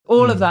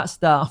All of that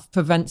stuff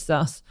prevents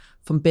us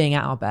from being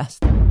at our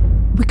best.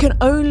 We can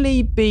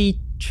only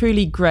be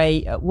truly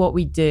great at what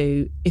we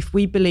do if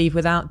we believe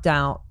without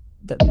doubt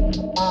that...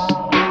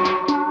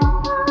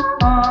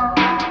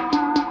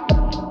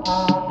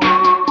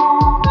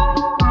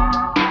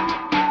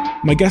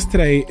 My guest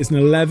today is an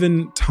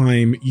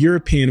 11-time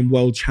European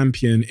world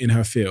champion in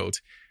her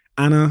field,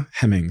 Anna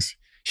Hemmings.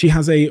 She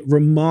has a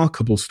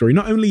remarkable story.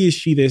 Not only is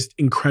she this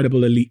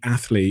incredible elite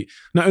athlete,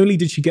 not only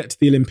did she get to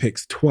the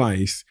Olympics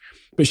twice,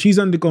 but she's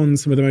undergone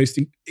some of the most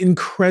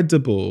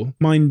incredible,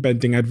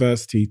 mind-bending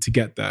adversity to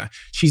get there.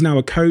 She's now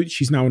a coach,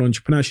 she's now an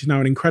entrepreneur, she's now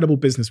an incredible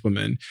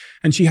businesswoman,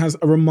 and she has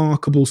a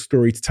remarkable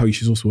story to tell you.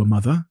 She's also a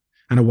mother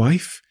and a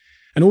wife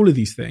and all of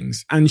these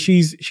things. And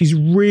she's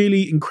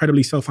really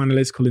incredibly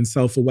self-analytical and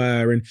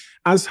self-aware. And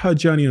as her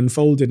journey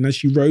unfolded and as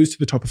she rose to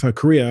the top of her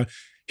career,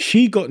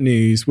 she got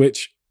news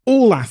which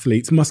all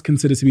athletes must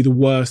consider to be the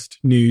worst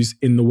news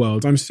in the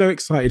world. I'm so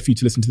excited for you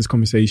to listen to this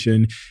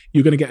conversation.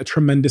 You're going to get a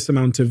tremendous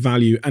amount of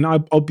value. And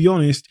I'll be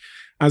honest,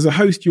 as a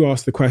host, you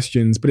asked the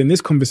questions, but in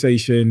this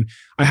conversation,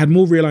 I had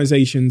more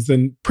realizations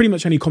than pretty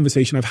much any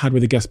conversation I've had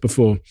with a guest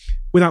before.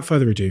 Without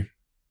further ado,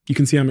 you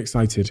can see I'm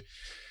excited.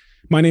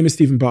 My name is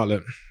Stephen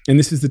Bartlett, and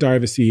this is the Diary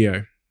of a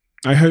CEO.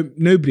 I hope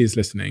nobody is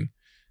listening,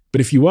 but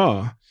if you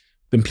are,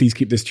 then please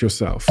keep this to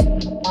yourself.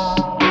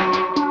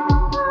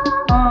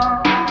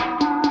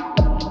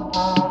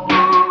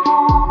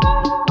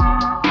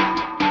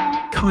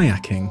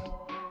 Kayaking.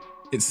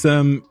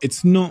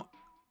 It's not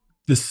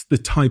the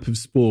type of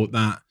sport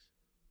that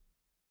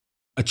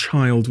a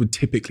child would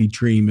typically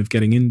dream of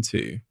getting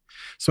into.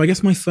 So I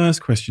guess my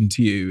first question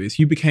to you is,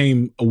 you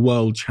became a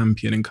world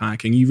champion in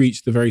kayaking. You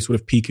reached the very sort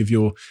of peak of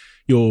your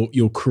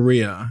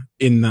career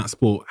in that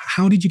sport.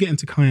 How did you get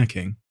into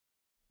kayaking?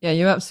 Yeah,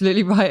 you're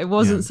absolutely right. It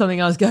wasn't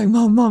something I was going,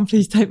 Mom,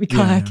 please take me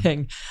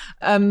kayaking.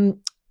 Yeah.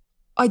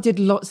 I did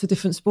lots of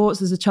different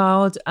sports as a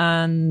child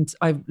and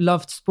I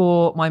loved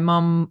sport. My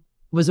mum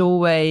was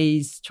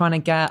always trying to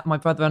get my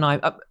brother and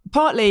I,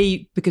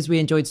 partly because we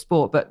enjoyed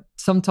sport, but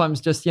sometimes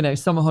just,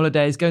 summer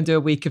holidays, go and do a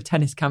week of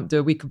tennis camp, do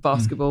a week of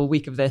basketball, a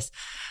week of this.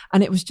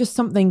 And it was just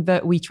something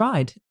that we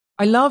tried.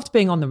 I loved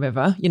being on the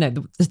river.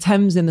 The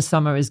Thames in the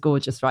summer is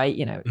gorgeous, right?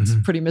 It's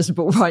pretty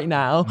miserable right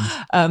now.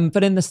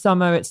 But in the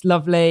summer, it's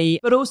lovely.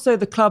 But also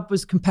the club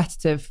was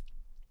competitive.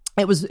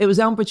 It was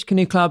Elmbridge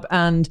Canoe Club,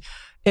 and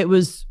it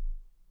was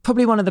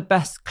probably one of the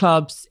best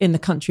clubs in the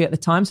country at the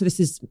time. So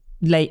this is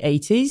late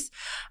 80s.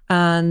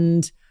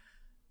 And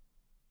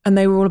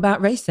they were all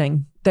about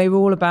racing. They were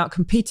all about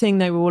competing.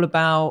 They were all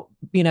about,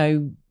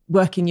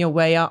 working your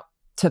way up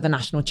to the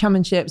national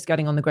championships,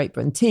 getting on the Great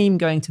Britain team,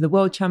 going to the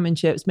world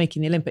championships,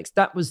 making the Olympics.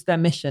 That was their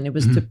mission. It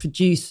was to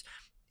produce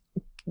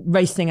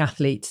racing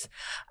athletes.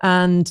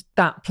 And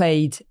that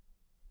played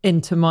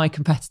into my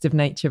competitive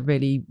nature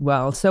really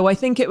well. So I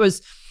think it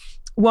was,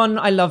 one,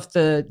 I loved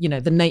the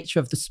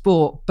nature of the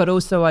sport, but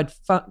also I'd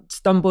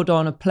stumbled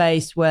on a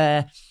place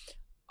where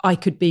I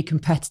could be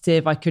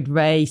competitive, I could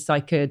race,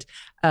 I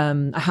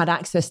had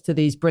access to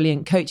these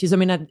brilliant coaches. I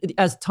mean,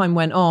 as time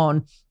went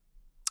on,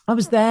 I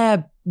was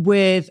there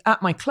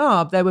at my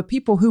club, there were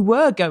people who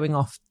were going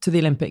off to the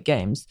Olympic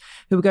Games,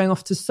 who were going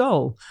off to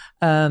Seoul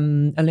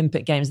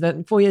Olympic Games.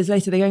 Then 4 years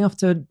later, they're going off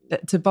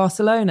to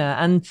Barcelona.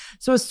 And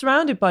so I was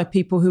surrounded by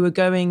people who were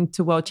going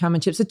to World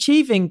Championships,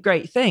 achieving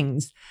great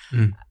things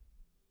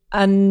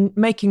and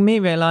making me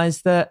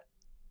realize that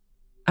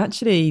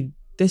actually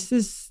this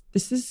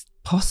is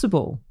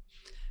possible.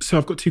 So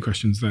I've got two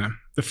questions there.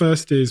 The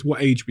first is,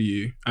 what age were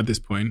you at this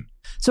point?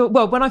 So,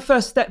 when I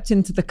first stepped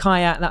into the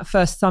kayak that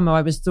first summer,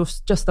 I was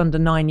just under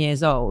 9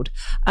 years old.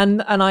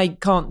 And I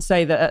can't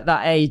say that at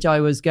that age I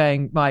was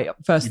going, right,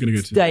 first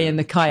day in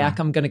the kayak,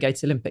 I'm going to go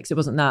to Olympics. It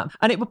wasn't that.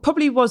 And it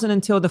probably wasn't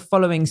until the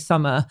following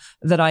summer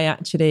that I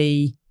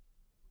actually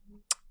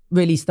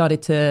really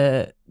started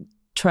to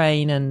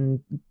train and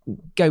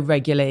go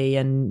regularly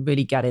and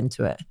really get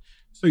into it.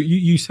 So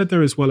you said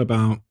there as well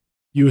about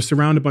you were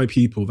surrounded by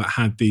people that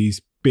had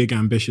these big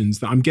ambitions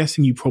that I'm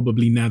guessing you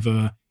probably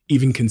never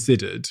even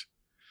considered.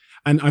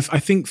 And I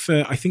think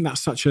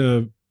that's such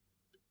a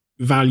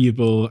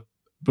valuable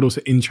but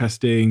also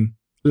interesting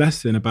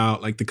lesson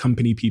about like the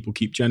company people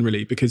keep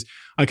generally, because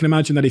I can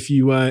imagine that if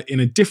you were in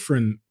a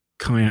different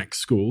kayak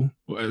school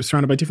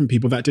surrounded by different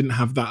people that didn't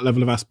have that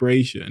level of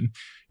aspiration,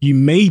 you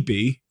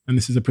maybe, and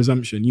this is a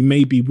presumption, you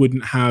maybe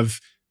wouldn't have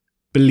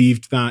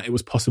believed that it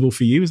was possible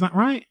for you. Is that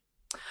right?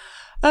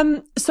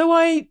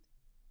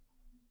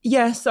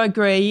 Yes, I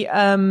agree.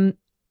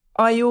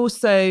 I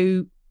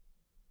also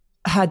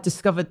had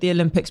discovered the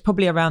Olympics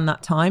probably around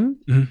that time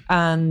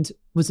and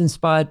was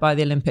inspired by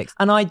the Olympics.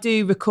 And I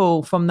do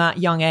recall from that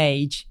young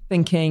age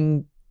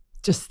thinking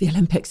just the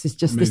Olympics is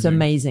just this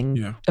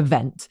amazing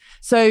event.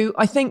 So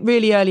I think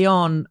really early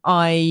on,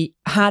 I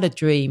had a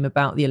dream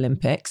about the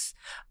Olympics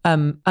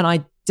and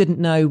I didn't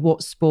know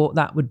what sport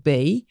that would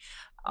be.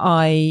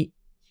 When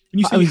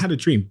you say you had a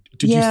dream,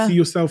 did you see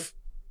yourself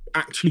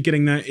actually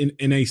getting there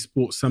in a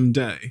sport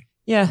someday?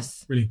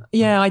 Yes. Really?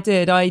 Yeah, I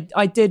did.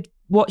 I did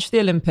watch the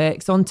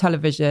Olympics on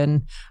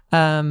television.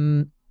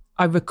 I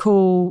I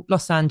recall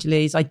Los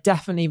Angeles. I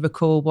definitely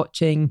recall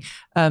watching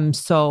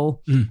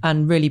Seoul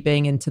and really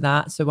being into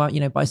that. So, you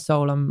know, by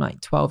Seoul, I'm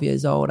like 12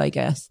 years old, I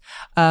guess.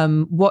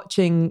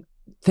 Watching,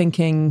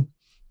 thinking,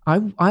 I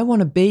want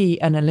to be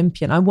an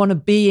Olympian. I want to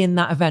be in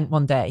that event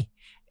one day.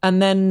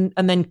 And then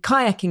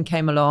kayaking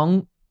came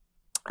along,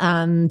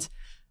 and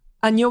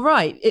you're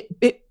right.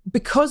 It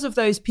because of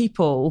those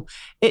people,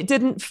 it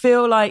didn't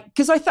feel like,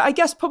 because I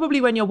guess probably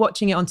when you're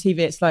watching it on TV,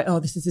 it's like, oh,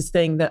 this is this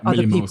thing that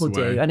other people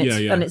do, and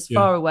it's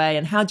far away.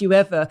 And how do you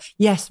ever?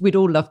 Yes, we'd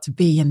all love to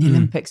be in the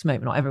Olympics,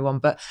 maybe not everyone,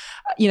 but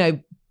you know.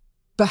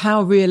 But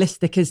how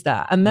realistic is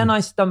that? And then I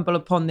stumble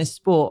upon this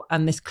sport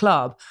and this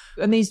club,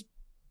 and these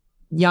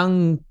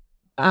young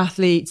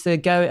athletes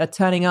are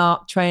turning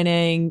up,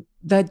 training.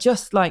 They're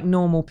just like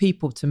normal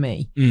people to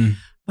me.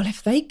 Well,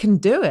 if they can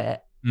do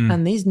it,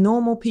 and these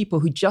normal people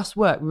who just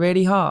work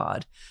really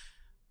hard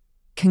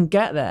can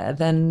get there,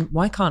 then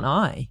why can't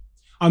I?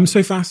 I'm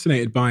so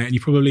fascinated by it. And you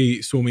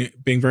probably saw me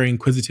being very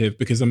inquisitive,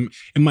 because in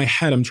my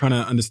head, I'm trying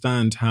to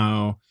understand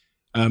how,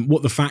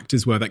 what the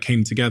factors were that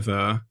came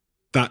together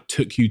that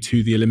took you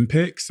to the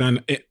Olympics.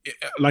 And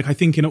like, I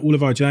think in all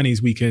of our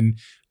journeys, we can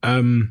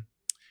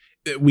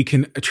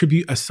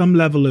attribute some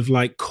level of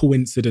like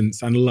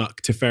coincidence and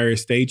luck to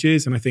various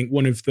stages. And I think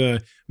one of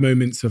the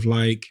moments of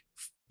like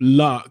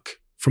luck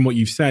from what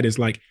you've said is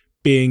like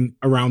being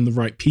around the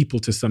right people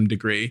to some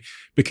degree,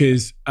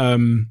 because I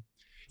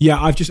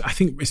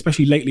think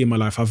especially lately in my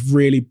life, I've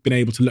really been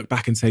able to look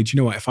back and say, do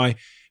you know what, if I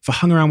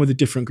hung around with a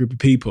different group of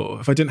people,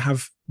 if I didn't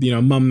have, you know,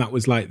 a mum that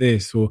was like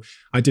this, or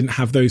I didn't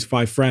have those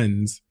 5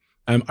 friends,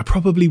 I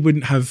probably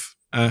wouldn't have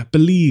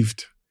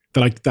believed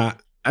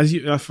that.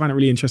 I find it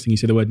really interesting you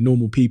say the word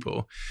normal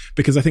people,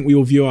 because I think we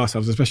all view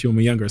ourselves, especially when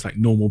we're younger, as like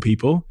normal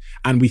people.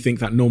 And we think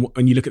that normal,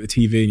 when you look at the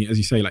TV and as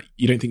you say, like,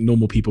 you don't think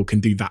normal people can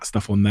do that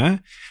stuff on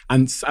there.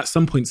 And at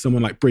some point,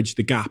 someone like bridged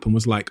the gap and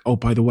was like, oh,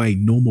 by the way,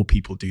 normal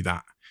people do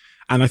that.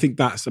 And I think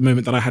that's a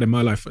moment that I had in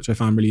my life, which I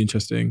found really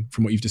interesting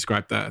from what you've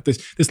described there.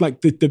 This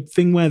like the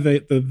thing where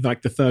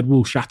the third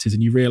wall shatters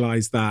and you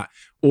realize that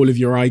all of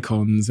your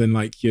icons and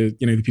like the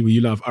people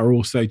you love are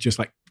also just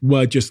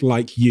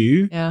like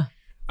you. Yeah.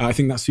 I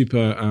think that's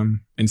super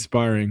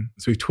inspiring.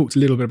 So we've talked a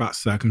little bit about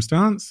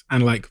circumstance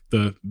and like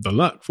the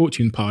luck,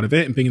 fortune part of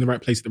it and being in the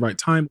right place at the right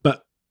time.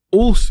 But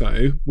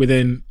also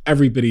within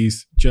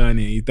everybody's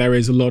journey, there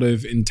is a lot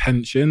of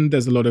intention.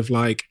 There's a lot of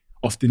like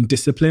often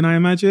discipline, I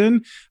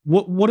imagine.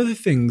 What are the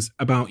things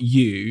about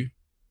you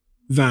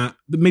that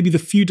maybe the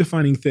few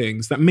defining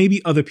things that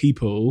maybe other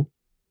people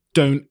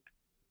don't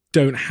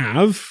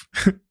have?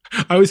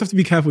 I always have to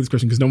be careful with this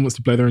question because no one wants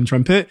to blow their own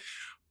trumpet.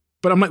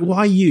 But I'm like,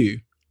 why you?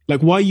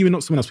 Like, why you and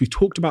not someone else? We've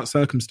talked about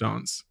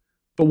circumstance,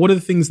 but what are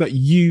the things that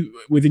you,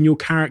 within your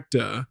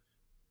character,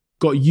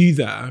 got you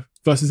there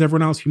versus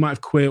everyone else who might have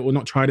quit or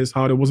not tried as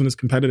hard or wasn't as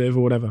competitive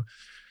or whatever?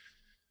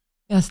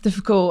 Yeah, it's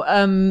difficult.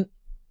 I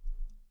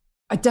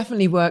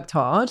definitely worked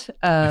hard,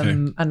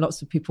 and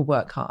lots of people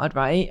work hard,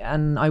 right?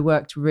 And I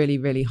worked really,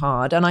 really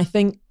hard. And I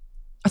think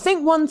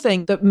one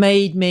thing that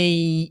made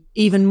me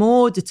even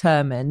more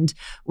determined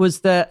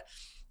was that,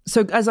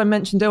 so as I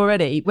mentioned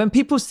already, when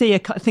people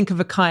think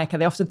of a kayaker,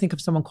 they often think of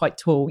someone quite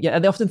tall. Yeah,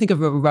 they often think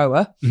of a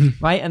rower,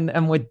 right?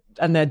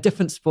 And they're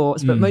different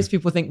sports, but most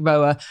people think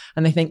rower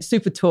and they think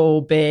super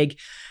tall, big.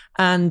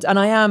 And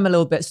I am a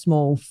little bit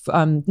small,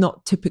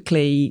 not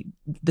typically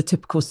the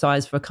typical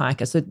size for a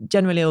kayaker. So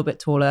generally a little bit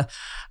taller,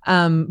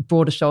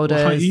 broader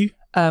shoulders. What height are you?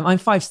 I'm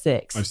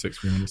 5'6".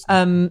 5'6", we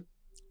understand.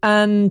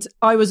 And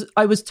I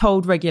was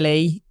told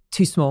regularly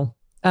too small.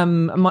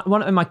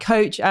 My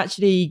coach,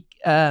 actually,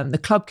 the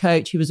club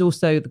coach, who was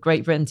also the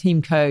Great Britain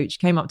team coach,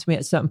 came up to me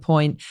at a certain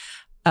point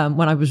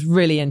when I was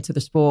really into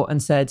the sport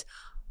and said,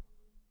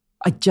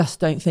 I just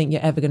don't think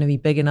you're ever going to be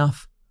big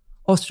enough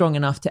or strong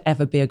enough to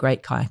ever be a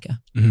great kayaker.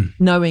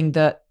 Knowing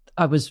that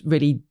I was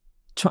really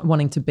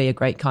wanting to be a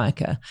great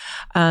kayaker,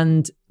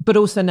 but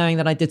also knowing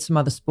that I did some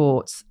other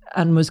sports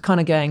and was kind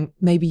of going,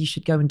 maybe you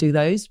should go and do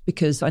those,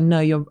 because I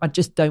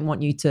just don't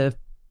want you to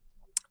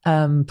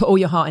put all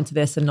your heart into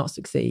this and not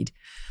succeed.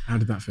 How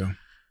did that feel?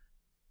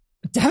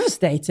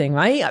 Devastating,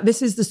 right?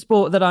 This is the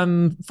sport that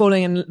I'm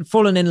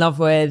fallen in love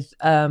with.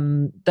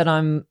 I'm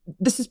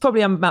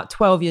about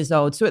 12 years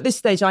old. So at this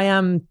stage, I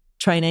am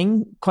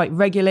training quite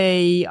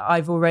regularly.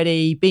 I've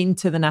already been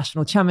to the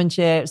national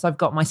championships. I've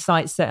got my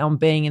sights set on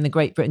being in the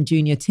Great Britain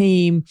junior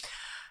team.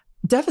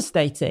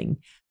 Devastating.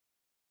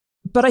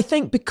 But I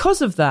think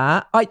because of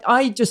that,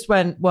 I just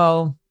went,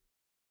 well,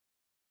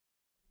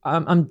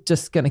 I'm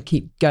just going to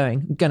keep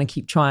going. I'm going to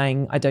keep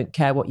trying. I don't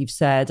care what you've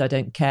said. I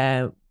don't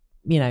care.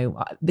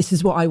 This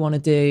is what I want to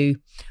do.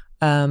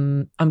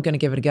 I'm going to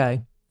give it a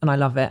go. And I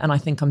love it. And I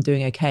think I'm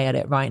doing okay at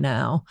it right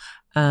now.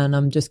 And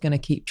I'm just going to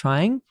keep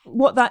trying.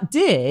 What that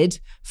did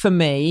for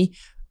me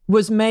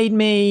was made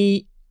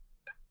me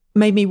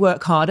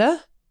work harder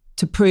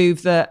to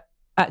prove that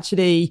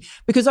actually,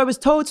 because I was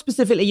told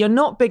specifically, you're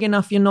not big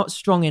enough, you're not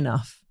strong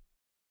enough.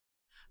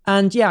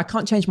 And yeah, I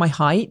can't change my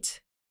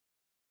height,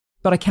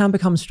 but I can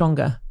become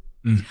stronger.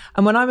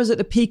 And when I was at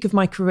the peak of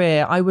my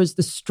career, I was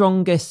the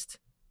strongest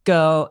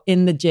girl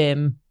in the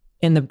gym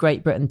in the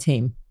Great Britain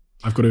team.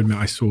 I've got to admit,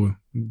 I saw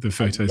the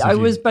photos. I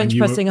was bench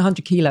pressing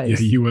 100 kilos. Yeah,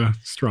 you were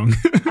strong.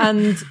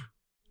 and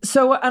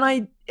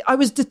I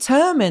was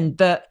determined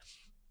that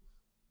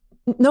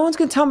no one's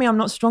going to tell me I'm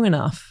not strong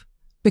enough,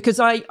 because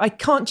I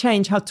can't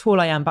change how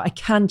tall I am, but I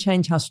can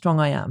change how strong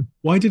I am.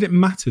 Why did it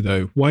matter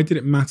though? Why did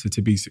it matter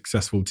to be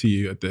successful to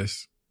you at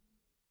this?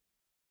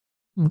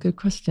 Good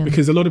question.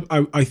 Because a lot of,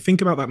 I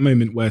think about that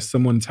moment where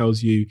someone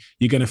tells you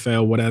you're going to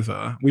fail,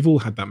 whatever. We've all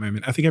had that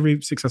moment. I think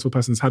every successful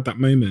person's had that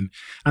moment.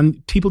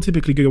 And people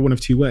typically go one of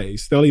two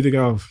ways. They'll either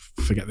go, oh,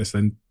 forget this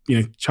then,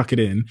 chuck it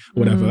in,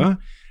 whatever.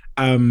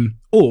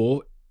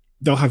 Or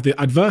they'll have the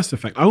adverse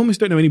effect. I almost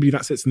don't know anybody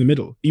that sits in the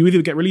middle. You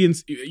either get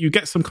you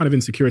get some kind of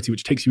insecurity,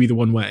 which takes you either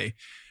one way,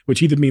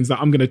 which either means that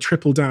I'm going to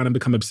triple down and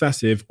become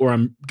obsessive, or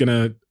I'm going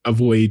to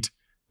avoid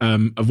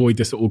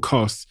this at all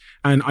costs.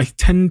 And I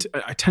tend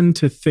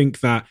to think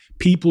that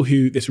people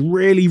who this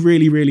really,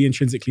 really, really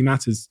intrinsically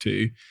matters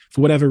to, for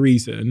whatever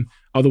reason,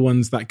 are the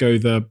ones that go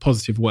the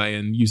positive way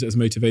and use it as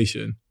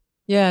motivation.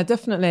 Yeah,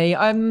 definitely.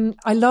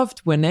 I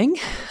loved winning.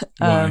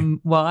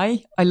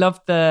 Why? I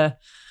loved the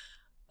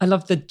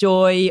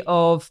joy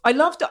of. I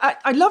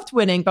loved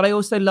winning, but I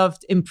also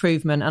loved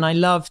improvement, and I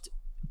loved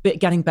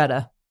getting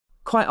better.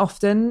 Quite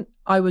often,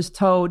 I was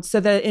told, so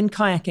in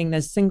kayaking,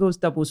 there's singles,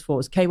 doubles,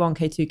 fours, K1,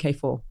 K2,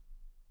 K4.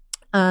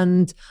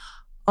 And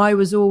I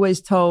was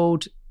always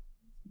told,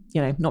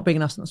 not big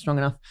enough, not strong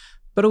enough,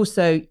 but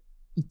also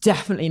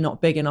definitely not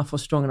big enough or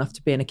strong enough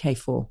to be in a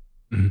K4.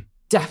 Mm-hmm.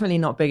 Definitely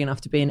not big enough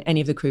to be in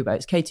any of the crew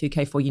boats. K2,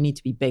 K4, you need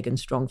to be big and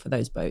strong for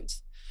those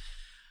boats.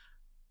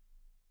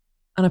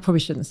 And I probably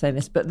shouldn't say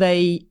this, but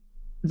they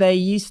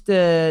used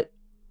to,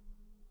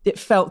 it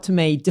felt to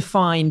me,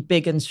 define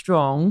big and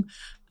strong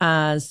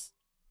as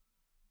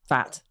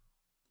fat.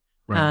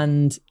 Right.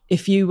 And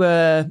if you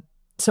were,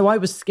 so I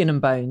was skin and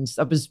bones.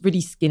 I was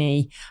really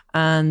skinny,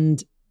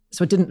 and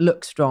so I didn't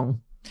look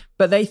strong.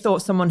 But they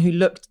thought someone who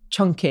looked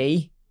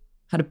chunky,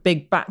 had a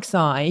big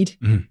backside,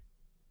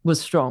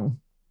 was strong.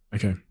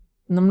 Okay.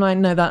 And I'm like,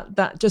 no,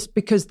 that just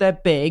because they're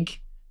big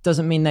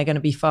doesn't mean they're going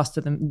to be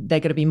faster than, they're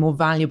going to be more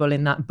valuable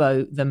in that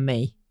boat than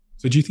me.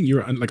 So do you think you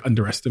were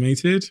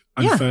underestimated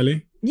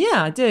unfairly?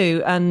 Yeah, I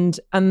do. And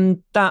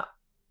that,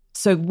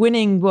 so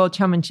winning world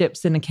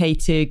championships in a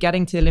K2,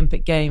 getting to the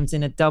Olympic Games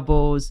in a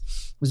doubles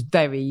was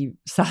very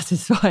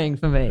satisfying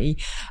for me.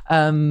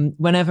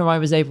 Whenever I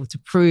was able to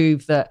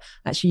prove that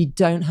actually you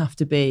don't have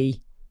to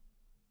be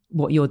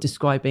what you're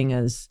describing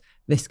as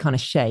this kind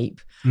of shape.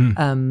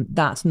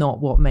 That's not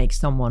what makes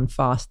someone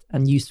fast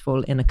and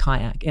useful in a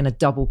kayak, in a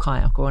double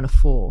kayak or in a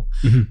four.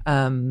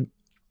 Mm-hmm.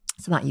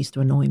 So that used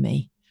to annoy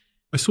me.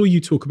 I saw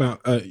you talk about,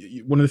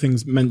 one of the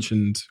things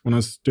mentioned when I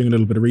was doing a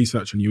little bit of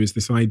research on you is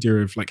this idea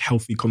of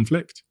healthy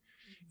conflict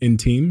in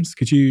teams.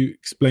 Could you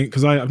explain?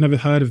 Because I've never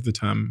heard of the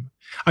term.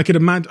 I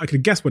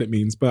could guess what it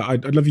means, but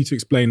I'd love you to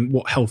explain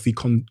what healthy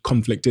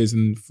conflict is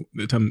in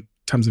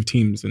terms of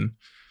teams. And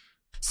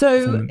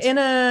so in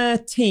a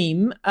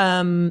team,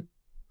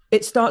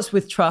 it starts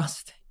with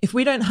trust. If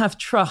we don't have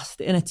trust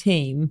in a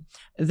team,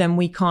 then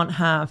we can't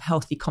have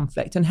healthy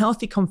conflict. And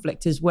healthy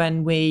conflict is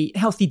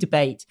healthy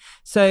debate.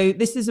 So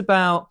this is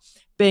about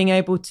being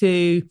able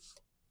to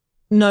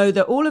know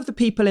that all of the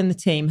people in the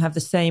team have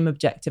the same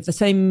objective, the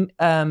same,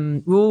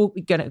 we're all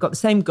got the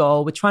same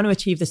goal. We're trying to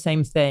achieve the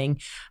same thing.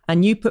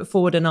 And you put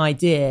forward an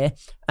idea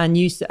and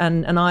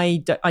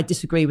I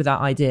disagree with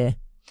that idea.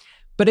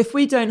 But if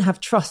we don't have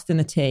trust in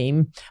the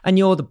team and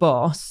you're the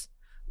boss,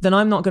 then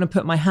I'm not going to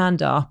put my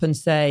hand up and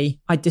say,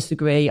 I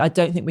disagree. I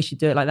don't think we should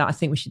do it like that. I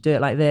think we should do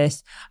it like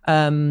this.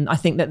 I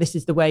think that this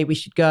is the way we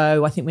should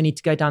go. I think we need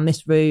to go down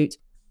this route.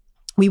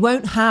 We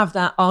won't have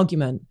that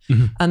argument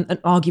and an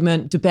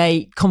argument,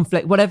 debate,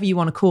 conflict, whatever you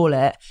want to call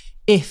it,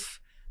 if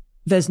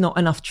there's not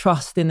enough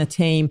trust in the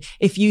team,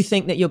 if you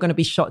think that you're going to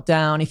be shot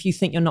down, if you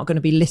think you're not going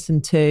to be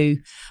listened to.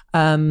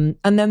 And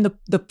then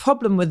the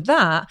problem with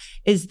that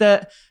is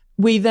that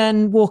we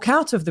then walk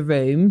out of the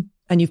room.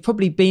 And you've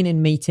probably been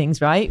in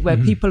meetings, right? Where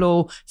people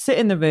all sit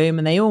in the room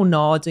and they all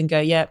nod and go,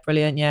 yeah,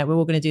 brilliant. Yeah, we're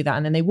all going to do that.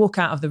 And then they walk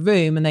out of the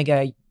room and they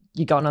go,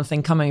 you got another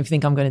thing coming if you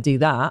think I'm going to do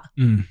that.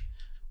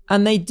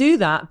 And they do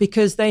that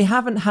because they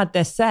haven't had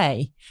their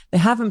say. They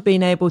haven't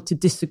been able to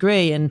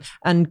disagree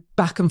and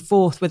back and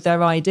forth with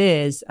their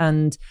ideas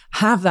and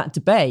have that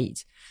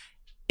debate.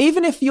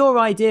 Even if your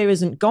idea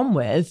isn't gone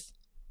with,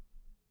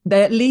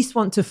 they at least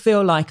want to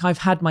feel like I've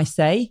had my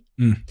say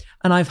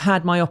and I've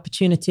had my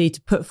opportunity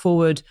to put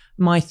forward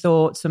my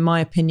thoughts and my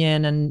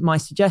opinion and my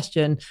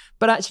suggestion.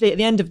 But actually, at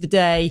the end of the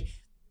day,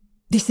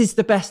 this is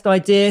the best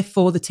idea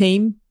for the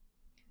team.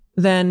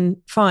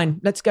 Then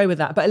fine, let's go with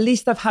that. But at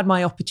least I've had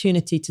my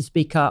opportunity to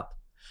speak up.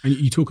 And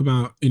you talk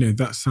about,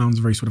 that sounds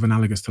very sort of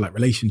analogous to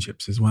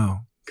relationships as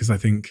well. Because I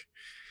think,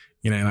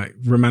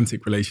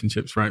 romantic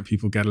relationships, right?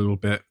 People get a little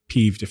bit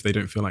peeved if they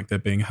don't feel like they're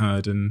being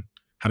heard and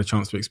had a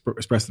chance to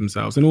express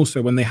themselves. And also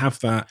when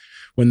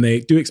they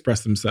do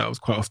express themselves,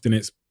 quite often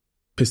it's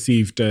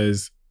perceived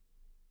as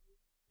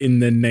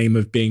in the name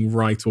of being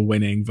right or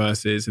winning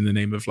versus in the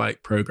name of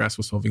progress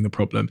or solving the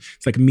problem.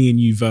 It's like me and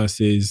you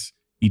versus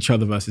each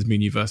other versus me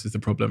and you versus the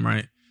problem,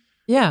 right?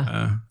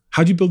 Yeah.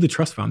 How do you build the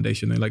trust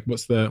foundation though? Like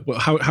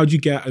how do you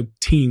get a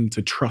team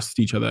to trust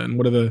each other, and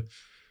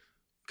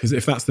because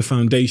if that's the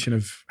foundation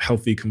of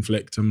healthy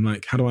conflict, I'm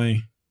like, how do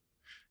I,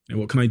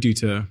 what can I do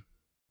to?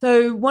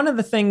 So one of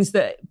the things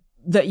that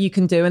you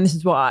can do, and this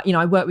is what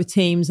I work with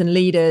teams and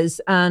leaders,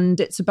 and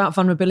it's about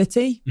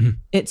vulnerability. Mm-hmm.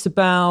 It's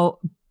about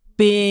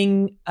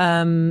being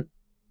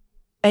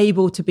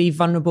able to be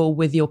vulnerable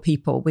with your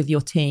people, with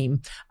your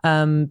team,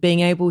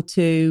 being able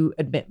to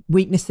admit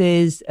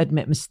weaknesses,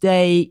 admit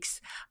mistakes.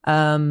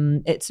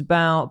 It's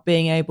about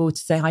being able to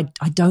say,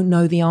 I don't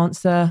know the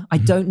answer. I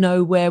don't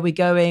know where we're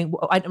going.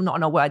 I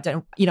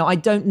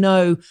don't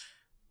know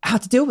how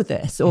to deal with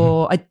this,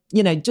 or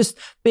just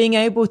being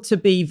able to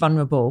be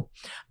vulnerable.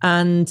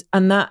 And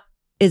that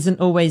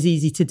isn't always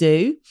easy to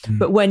do.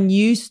 But when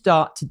you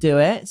start to do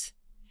it,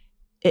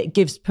 it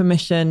gives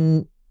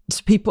permission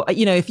to people.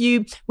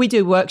 We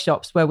do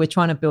workshops where we're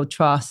trying to build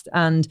trust,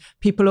 and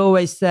people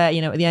always say,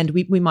 at the end,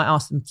 we might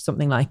ask them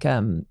something like,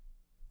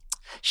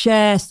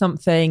 share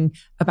something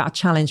about a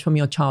challenge from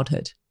your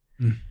childhood.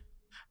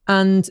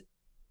 And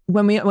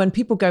when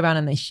people go around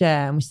and they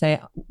share, and we say,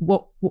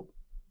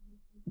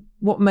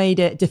 what made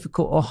it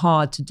difficult or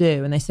hard to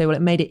do? And they say, well,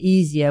 it made it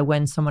easier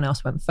when someone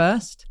else went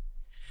first,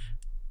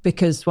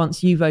 because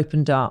once you've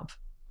opened up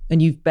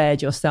and you've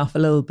bared yourself a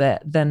little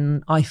bit,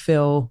 then I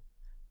feel,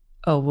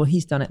 oh, well,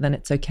 he's done it, then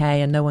it's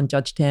okay. And no one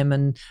judged him,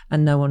 and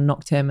no one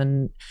knocked him.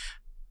 And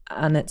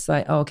it's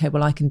like, oh, okay,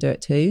 well, I can do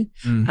it too.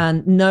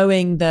 And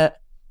knowing that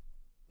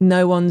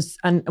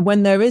and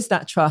when there is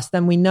that trust,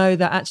 then we know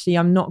that actually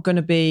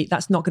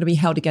that's not going to be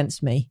held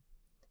against me.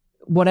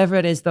 Whatever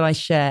it is that I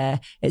share,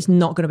 it's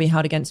not going to be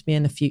held against me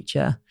in the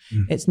future.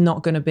 It's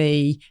not going to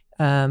be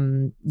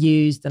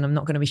used, and I'm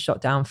not going to be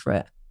shot down for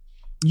it.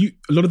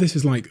 A lot of this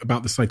is like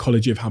about the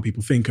psychology of how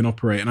people think and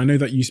operate. And I know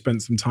that you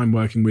spent some time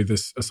working with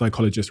a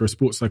psychologist or a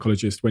sports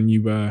psychologist when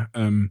you were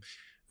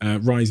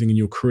rising in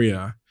your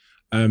career.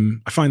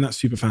 I find that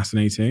super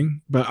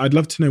fascinating, but I'd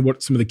love to know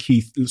what some of the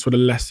key sort of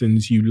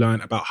lessons you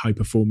learned about high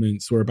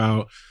performance, or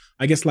about,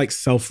 I guess, like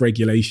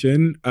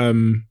self-regulation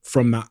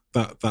from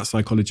that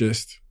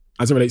psychologist,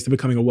 as it relates to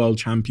becoming a world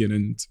champion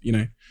and,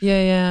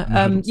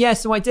 Yeah.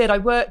 So I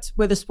worked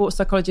with a sports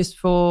psychologist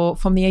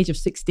from the age of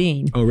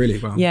 16. Oh, really?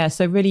 Wow. Yeah.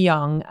 So really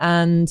young.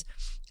 And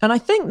I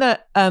think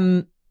that,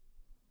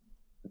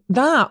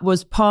 that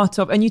was part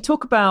of, and you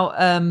talk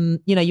about,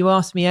 you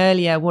asked me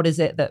earlier, what is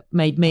it that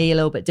made me a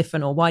little bit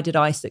different, or why did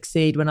I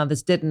succeed when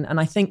others didn't? And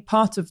I think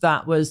part of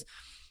that was,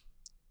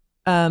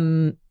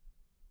 have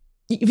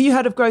you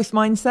heard of growth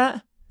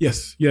mindset?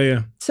 Yes.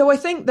 Yeah. So I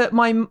think that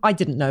I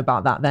didn't know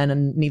about that then,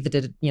 and neither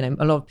did,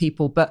 a lot of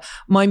people, but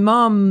my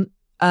mum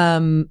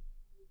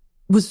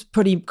was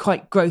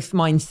quite growth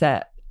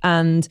mindset,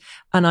 and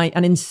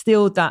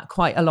instilled that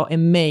quite a lot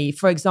in me.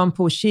 For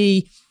example,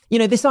 she,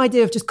 this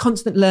idea of just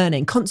constant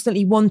learning,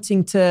 constantly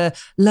wanting to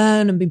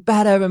learn and be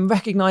better, and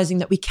recognizing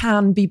that we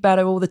can be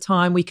better all the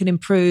time, we can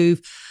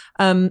improve,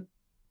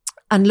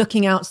 and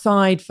looking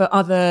outside for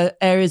other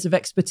areas of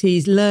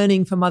expertise,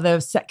 learning from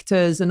other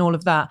sectors and all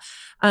of that.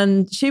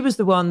 And she was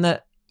the one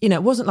that,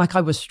 it wasn't like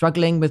I was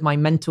struggling with my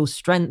mental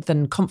strength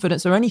and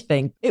confidence or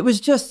anything. It was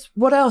just,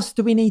 what else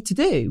do we need to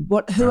do?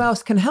 Who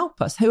else can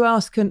help us? Who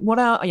else can, what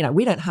else?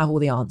 We don't have all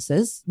the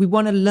answers. We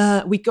want to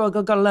learn. We got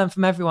to learn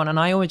from everyone. And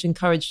I always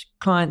encourage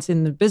clients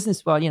in the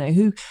business world,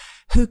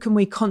 who can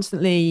we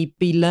constantly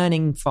be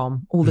learning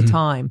from all the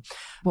time?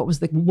 What are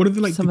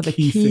some of the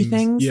key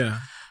things? Yeah.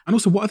 And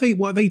also, what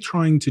are they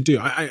trying to do?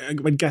 I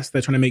guess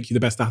they're trying to make you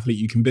the best athlete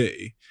you can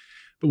be.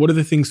 But what are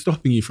the things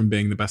stopping you from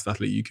being the best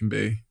athlete you can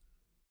be?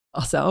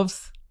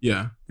 Ourselves.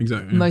 Yeah,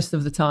 exactly. Most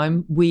of the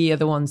time, we are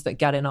the ones that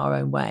get in our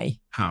own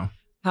way. How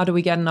do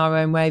we get in our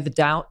own way? The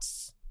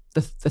doubts,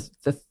 the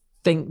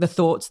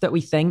thoughts that we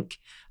think,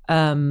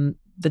 the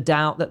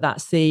doubt that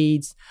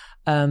seeds,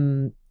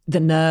 the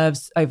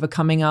nerves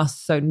overcoming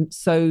us.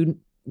 So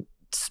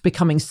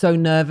becoming so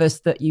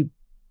nervous that you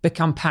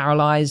become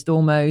paralyzed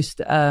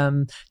almost,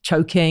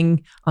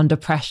 choking under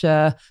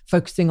pressure,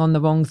 focusing on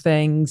the wrong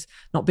things,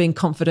 not being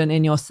confident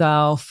in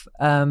yourself.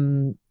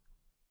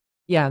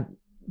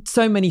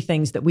 So many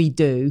things that we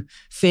do.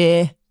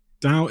 Fear.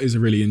 Doubt is a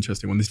really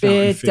interesting one.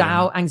 Fear,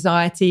 doubt,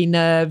 anxiety,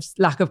 nerves,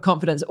 lack of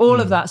confidence, all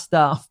of that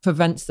stuff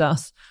prevents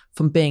us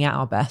from being at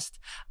our best.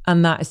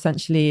 And that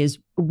essentially is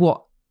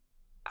what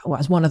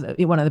is one of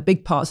the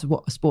big parts of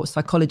what a sports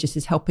psychologist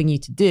is helping you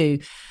to do.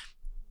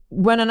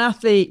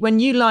 When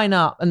you line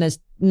up and there's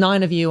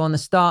 9 of you on the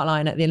start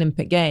line at the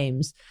Olympic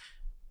Games,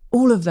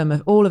 all of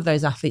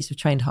those athletes have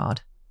trained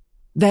hard.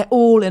 They're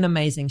all in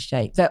amazing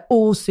shape. They're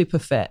all super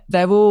fit.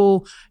 They're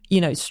all,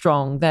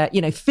 strong. They're,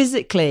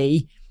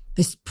 physically,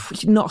 there's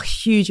not a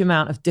huge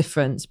amount of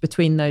difference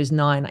between those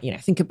 9.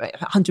 Think about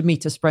a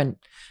 100-meter sprint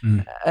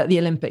at the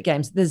Olympic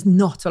Games. There's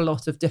not a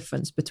lot of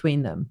difference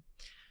between them.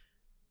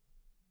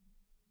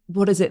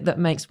 What is it that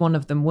makes one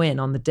of them win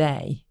on the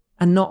day?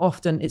 And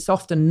it's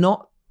often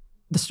not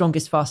the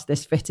strongest,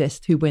 fastest,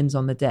 fittest who wins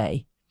on the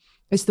day.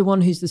 It's the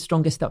one who's the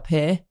strongest up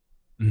here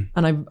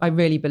And I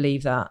really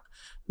believe that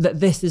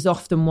this is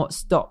often what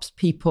stops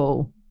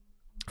people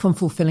from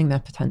fulfilling their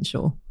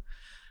potential.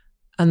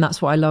 And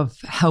that's what I love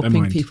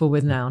helping people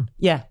with now.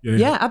 Yeah,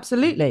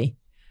 absolutely.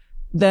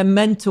 Their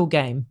mental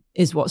game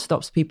is what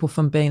stops people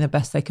from being the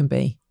best they can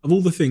be. Of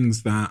all the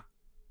things that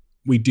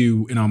we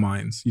do in our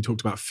minds, you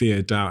talked about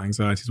fear, doubt,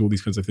 anxieties, all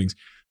these kinds of things.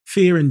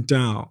 Fear and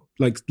doubt,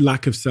 like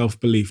lack of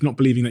self-belief, not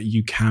believing that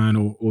you can,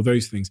 or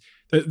those things.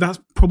 That's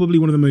probably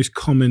one of the most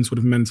common sort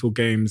of mental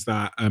games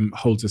that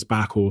holds us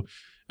back or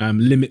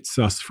limits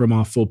us from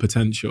our full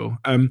potential.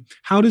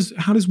 How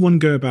does one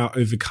go about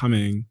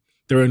overcoming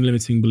their own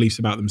limiting beliefs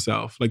about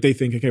themselves? Like they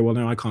think, okay, well,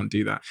 no, I can't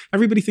do that.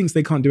 Everybody thinks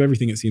they can't do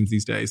everything, it seems,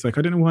 these days. Like,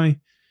 I don't know why.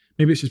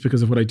 Maybe it's just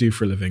because of what I do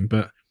for a living,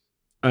 but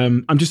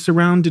I'm just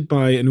surrounded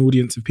by an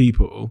audience of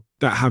people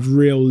that have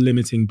real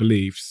limiting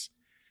beliefs.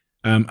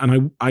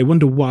 And I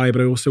wonder why,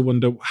 but I also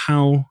wonder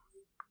how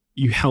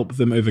you help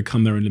them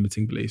overcome their own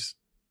limiting beliefs.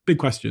 Big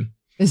question.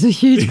 It's a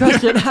huge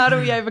question. How do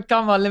we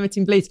overcome our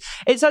limiting beliefs?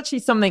 It's actually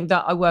something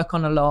that I work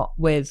on a lot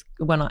with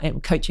when I'm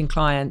coaching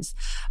clients.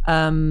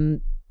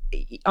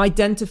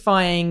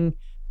 Identifying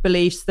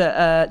beliefs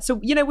that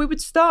we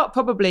would start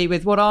probably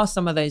with what are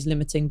some of those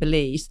limiting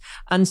beliefs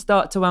and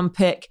start to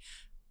unpick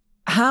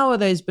how are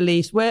those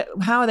beliefs,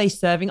 how are they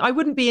serving. I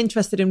wouldn't be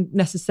interested in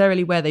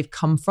necessarily where they've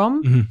come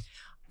from.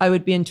 I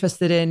would be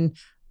interested in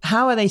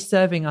how are they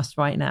serving us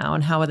right now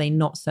and how are they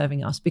not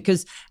serving us,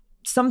 because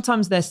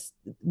sometimes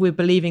we're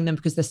believing them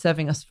because they're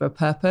serving us for a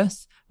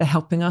purpose, they're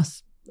helping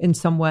us in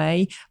some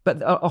way, but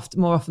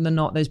more often than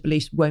not, those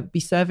beliefs won't be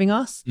serving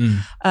us.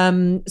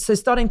 So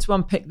starting to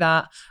unpick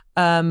that,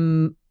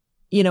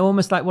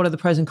 almost like what are the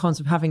pros and cons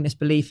of having this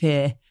belief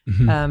here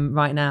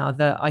right now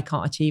that I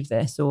can't achieve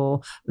this,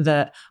 or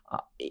that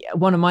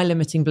one of my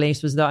limiting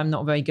beliefs was that I'm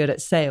not very good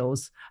at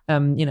sales. I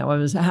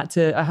have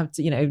to,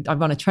 I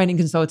run a training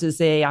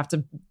consultancy, I have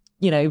to,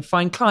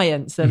 find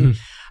clients and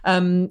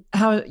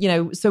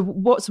so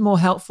what's a more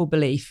helpful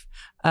belief?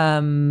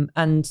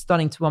 And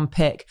starting to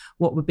unpick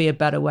what would be a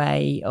better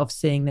way of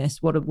seeing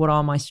this. What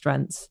are my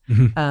strengths?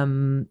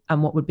 And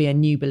what would be a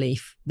new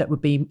belief that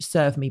would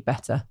serve me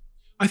better?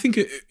 I think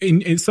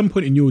in some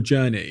point in your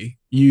journey,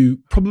 you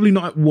probably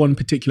not at one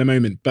particular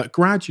moment, but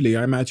gradually,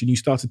 I imagine you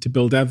started to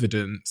build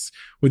evidence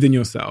within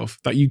yourself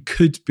that you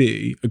could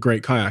be a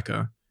great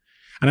kayaker.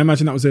 And I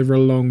imagine that was over a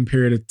long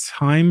period of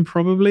time,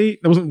 probably.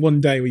 There wasn't one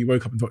day where you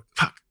woke up and thought,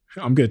 fuck,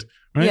 I'm good.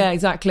 Right? Yeah,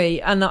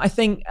 exactly. And I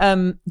think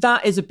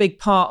that is a big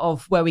part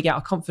of where we get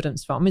our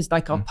confidence from, is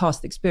like our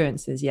past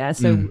experiences. Yeah.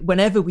 So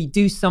whenever we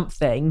do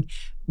something,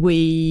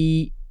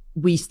 we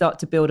start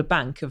to build a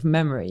bank of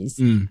memories.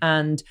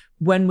 And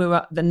when we're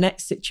at the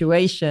next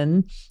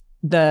situation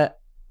that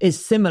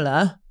is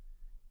similar,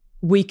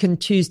 we can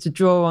choose to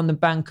draw on the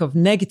bank of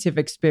negative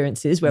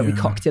experiences where we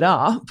cocked it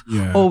up,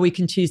 or we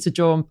can choose to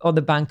draw on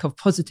the bank of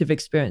positive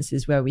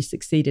experiences where we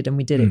succeeded and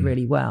we did it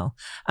really well.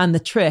 And the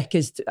trick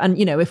is,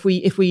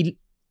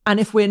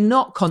 if we're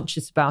not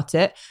conscious about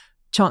it,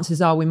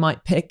 chances are we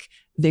might pick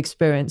the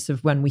experience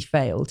of when we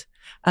failed.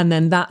 And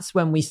then that's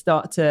when we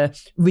start to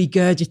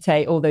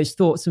regurgitate all those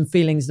thoughts and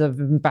feelings of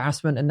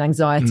embarrassment and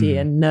anxiety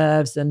and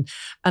nerves, and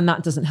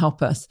that doesn't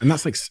help us. And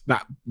that's like,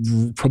 that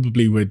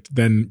probably would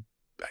then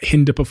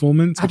hinder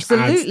performance.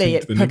 Absolutely.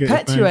 It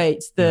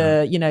perpetuates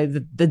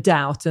the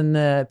doubt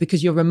and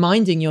because you're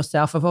reminding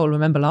yourself of,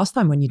 remember last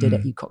time when you did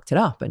it, you cocked it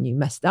up and you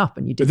messed up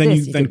and you did but then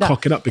this. You then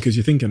cock it up because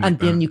you're thinking and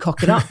then you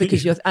cock it up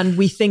because and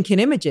we think in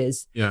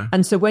images. Yeah.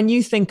 And so when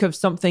you think of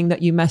something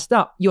that you messed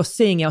up, you're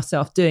seeing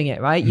yourself doing it,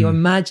 right? You're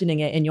imagining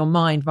it in your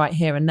mind right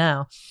here and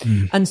now.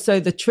 And so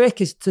the trick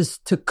is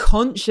to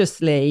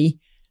consciously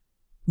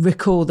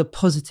recall the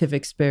positive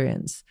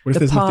experience,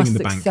 the past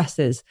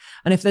successes.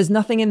 And if there's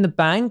nothing in the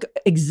bank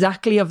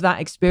exactly of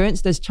that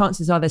experience, there's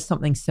chances are there's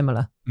something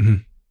similar.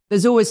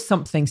 There's always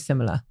something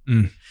similar.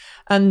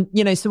 And,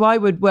 so I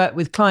would work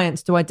with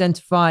clients to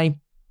identify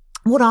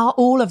what are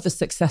all of the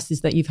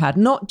successes that you've had,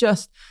 not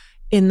just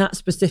in that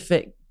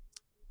specific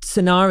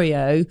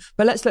scenario,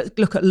 but let's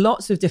look at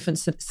lots of different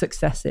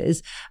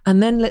successes.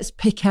 And then let's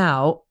pick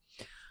out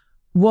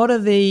what are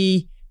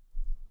the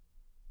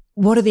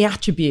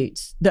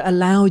attributes that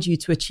allowed you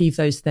to achieve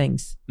those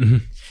things?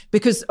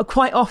 Because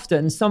quite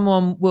often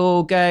someone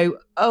will go,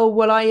 oh,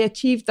 well, I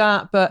achieved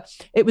that, but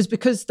it was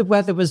because the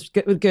weather was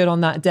good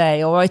on that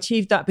day, or I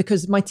achieved that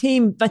because my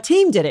team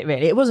did it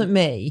really. It wasn't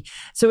me.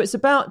 So it's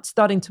about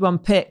starting to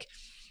unpick,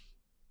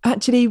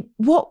 actually,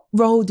 what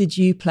role did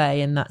you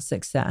play in that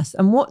success?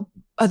 And what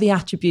are the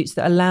attributes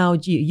that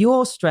allowed you,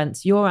 your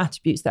strengths, your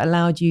attributes that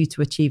allowed you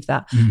to achieve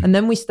that? And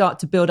then we start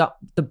to build up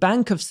the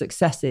bank of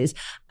successes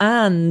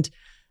and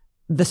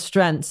the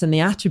strengths and the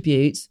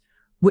attributes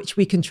which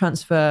we can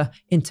transfer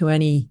into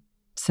any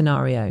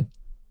scenario.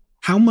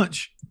 How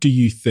much do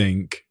you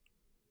think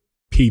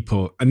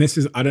people, and this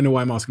is, I don't know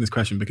why I'm asking this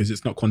question because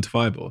it's not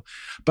quantifiable,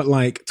 but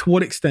like, to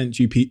what extent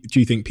do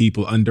you think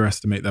people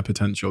underestimate their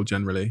potential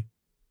generally?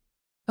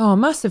 Oh,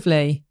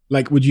 massively.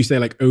 Like, would you say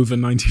like over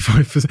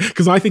 95%?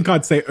 Because I think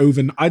I'd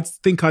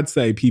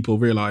say people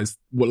realize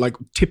what, like,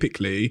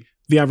 typically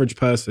the average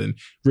person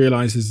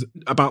realizes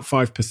about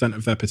 5%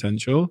 of their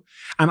potential.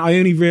 And I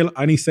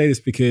only say this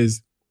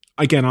because,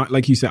 again,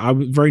 like you said,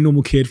 I'm a very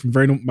normal kid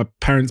my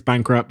parents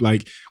bankrupt.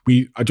 Like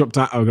I dropped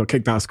out, I got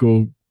kicked out of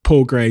school,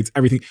 poor grades,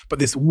 everything. But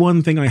this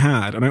one thing I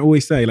had, and I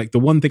always say, like, the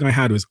one thing I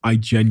had was I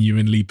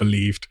genuinely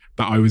believed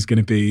that I was going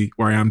to be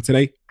where I am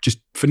today, just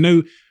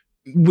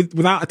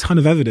without a ton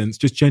of evidence,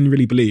 just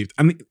genuinely believed.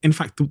 And in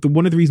fact,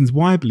 one of the reasons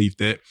why I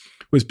believed it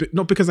was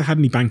not because I had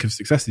any bank of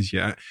successes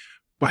yet,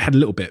 but I had a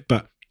little bit,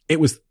 but it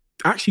was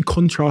actually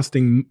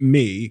contrasting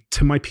me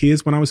to my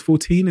peers when I was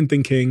 14 and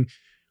thinking,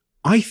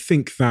 I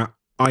think that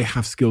I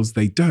have skills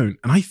they don't.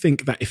 And I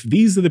think that if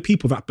these are the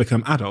people that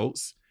become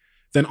adults,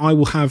 then I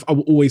will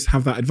always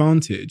have that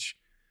advantage.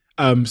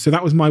 So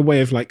that was my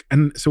way of like,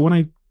 and so when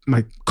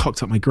I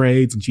cocked up my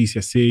grades and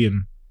GCSE,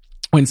 and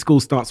when school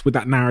starts with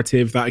that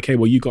narrative that, okay,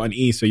 well, you got an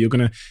E, so you're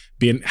going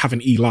to have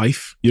an E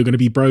life. You're going to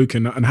be broke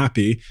and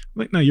unhappy. I'm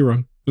like, no, you're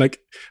wrong. Like,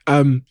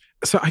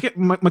 so I get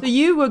my So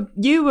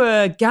you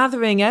were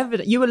gathering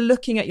evidence. You were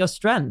looking at your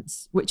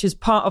strengths, which is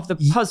part of the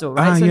puzzle,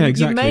 right? So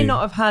exactly. You may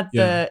not have had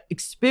the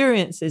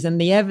experiences and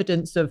the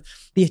evidence of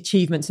the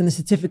achievements and the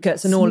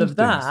certificates and all of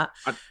that.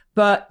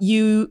 But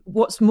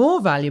what's more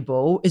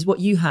valuable is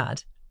what you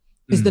had,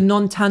 is the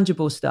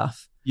non-tangible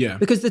stuff. Yeah.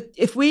 Because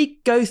if we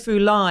go through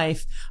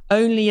life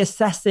only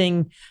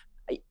assessing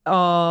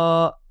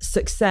our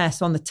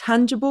success on the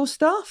tangible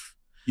stuff,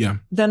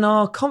 then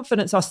our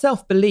confidence, our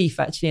self-belief,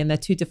 actually, and they're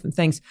two different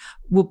things,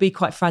 will be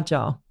quite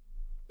fragile.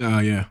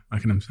 Yeah, I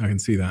can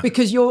see that.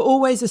 Because you're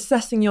always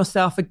assessing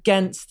yourself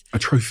against a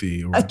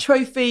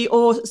trophy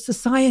or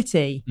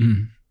society.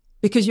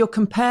 Because you're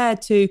compared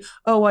to,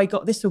 I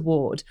got this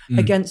award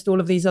against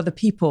all of these other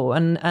people,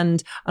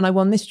 and I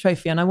won this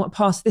trophy, and I went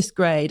past this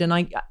grade,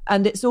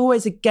 and it's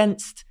always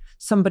against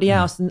somebody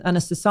else and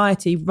a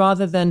society,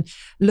 rather than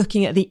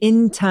looking at the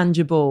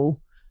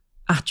intangible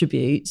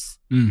attributes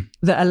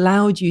that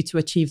allowed you to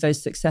achieve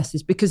those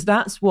successes, because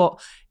that's what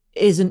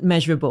isn't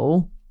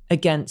measurable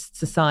against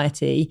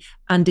society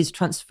and is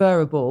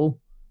transferable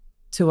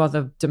to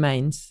other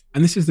domains.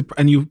 And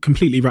and you're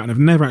completely right. And I've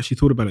never actually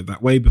thought about it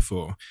that way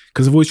before,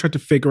 because I've always tried to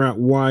figure out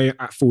why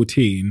at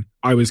 14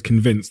 I was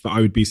convinced that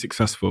I would be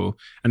successful.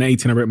 And at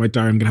 18, I wrote in my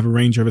diary, I'm going to have a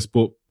Range Rover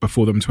Sport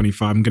before I'm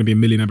 25. I'm going to be a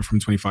millionaire before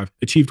I'm 25.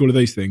 Achieved all of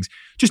those things.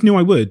 Just knew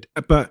I would.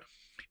 But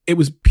it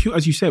was pure,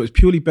 as you say, it was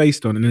purely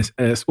based on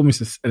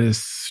almost a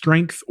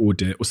strength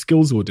audit or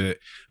skills audit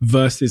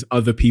versus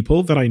other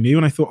people that I knew.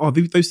 And I thought,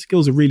 those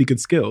skills are really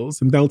good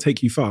skills and they'll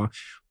take you far.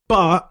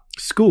 But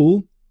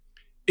school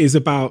is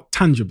about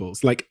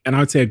tangibles, and I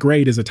would say a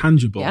grade is a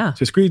tangible. Yeah.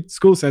 So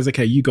school says,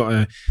 okay, you got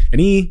an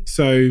E,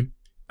 so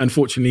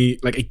unfortunately,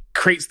 it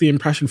creates the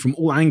impression from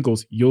all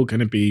angles you're going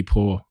to be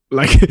poor,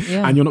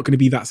 and you're not going to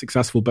be that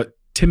successful. But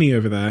Timmy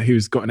over there,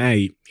 who's got an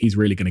A, he's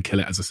really going to kill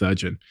it as a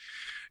surgeon,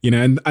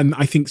 And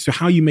I think so.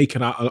 How you make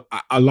it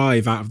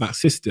alive out of that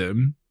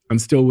system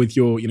and still with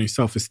your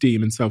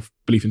self-esteem and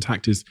self-belief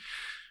intact is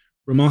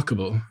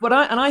remarkable.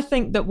 I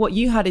think that what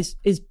you had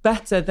is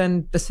better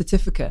than the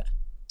certificate.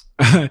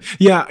 But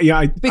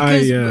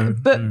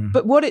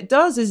what it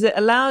does is it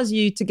allows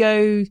you to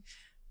go,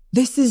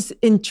 this is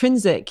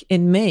intrinsic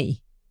in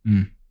me.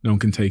 No one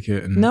can take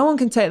it. No one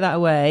can take that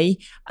away.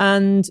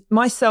 And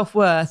my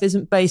self-worth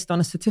isn't based on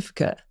a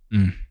certificate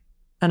and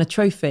a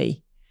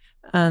trophy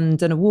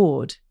and an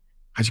award.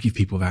 How do you give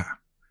people that?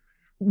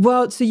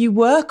 Well, so you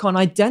work on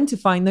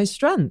identifying those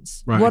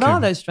strengths. Right, what are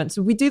those strengths?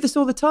 So we do this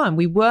all the time.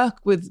 We work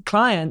with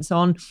clients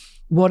on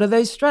what are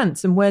those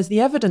strengths and where's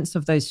the evidence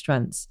of those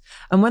strengths?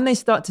 And when they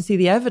start to see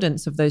the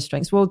evidence of those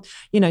strengths,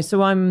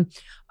 so I'm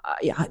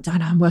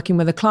working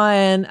with a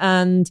client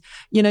and,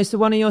 so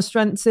one of your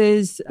strengths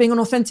is being an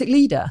authentic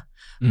leader.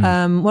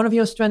 One of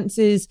your strengths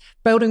is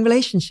building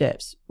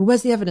relationships. Well,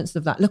 where's the evidence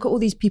of that? Look at all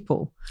these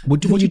people.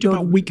 What do you do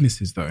about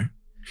weaknesses though?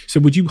 So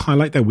would you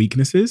highlight their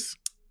weaknesses?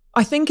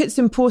 I think it's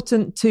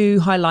important to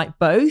highlight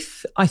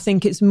both. I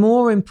think it's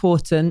more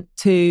important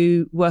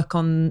to work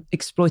on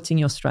exploiting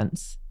your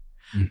strengths.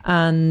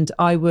 And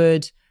I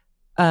would,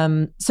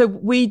 so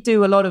we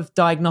do a lot of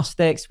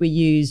diagnostics. We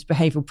use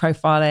behavioral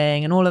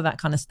profiling and all of that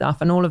kind of stuff.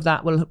 And all of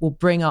that will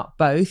bring up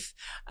both.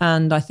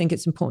 And I think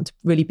it's important to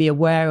really be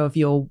aware of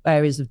your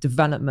areas of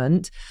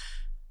development.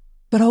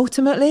 But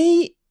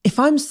ultimately, if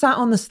I'm sat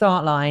on the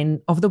start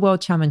line of the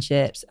World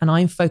Championships and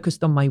I'm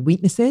focused on my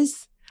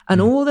weaknesses and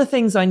all the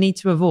things I need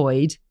to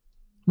avoid,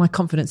 my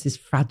confidence is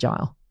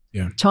fragile.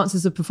 Yeah.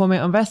 Chances of performing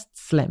at my best,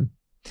 slim.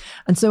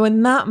 And so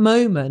in that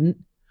moment,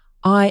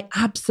 I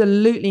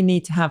absolutely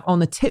need to have on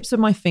the tips of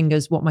my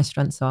fingers what my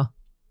strengths are.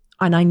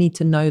 And I need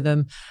to know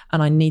them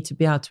and I need to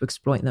be able to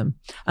exploit them.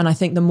 And I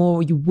think the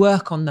more you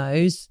work on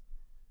those,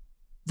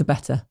 the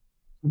better.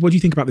 What do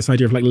you think about this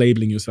idea of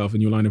labeling yourself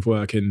in your line of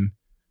work and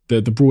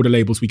the broader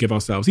labels we give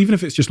ourselves, even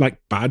if it's just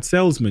bad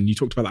salesman? You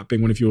talked about that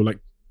being one of your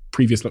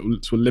previous sort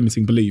of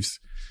limiting beliefs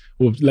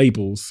or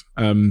labels.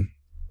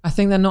 I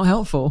think they're not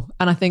helpful.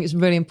 And I think it's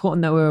really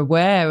important that we're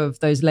aware of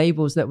those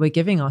labels that we're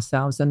giving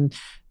ourselves. And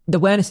the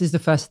awareness is the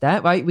first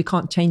step, right? We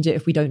can't change it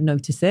if we don't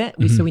notice it.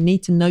 So we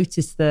need to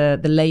notice the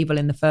label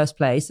in the first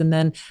place. And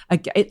then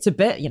it's a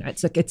bit,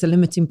 it's a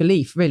limiting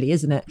belief, really,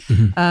 isn't it?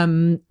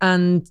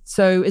 And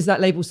so is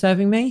that label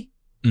serving me?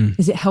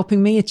 Is it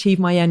helping me achieve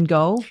my end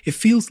goal? It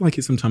feels like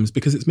it sometimes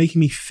because it's making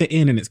me fit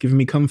in and it's giving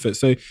me comfort.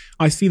 So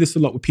I see this a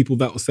lot with people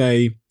that will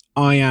say,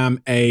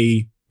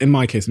 in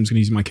my case, I'm just going to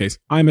use my case,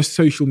 I'm a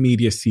social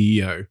media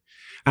CEO.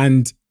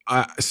 And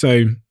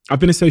so I've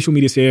been a social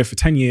media CEO for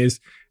 10 years.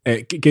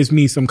 It gives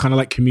me some kind of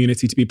like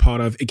community to be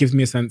part of. It gives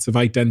me a sense of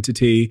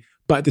identity.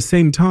 But at the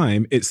same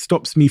time, it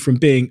stops me from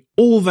being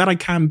all that I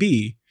can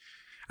be.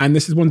 And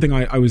this is one thing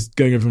I was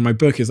going over in my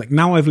book is like,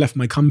 now I've left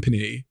my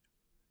company,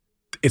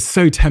 it's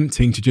so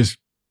tempting to just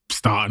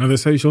start another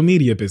social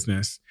media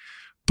business.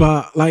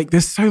 But like,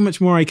 there's so much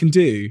more I can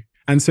do.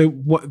 And so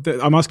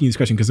I'm asking you this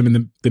question because I'm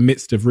in the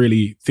midst of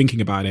really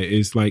thinking about it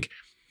is like,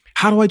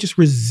 how do I just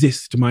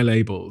resist my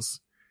labels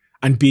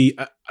and be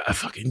a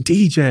fucking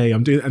DJ?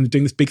 I'm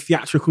doing this big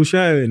theatrical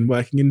show and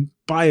working in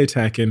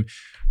biotech. And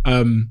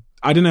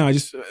I don't know,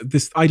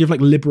 this idea of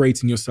like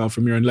liberating yourself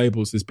from your own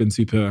labels has been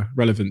super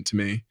relevant to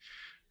me.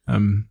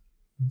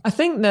 I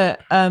think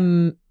that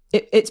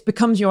it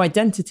becomes your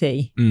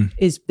identity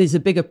is a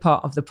bigger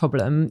part of the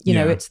problem. You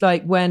know, it's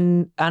like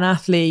when an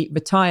athlete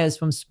retires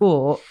from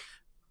sport,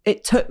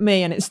 it took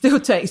me, and it still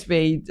takes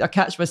me, I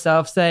catch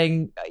myself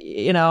saying,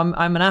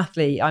 I'm an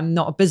athlete, I'm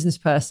not a business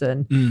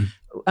person.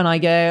 And I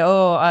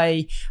go,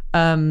 I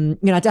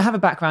don't have a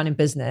background in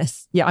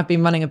business. Yeah, I've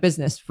been running a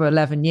business for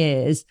 11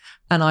 years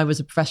and I was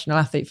a professional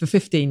athlete for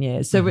 15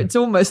 years. So it's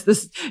almost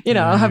this,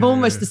 I have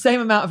almost the same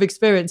amount of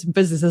experience in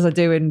business as I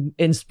do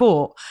in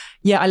sport.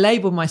 Yeah, I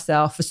labeled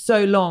myself for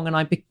so long and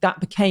that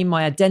became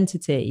my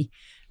identity.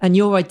 And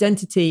your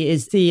identity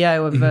is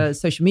CEO of a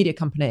social media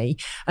company.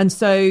 And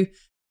so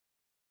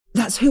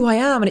that's who I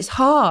am. And it's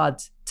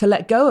hard to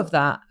let go of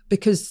that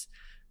because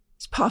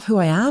it's part of who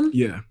I am.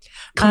 Yeah.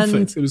 Comfort.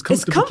 And it was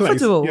comfortable, it's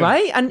comfortable,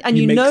 right? And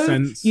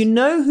you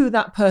know who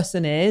that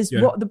person is,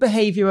 what the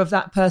behavior of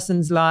that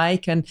person's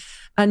like,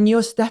 and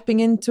you're stepping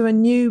into a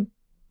new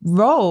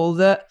role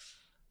that,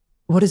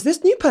 what does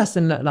this new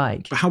person look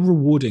like? But how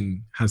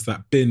rewarding has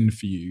that been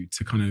for you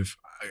to kind of,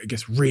 I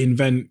guess,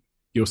 reinvent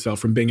yourself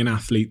from being an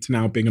athlete to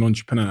now being an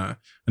entrepreneur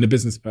and a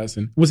business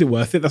person? Was it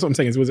worth it? That's what I'm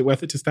saying. Was it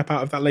worth it to step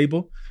out of that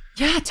label?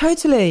 Yeah,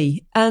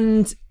 totally.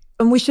 And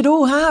we should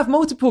all have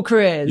multiple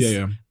careers.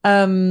 Yeah.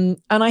 And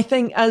I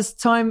think as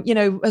time,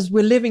 as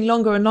we're living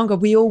longer and longer,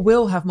 we all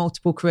will have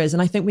multiple careers.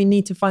 And I think we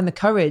need to find the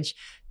courage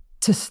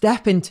to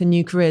step into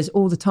new careers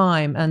all the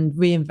time and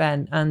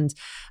reinvent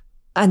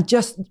and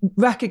just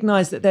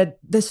recognize that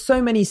there's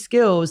so many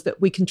skills that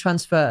we can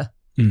transfer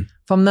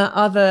from that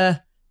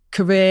other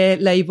career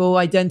label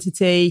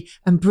identity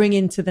and bring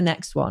into the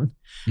next one.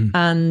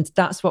 And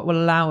that's what will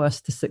allow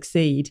us to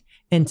succeed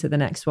into the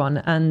next one,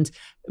 and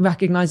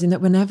recognizing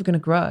that we're never going to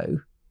grow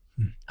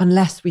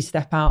unless we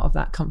step out of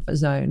that comfort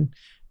zone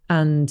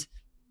and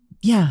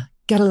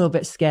get a little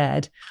bit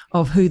scared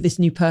of who this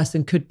new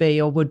person could be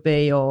or would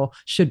be or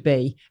should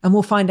be. And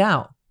we'll find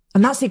out.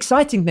 And that's the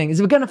exciting thing, is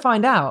we're going to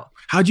find out.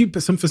 For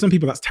some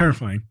people that's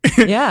terrifying.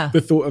 Yeah. The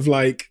thought of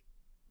like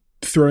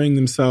throwing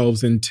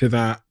themselves into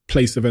that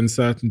place of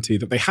uncertainty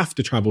that they have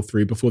to travel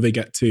through before they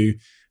get to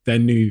their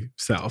new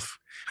self.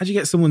 How do you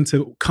get someone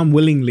to come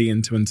willingly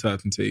into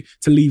uncertainty,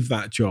 to leave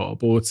that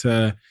job or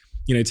to,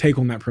 take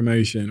on that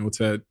promotion or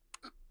to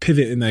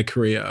pivot in their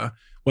career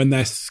when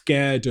they're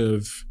scared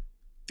of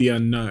the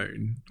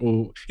unknown?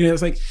 Or,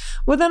 it's like...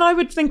 Well, then I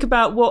would think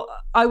about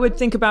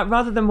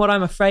rather than what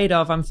I'm afraid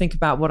of, I'm thinking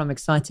about what I'm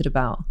excited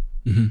about.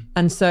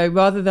 And so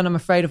rather than I'm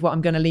afraid of what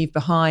I'm going to leave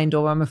behind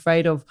or I'm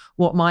afraid of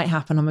what might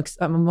happen,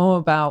 I'm more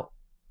about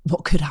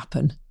what could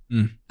happen.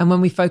 And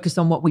when we focus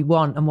on what we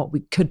want and what we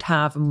could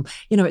have, and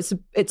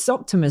it's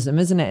optimism,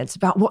 isn't it? It's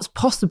about what's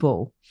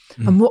possible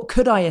and what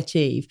could I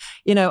achieve.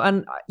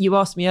 And you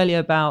asked me earlier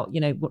about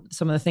what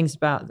some of the things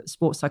about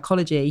sports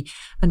psychology,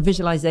 and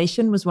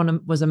visualization was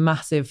a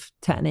massive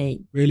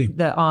technique really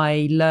that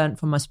I learned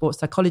from my sports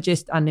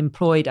psychologist and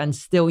employed and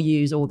still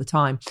use all the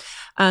time.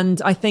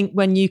 And I think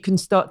when you can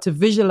start to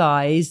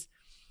visualize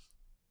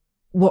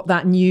what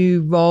that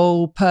new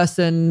role,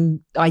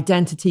 person,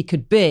 identity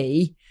could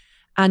be,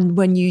 and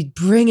when you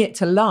bring it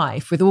to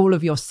life with all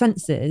of your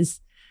senses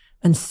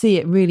and see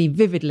it really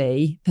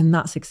vividly, then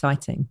that's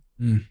exciting.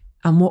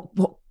 And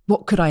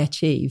what could I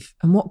achieve?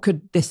 And what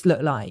could this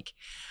look like?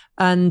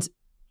 And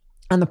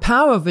the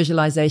power of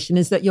visualization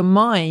is that your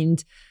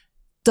mind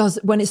does,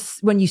 when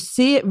you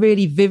see it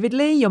really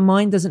vividly, your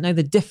mind doesn't know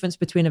the difference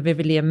between a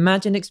vividly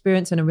imagined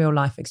experience and a real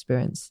life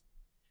experience.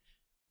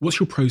 What's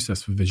your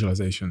process for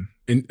visualization?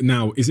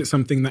 Now, is it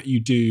something that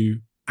you do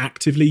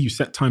actively, you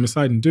set time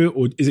aside and do it,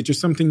 or is it just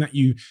something that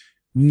you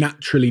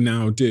naturally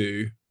now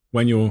do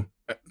when you're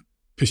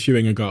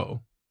pursuing a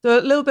goal? So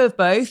a little bit of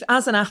both.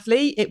 As an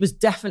athlete, it was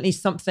definitely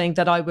something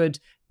that I would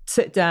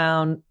sit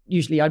down.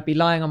 Usually I'd be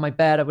lying on my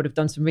bed. I would have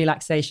done some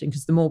relaxation,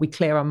 because the more we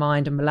clear our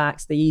mind and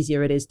relax, the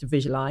easier it is to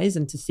visualize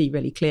and to see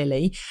really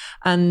clearly.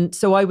 And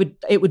so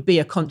it would be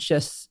a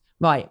conscious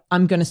right,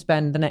 I'm going to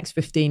spend the next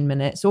 15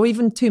 minutes or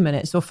even 2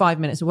 minutes or 5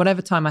 minutes or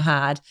whatever time I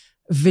had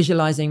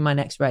visualizing my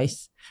next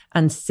race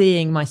and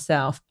seeing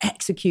myself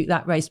execute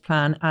that race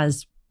plan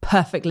as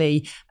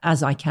perfectly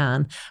as I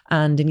can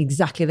and in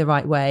exactly the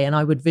right way. And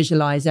I would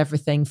visualize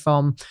everything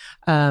from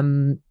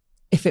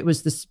if it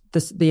was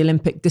the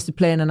Olympic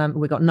discipline and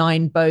we've got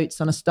 9 boats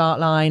on a start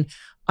line,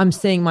 I'm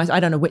seeing I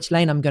don't know which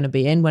lane I'm going to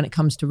be in when it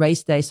comes to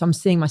race day. So I'm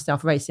seeing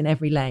myself race in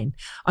every lane.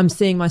 I'm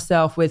seeing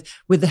myself with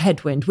the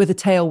headwind, with a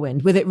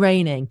tailwind, with it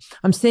raining.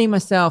 I'm seeing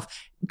myself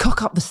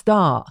cock up the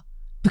start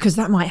because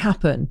that might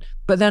happen.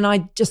 But then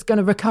I'm just going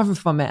to recover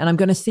from it. And I'm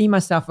going to see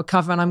myself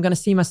recover and I'm going to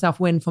see myself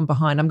win from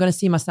behind. I'm going to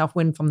see myself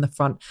win from the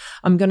front.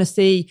 I'm going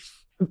to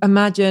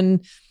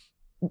imagine,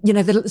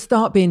 the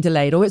start being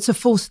delayed or it's a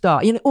full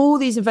start, all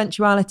these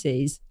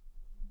eventualities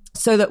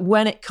so that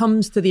when it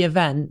comes to the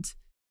event,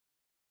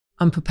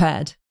 I'm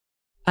prepared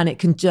and it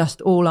can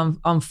just all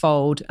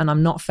unfold and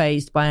I'm not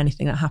fazed by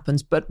anything that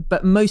happens.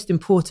 But most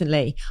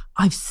importantly,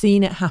 I've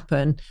seen it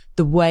happen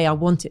the way I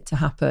want it to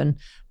happen.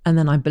 And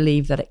then I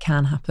believe that it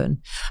can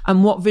happen.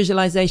 And what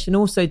visualization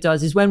also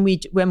does is when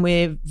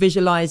we're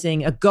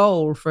visualizing a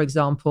goal, for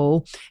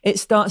example, it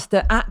starts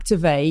to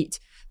activate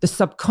the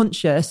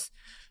subconscious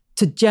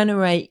to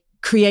generate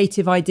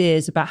creative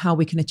ideas about how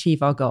we can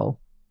achieve our goal.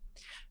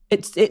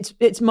 It's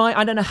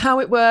I don't know how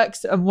it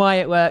works and why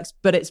it works,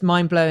 but it's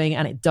mind blowing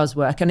and it does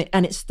work. And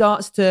it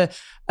starts to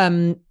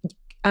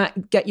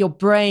get your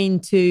brain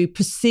to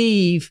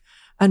perceive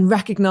and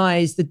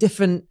recognize the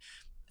different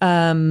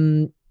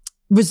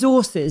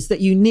resources that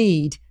you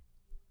need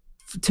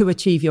to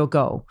achieve your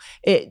goal.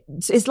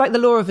 It's like the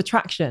law of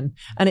attraction,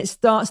 and it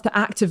starts to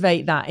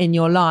activate that in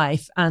your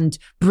life and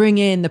bring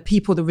in the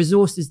people, the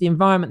resources, the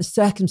environment, the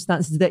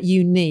circumstances that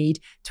you need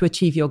to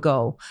achieve your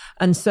goal.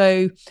 And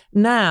so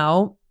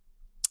now,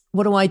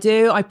 what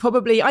do? I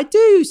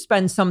do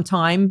spend some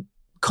time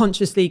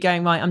consciously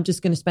going, right, I'm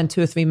just going to spend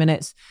 2 or 3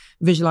 minutes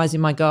visualizing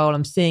my goal.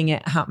 I'm seeing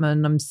it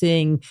happen. I'm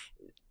seeing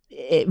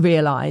it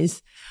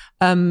realize.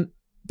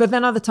 But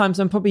then other times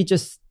I'm probably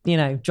just,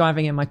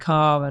 driving in my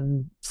car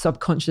and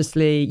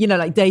subconsciously,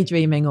 like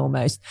daydreaming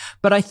almost.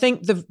 But I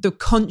think the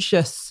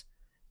conscious,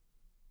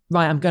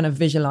 right, I'm going to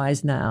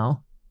visualize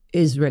now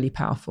is really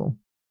powerful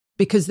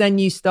because then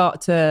you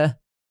start to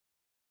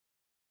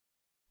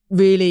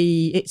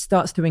it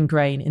starts to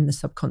ingrain in the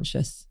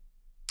subconscious.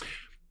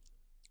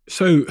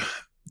 So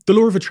the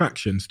law of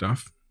attraction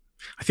stuff,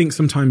 I think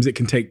sometimes it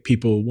can take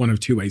people one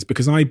of 2 ways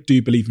because I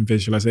do believe in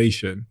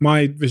visualization.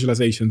 My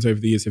visualizations over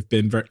the years have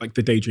been very like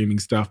the daydreaming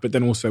stuff. But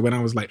then also when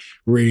I was like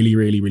really,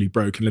 really, really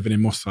broke and living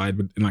in Moss Side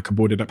in like a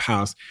boarded up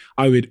house,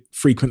 I would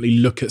frequently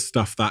look at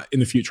stuff that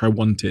in the future I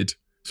wanted.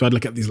 So I'd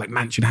look at these like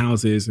mansion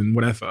houses and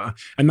whatever.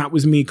 And that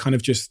was me kind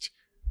of just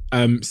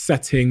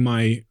setting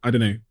my,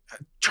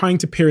 trying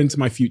to peer into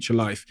my future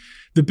life.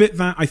 The bit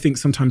that I think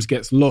sometimes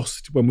gets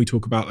lost when we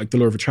talk about like the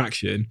law of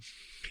attraction,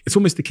 it's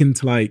almost akin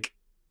to like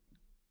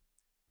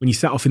when you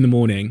set off in the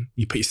morning,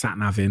 you put your sat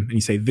nav in and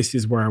you say, this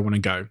is where I want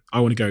to go. I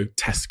want to go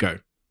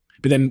Tesco.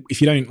 But then if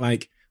you don't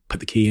like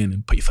put the key in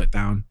and put your foot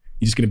down,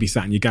 you're just going to be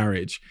sat in your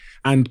garage.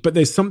 But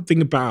there's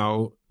something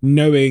about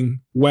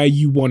knowing where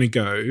you want to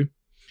go.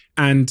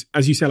 And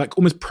as you say, like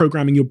almost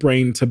programming your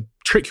brain to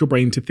trick your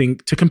brain to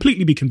think, to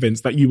completely be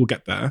convinced that you will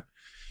get there.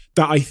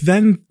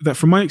 That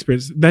from my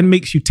experience, then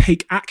makes you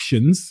take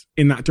actions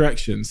in that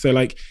direction. So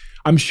like,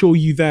 I'm sure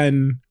you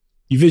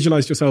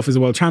visualize yourself as a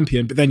world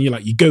champion, but then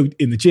you go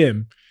in the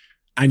gym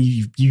and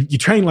you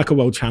train like a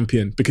world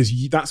champion because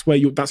that's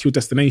your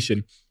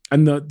destination.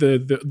 And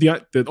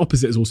the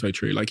opposite is also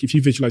true. Like if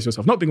you visualize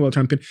yourself not being a world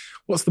champion,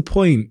 what's the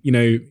point?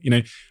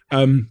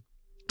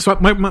 So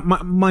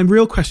my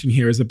real question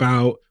here is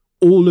about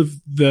all of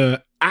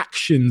the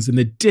actions and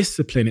the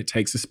discipline it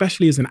takes,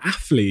 especially as an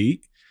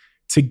athlete,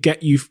 to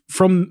get you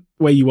from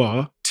where you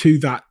are to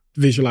that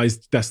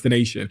visualized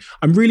destination.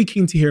 I'm really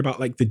keen to hear about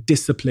like the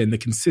discipline, the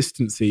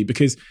consistency,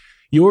 because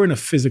you're in a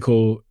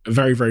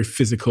very, very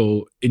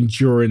physical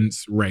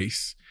endurance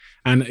race.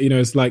 And,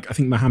 it's like, I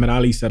think Muhammad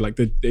Ali said, like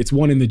it's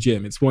one in the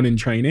gym, it's one in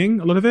training,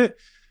 a lot of it.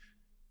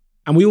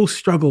 And we all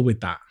struggle with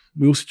that.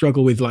 We all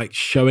struggle with like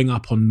showing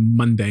up on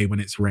Monday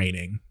when it's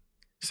raining.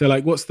 So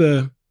like, what's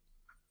the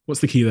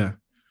key there?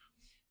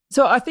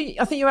 So I think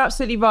you're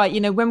absolutely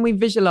right. When we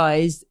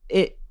visualize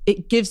it,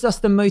 it gives us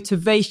the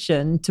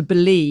motivation to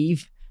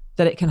believe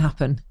that it can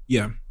happen.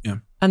 Yeah.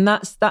 And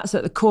that's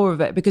at the core of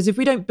it, because if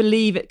we don't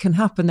believe it can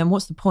happen, then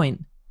what's the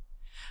point?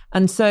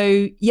 And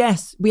so,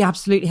 yes, we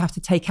absolutely have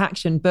to take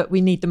action, but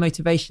we need the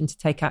motivation to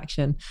take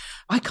action.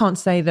 I can't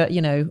say that,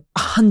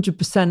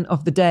 100%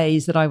 of the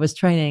days that I was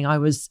training, I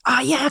was,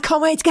 I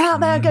can't wait to get out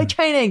there and go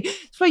training.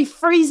 It's really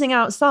freezing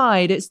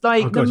outside. It's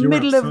like the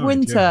middle of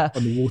winter,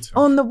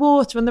 on the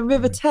water, on the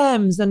River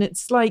Thames, and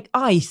it's like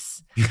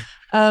ice.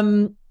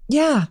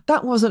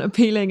 That wasn't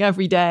appealing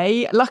every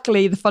day.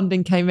 Luckily, the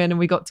funding came in and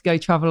we got to go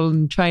travel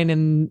and train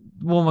in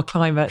warmer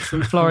climates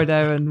in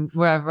Florida and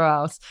wherever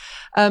else.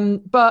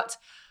 But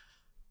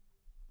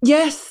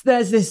yes,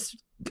 there's this,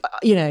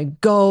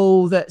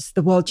 goal that's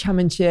the World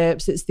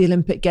Championships, it's the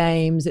Olympic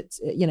Games, it's,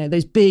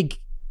 those big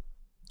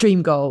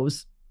dream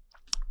goals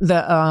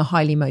that are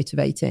highly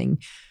motivating.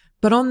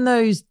 But on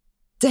those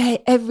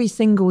every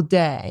single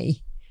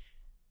day,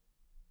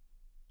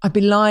 I'd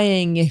be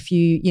lying if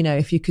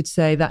you could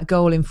say that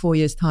goal in 4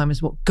 years' time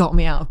is what got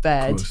me out of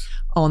bed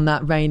on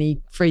that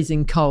rainy,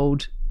 freezing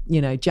cold,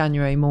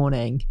 January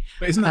morning.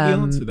 But isn't that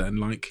the answer then?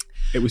 Like,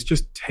 it was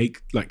just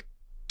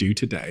do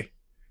today.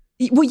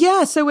 Well,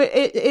 yeah. So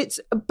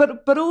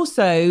but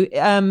also,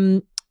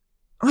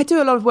 I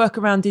do a lot of work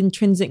around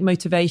intrinsic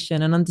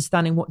motivation and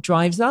understanding what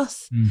drives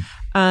us,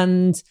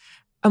 and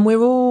we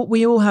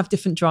all have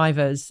different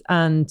drivers.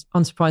 And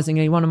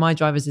unsurprisingly, one of my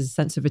drivers is a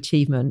sense of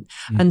achievement,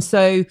 and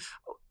so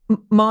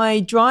my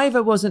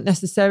driver wasn't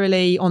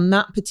necessarily on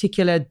that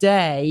particular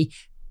day,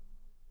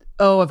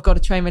 I've got to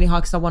train really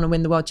hard because I want to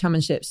win the World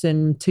Championships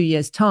in 2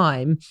 years'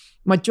 time.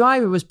 My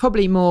driver was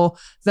probably more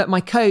that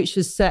my coach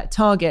has set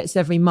targets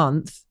every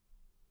month,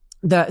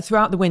 that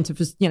throughout the winter,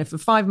 for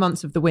 5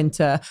 months of the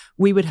winter,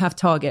 we would have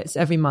targets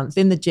every month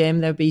in the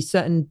gym. There would be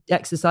certain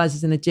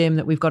exercises in the gym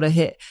that we've got to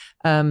hit.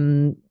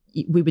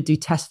 We would do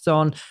tests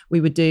on,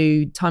 we would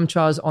do time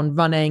trials on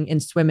running, in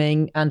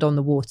swimming, and on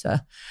the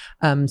water.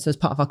 So as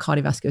part of our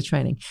cardiovascular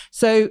training.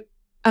 So,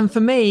 and for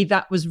me,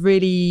 that was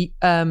really,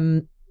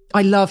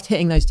 I loved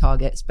hitting those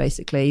targets,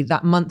 basically,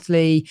 that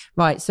monthly,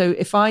 right? So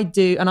if I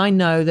do, and I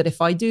know that if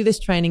I do this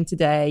training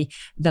today,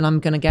 then I'm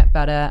going to get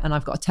better, and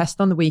I've got a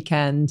test on the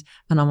weekend,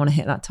 and I want to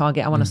hit that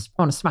target. I want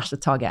to smash the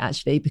target,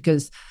 actually,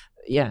 because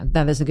then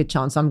there's a good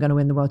chance I'm going to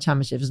win the World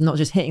Championships. It's not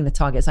just hitting the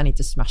targets, I need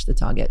to smash the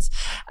targets.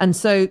 And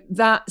so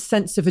that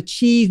sense of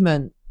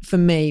achievement for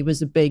me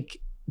was a big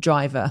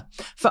driver.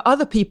 For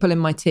other people in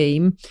my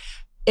team,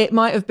 it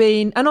might have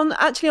been, and on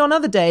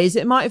other days,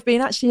 it might have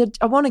been actually,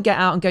 I want to get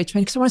out and go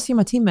train because I want to see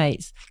my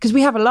teammates, because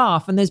we have a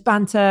laugh and there's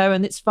banter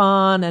and it's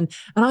fun, and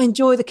I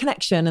enjoy the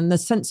connection and the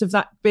sense of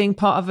that being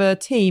part of a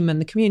team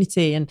and the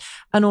community and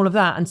all of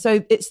that. And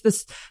so it's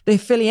the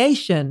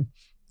affiliation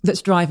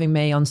that's driving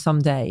me on some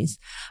days.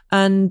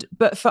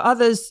 But for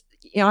others,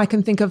 I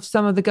can think of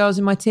some of the girls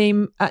in my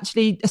team,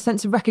 actually a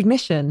sense of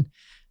recognition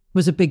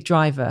was a big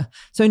driver.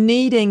 So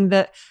needing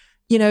that,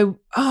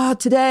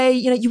 today,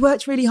 you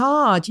worked really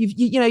hard.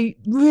 You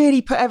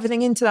really put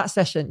everything into that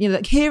session,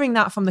 like hearing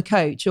that from the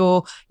coach,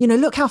 or,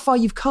 look how far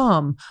you've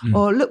come,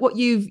 or look what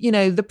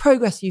the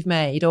progress you've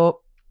made, or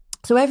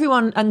so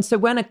everyone. And so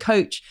when a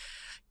coach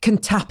can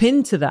tap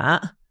into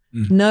that,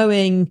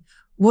 knowing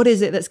what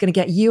is it that's going to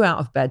get you out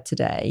of bed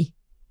today,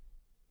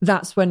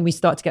 that's when we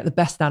start to get the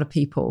best out of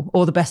people,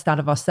 or the best out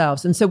of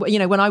ourselves. And so,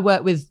 when I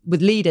work with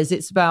leaders,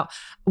 it's about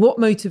what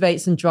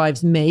motivates and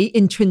drives me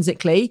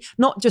intrinsically,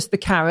 not just the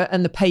carrot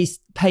and the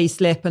pay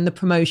slip and the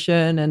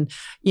promotion and,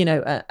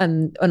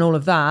 and all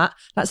of that.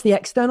 That's the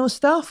external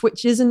stuff,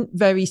 which isn't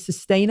very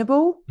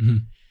sustainable.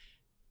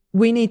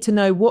 We need to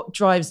know what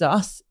drives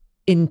us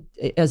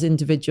as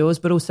individuals,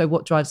 but also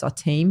what drives our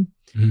team,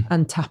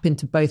 and tap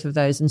into both of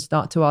those and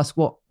start to ask,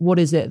 what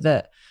is it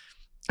that,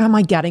 am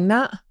I getting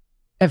that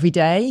every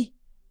day?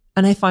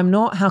 And if I'm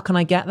not, how can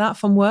I get that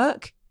from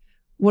work?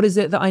 What is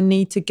it that I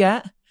need to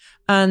get?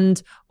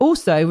 And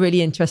also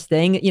really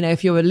interesting,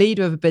 if you're a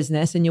leader of a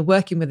business and you're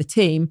working with a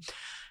team,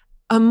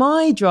 are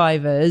my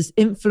drivers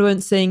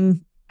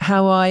influencing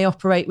how I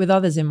operate with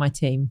others in my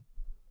team?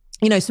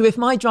 So if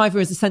my driver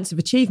is a sense of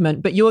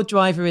achievement, but your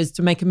driver is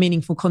to make a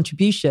meaningful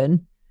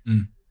contribution,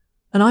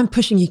 and I'm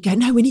pushing you, go,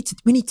 no, we need to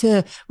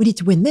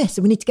win this,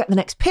 and we need to get the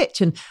next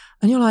pitch. And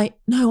you're like,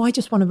 no, I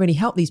just want to really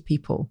help these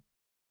people.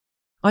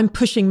 I'm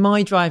pushing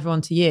my driver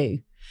onto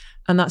you,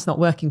 and that's not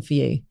working for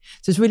you.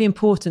 So it's really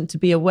important to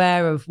be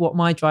aware of what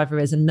my driver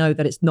is and know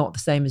that it's not the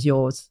same as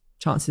yours.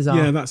 Chances are.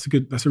 Yeah, that's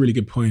a really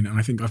good point. And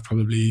I think I've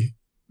probably,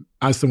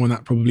 as someone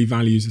that probably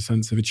values a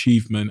sense of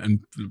achievement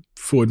and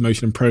forward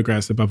motion and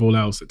progress above all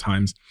else at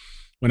times,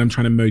 when I'm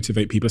trying to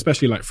motivate people,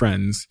 especially like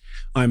friends,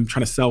 I'm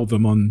trying to sell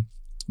them on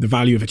the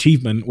value of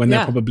achievement when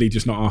they're probably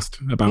just not asked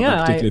about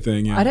that particular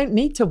thing. Yeah. I don't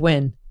need to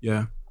win.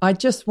 Yeah. I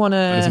just want to...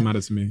 That doesn't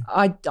matter to me.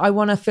 I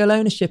want to feel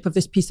ownership of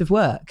this piece of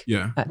work.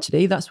 Yeah.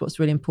 Actually, that's what's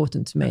really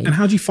important to me. And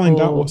how do you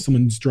find out what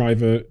someone's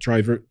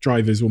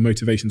drivers or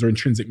motivations or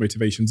intrinsic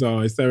motivations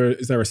are? Is there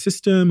a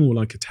system or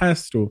like a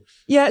test or?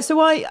 Yeah. So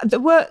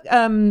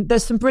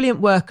there's some brilliant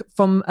work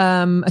from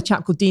a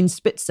chap called Dean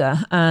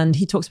Spitzer, and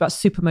he talks about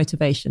super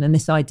motivation and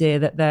this idea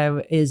that there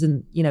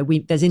isn't,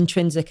 there's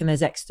intrinsic and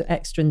there's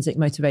extrinsic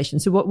motivation.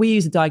 So what we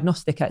use a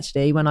diagnostic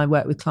actually when I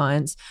work with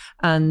clients,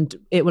 and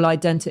it will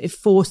it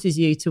forces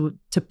you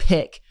to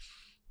pick,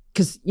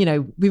 because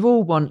we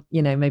all want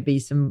maybe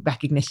some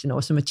recognition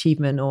or some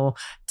achievement, or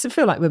to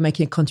feel like we're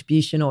making a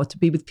contribution, or to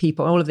be with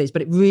people, all of these,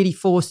 but it really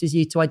forces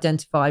you to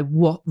identify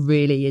what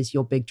really is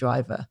your big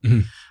driver.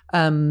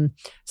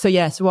 So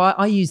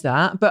I use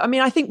that. But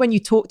I think when you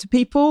talk to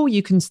people,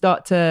 you can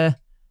start to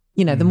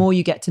the more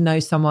you get to know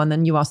someone,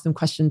 then you ask them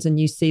questions and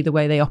you see the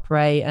way they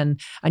operate, and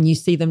you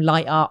see them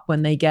light up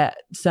when they get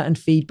certain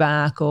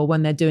feedback or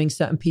when they're doing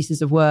certain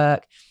pieces of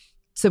work.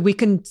 So we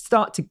can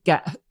start to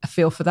get a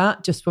feel for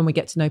that just when we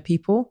get to know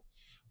people.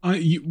 I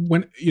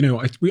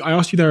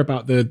asked you there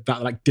about that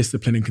like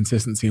discipline and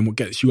consistency and what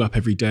gets you up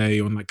every day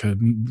on like a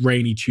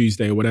rainy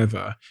Tuesday or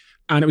whatever.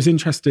 And it was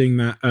interesting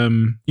that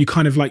you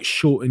kind of like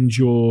shortened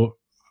your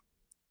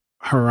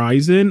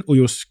horizon or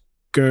your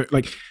skirt.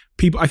 Like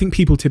I think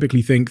people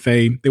typically think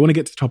they want to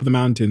get to the top of the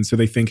mountain. So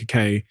they think,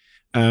 okay,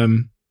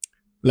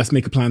 let's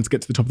make a plan to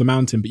get to the top of the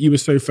mountain. But you were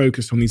so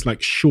focused on these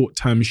like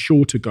short-term,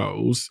 shorter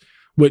goals,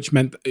 which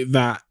meant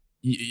that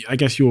I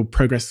guess your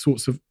progress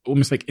sorts of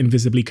almost like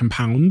invisibly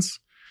compounds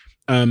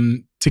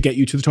to get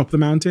you to the top of the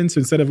mountain. So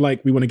instead of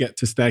like, we want to get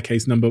to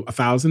staircase number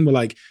 1,000, we're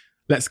like,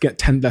 let's do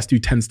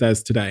 10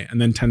 stairs today, and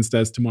then 10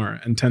 stairs tomorrow,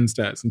 and 10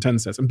 stairs and 10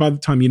 stairs. And by the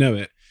time you know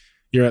it,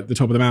 you're at the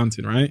top of the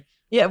mountain, right?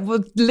 Yeah,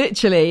 well,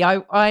 literally,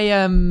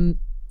 I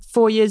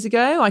 4 years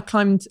ago, I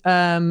climbed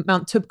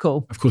Mount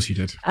Toubkal. Of course you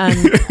did. And,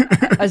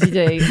 as you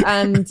do.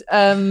 And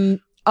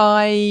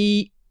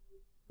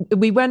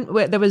we went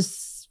where there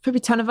was probably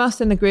 10 of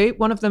us in the group.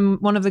 One of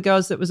the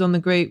girls that was on the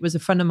group was a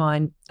friend of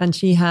mine, and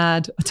she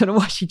had, I don't know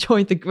why she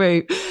joined the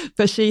group,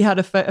 but she had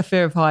a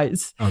fear of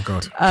heights. Oh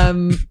God.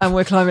 And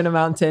we're climbing a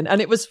mountain,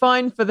 and it was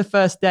fine for the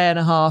first day and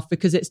a half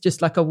because it's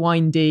just like a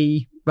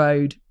windy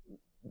road.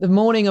 The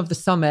morning of the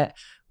summit,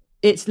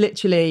 it's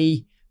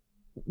literally,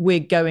 we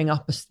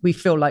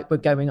feel like we're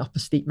going up a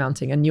steep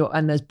mountain,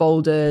 and there's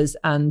boulders,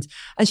 and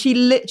she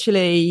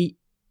literally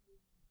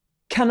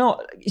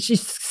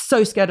she's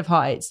so scared of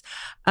heights,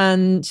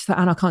 and she's like,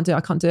 Anna,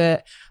 I can't do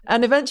it.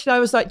 And eventually I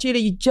was like,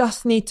 Julia, you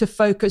just need to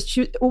focus.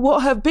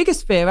 What her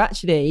biggest fear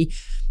actually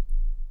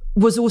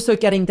was also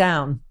getting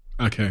down.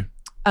 Okay.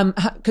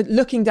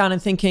 Looking down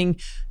and thinking,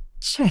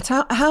 shit,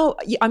 how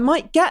I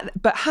might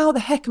but how the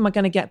heck am I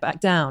going to get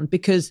back down?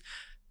 Because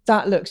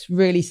that looks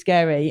really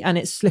scary, and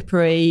it's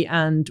slippery,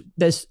 and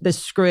there's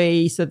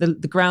scree, so the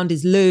ground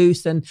is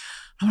loose. And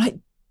I'm like,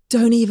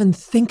 don't even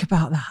think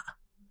about that.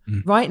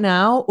 Right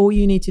now, all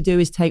you need to do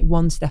is take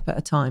one step at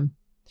a time,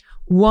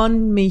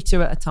 1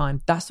 meter at a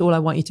time. That's all I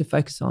want you to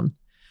focus on.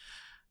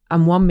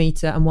 And 1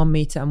 meter and 1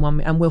 meter and 1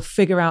 meter, and we'll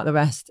figure out the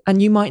rest. And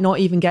you might not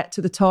even get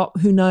to the top.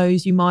 Who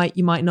knows? You might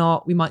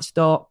not. We might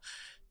stop.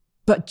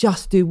 But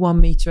just do 1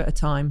 meter at a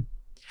time.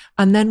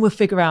 And then we'll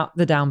figure out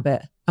the down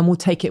bit, and we'll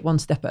take it 1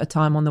 step at a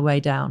time on the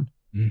way down.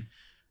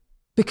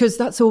 Because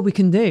that's all we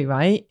can do,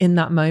 right? In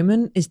that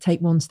moment is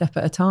take 1 step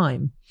at a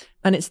time.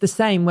 And it's the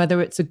same, whether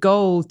it's a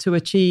goal to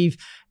achieve,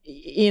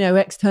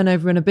 X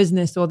turnover in a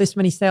business, or this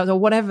many sales, or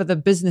whatever the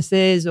business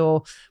is,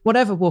 or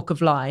whatever walk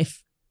of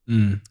life.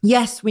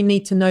 Yes, we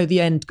need to know the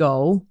end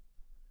goal,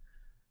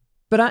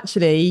 but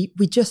actually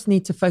we just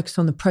need to focus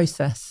on the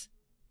process.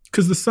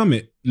 Because the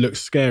summit looks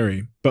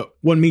scary, but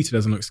 1 meter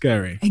doesn't look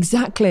scary.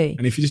 Exactly.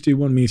 And if you just do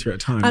 1 meter at a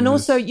time. And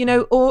also,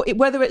 or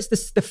whether it's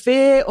the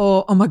fear,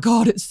 or, oh my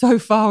God, it's so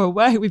far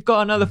away, we've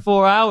got another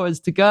 4 hours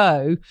to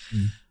go.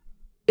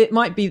 It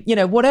might be,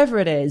 whatever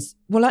it is.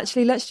 Well,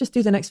 actually, let's just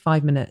do the next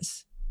 5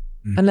 minutes.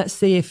 And let's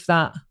see if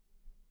that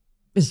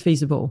is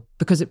feasible,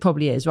 because it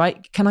probably is,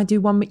 right? Can I do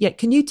one? Yeah.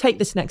 Can you take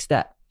this next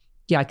step?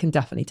 Yeah, I can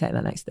definitely take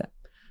that next step.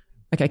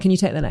 Okay. Can you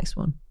take the next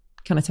one?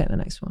 Can I take the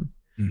next one?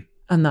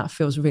 And that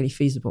feels really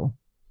feasible.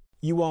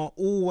 You are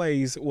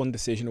always one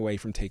decision away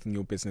from taking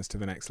your business to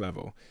the next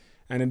level.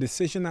 And a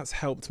decision that's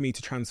helped me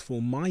to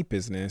transform my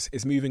business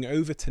is moving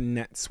over to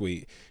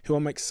NetSuite, who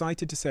I'm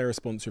excited to say are a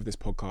sponsor of this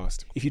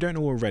podcast. If you don't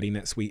know already,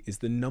 NetSuite is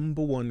the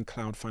 #1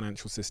 cloud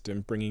financial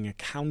system, bringing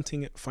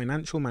accounting,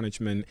 financial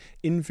management,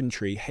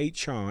 inventory,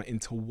 HR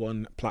into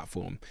one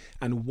platform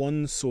and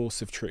one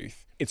source of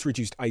truth. It's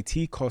reduced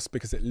IT costs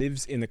because it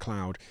lives in the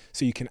cloud,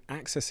 so you can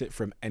access it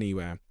from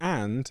anywhere.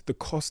 And the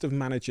cost of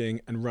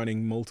managing and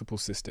running multiple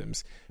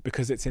systems,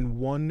 because it's in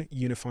one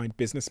unified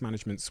business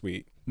management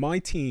suite. My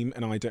team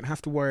and I don't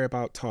have to worry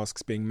about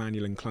tasks being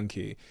manual and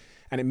clunky.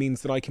 And it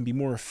means that I can be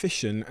more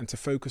efficient and to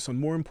focus on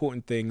more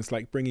important things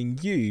like bringing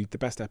you the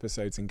best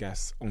episodes and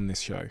guests on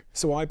this show.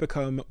 So I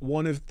become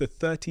one of the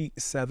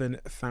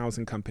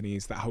 37,000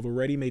 companies that have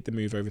already made the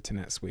move over to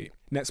NetSuite.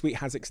 NetSuite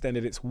has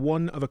extended its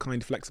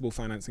one-of-a-kind flexible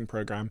financing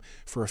program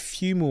for a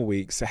few more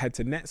weeks. So head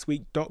to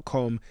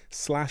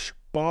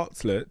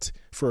netsuite.com/Bartlett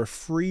for a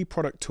free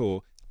product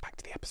tour. Back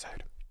to the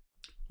episode.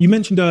 You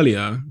mentioned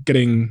earlier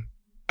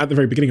at the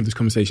very beginning of this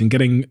conversation,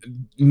 getting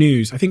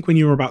news, I think when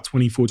you were about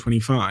 24,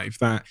 25,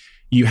 that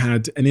you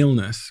had an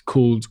illness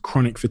called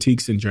chronic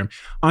fatigue syndrome.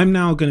 I'm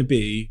now going to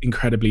be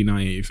incredibly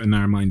naive and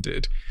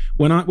narrow-minded.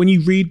 When you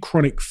read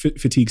chronic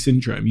fatigue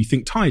syndrome, you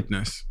think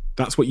tiredness.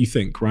 That's what you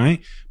think, right?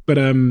 But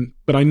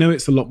I know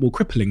it's a lot more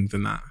crippling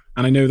than that.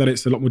 And I know that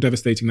it's a lot more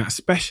devastating than that,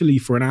 especially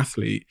for an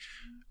athlete.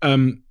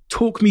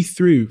 Talk me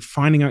through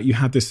finding out you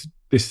had this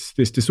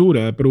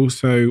disorder, but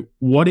also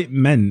what it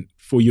meant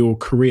for your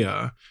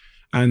career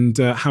and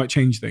how it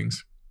changed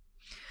things.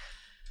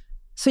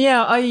 So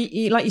yeah,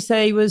 I, like you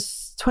say,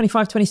 was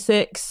 25,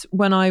 26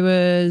 when I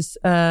was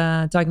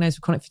diagnosed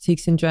with chronic fatigue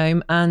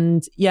syndrome.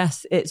 And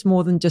yes, it's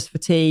more than just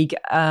fatigue.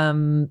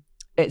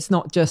 It's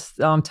not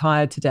just, I'm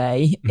tired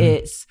today. Mm-hmm.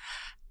 It's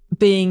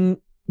being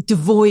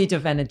devoid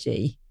of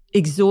energy,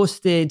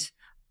 exhausted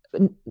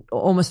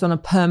almost on a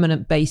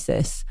permanent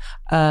basis.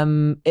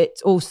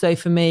 It also,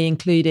 for me,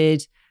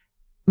 included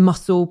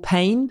muscle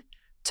pain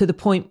to the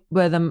point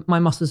where my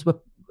muscles were,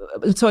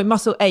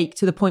 muscle ache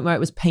to the point where it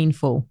was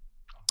painful,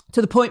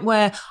 to the point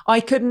where I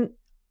couldn't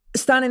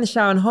stand in the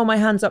shower and hold my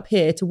hands up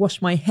here to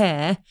wash my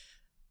hair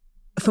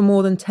for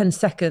more than 10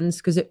 seconds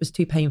because it was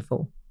too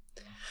painful.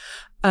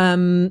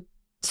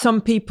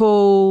 Some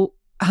people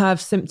have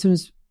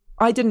symptoms.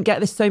 I didn't get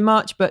this so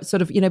much, but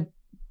sort of,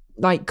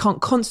 like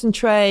can't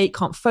concentrate,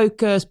 can't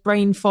focus,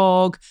 brain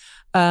fog.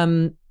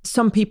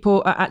 Some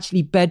people are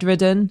actually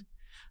bedridden.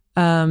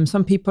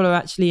 Some people are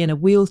actually in a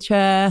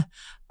wheelchair.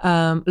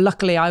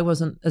 Luckily, I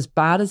wasn't as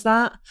bad as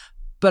that,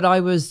 but I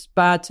was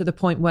bad to the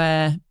point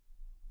where,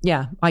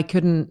 I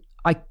couldn't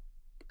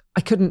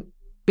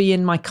be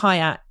in my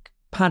kayak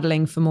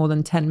paddling for more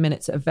than 10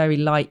 minutes at a very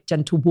light,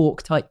 gentle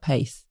walk type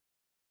pace.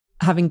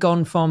 Having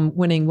gone from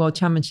winning world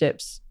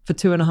championships for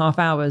 2.5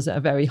 hours at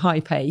a very high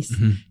pace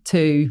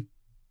to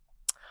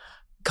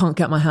can't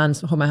hold my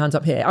hands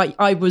up here.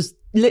 I was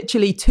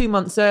literally 2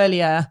 months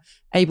earlier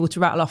able to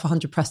rattle off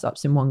 100 press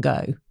ups in one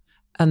go,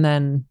 and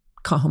then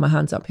can't hold my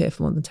hands up here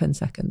for more than 10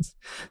 seconds.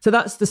 So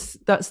that's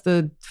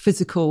the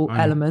physical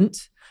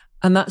element,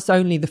 and that's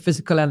only the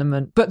physical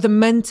element. But the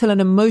mental and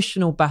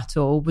emotional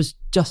battle was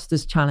just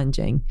as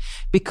challenging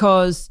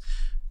because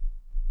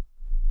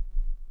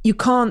you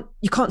can't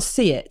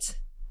see it.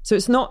 So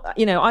it's not,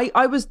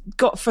 I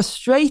got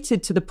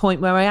frustrated to the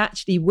point where I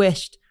actually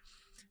wished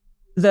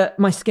that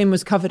my skin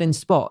was covered in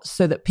spots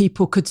so that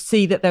people could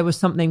see that there was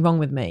something wrong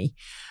with me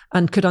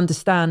and could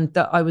understand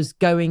that I was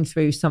going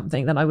through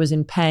something, that I was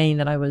in pain,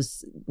 that I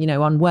was,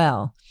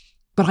 unwell.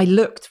 But I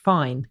looked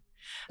fine.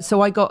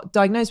 So I got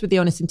diagnosed with the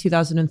illness in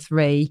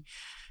 2003,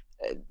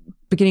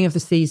 beginning of the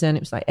season. It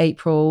was like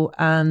April.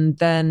 And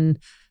then,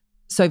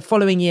 so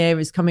following year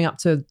is coming up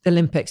to the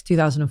Olympics,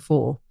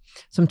 2004.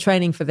 So I'm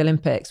training for the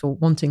Olympics, or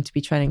wanting to be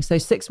training. So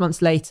 6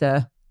 months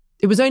later,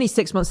 it was only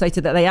 6 months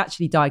later that they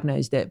actually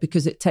diagnosed it,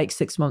 because it takes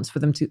 6 months for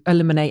them to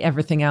eliminate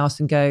everything else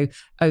and go,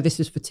 oh, this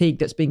is fatigue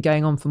that's been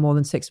going on for more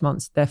than 6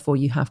 months. Therefore,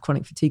 you have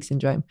chronic fatigue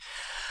syndrome.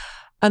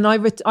 And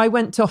I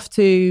went off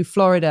to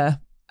Florida,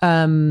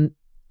 and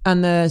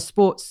the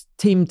sports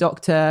team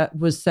doctor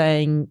was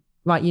saying,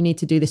 right, you need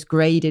to do this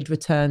graded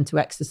return to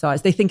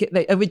exercise. They think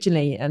they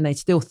originally, and they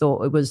still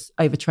thought it was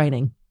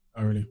overtraining.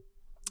 Oh, really?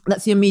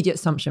 That's the immediate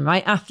assumption,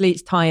 right?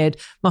 Athletes, tired,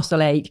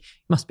 muscle ache,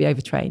 must be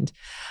overtrained.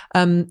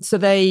 So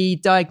they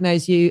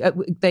diagnosed you.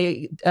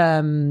 They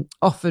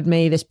offered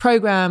me this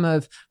program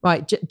of,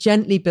 right,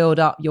 gently build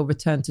up your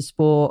return to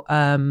sport.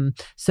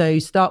 So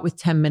start with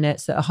 10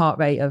 minutes at a heart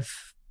rate of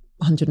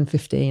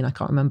 115, I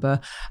can't remember,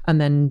 and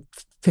then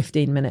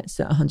 15 minutes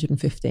at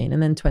 115,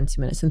 and then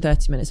 20 minutes and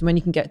 30 minutes. And when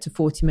you can get to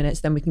 40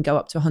 minutes, then we can go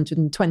up to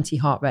 120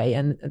 heart rate,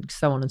 and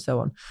so on and so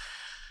on.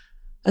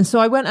 And so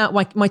I went out,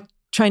 my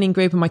training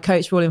group and my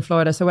coach were all in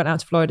Florida. So I went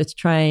out to Florida to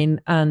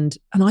train, and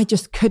I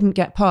just couldn't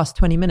get past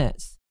 20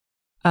 minutes.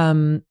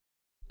 And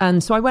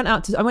so I went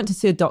to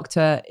see a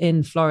doctor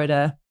in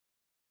Florida,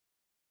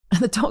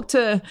 and the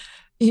doctor,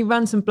 he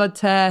ran some blood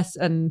tests,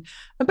 and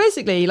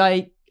basically,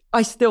 like,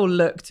 I still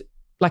looked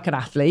like an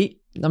athlete.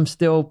 I'm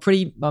still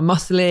I'm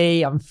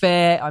muscly, I'm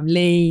fit, I'm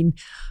lean,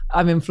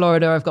 I'm in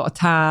Florida, I've got a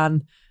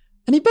tan.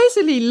 And he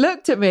basically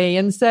looked at me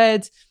and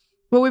said,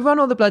 well, we've run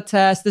all the blood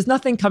tests. There's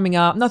nothing coming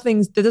up.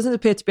 There doesn't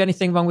appear to be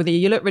anything wrong with you.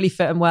 You look really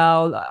fit and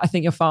well. I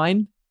think you're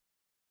fine.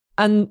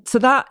 And so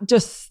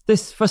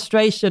this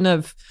frustration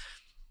of,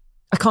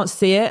 I can't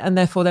see it, and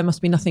therefore there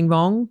must be nothing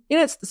wrong.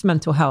 It's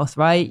mental health,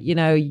 right?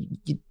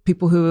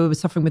 People who are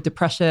suffering with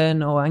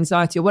depression or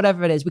anxiety or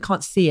whatever it is, we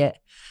can't see it.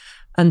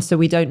 And so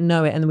we don't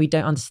know it, and we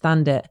don't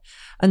understand it.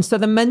 And so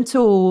the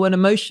mental and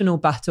emotional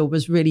battle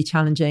was really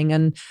challenging.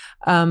 And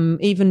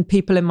even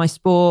people in my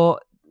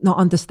sport not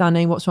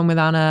understanding what's wrong with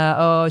Anna.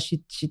 Oh,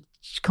 she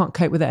can't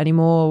cope with it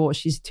anymore, or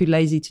she's too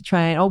lazy to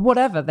train, or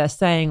whatever they're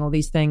saying, all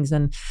these things.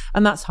 And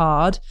that's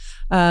hard.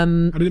 How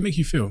did it make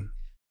you feel?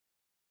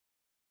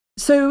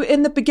 So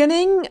in the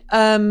beginning,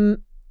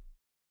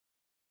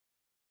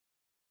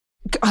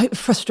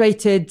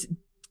 frustrated,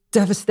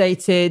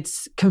 devastated,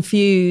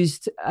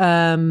 confused,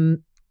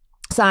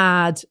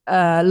 sad,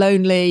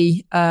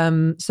 lonely,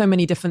 so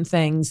many different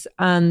things.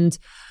 And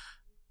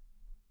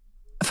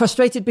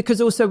frustrated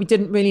because also we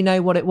didn't really know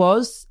what it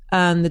was.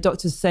 And the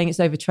doctors are saying it's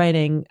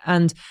overtraining.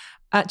 And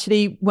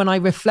actually, when I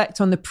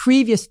reflect on the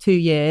previous 2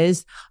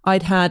 years,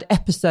 I'd had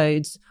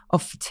episodes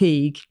of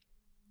fatigue,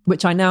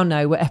 which I now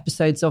know were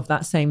episodes of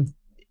that same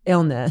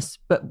illness,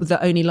 but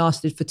that only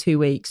lasted for 2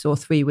 weeks or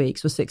 3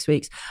 weeks or 6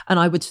 weeks. And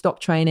I would stop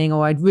training,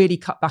 or I'd really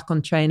cut back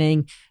on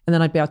training, and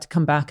then I'd be able to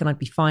come back and I'd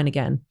be fine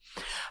again.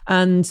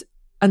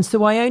 And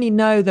so I only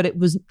know that it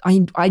was,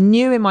 I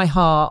knew in my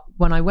heart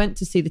when I went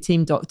to see the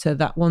team doctor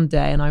that one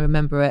day, and I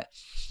remember it,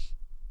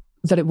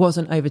 that it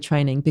wasn't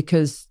overtraining,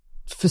 because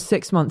for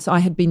 6 months I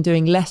had been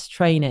doing less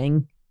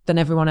training than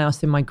everyone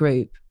else in my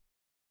group.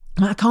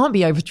 I can't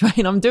be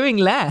overtrained. I'm doing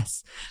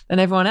less than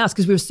everyone else,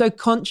 because we were so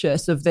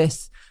conscious of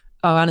this,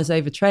 oh, Anna's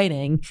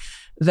overtraining,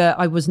 that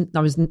it was not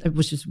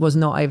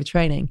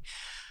overtraining.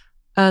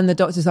 And the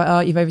doctor's like, oh,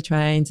 you've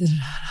overtrained. And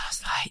I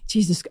was like,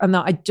 Jesus. And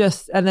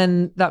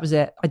then that was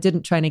it. I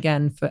didn't train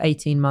again for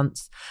 18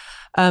 months.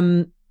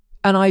 And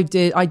I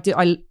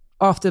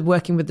after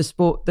working with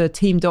the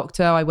team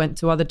doctor, I went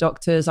to other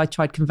doctors. I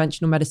tried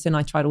conventional medicine.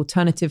 I tried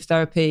alternative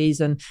therapies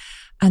and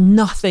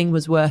nothing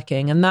was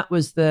working. And that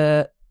was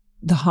the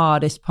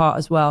hardest part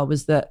as well,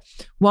 was that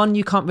one,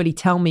 you can't really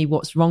tell me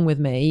what's wrong with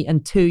me.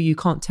 And two, you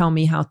can't tell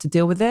me how to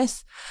deal with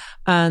this.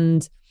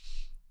 And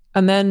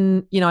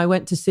then, I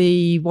went to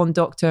see one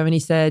doctor and he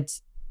said,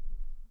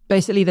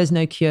 basically, there's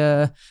no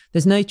cure,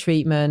 there's no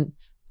treatment,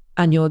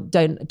 and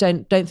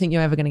don't think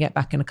you're ever going to get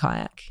back in a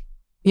kayak.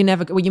 You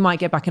might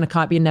get back in a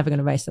kayak, but you're never going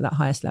to race at that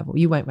highest level.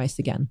 You won't race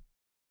again.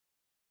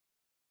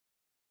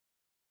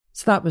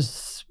 So that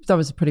was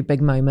a pretty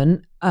big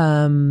moment.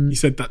 He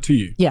said that to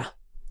you? Yeah.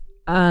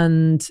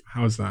 And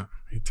how was that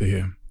to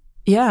hear?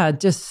 Yeah,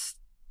 just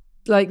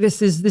like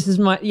this is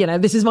my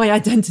this is my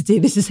identity.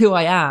 This is who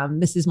I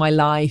am. This is my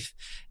life.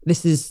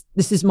 This is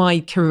my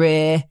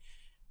career.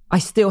 I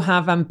still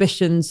have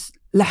ambitions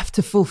left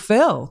to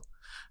fulfill,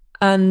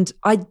 and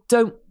I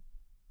don't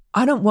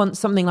want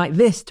something like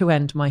this to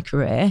end my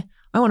career.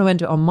 I want to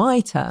end it on my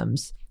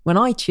terms when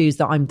I choose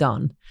that I'm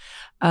done.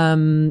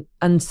 And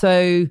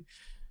so,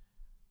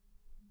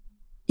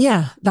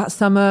 yeah, that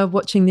summer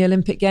watching the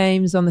Olympic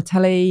Games on the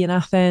telly in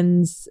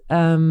Athens,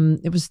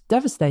 it was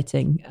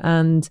devastating.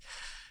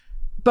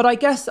 But I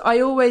guess I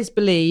always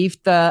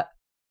believed that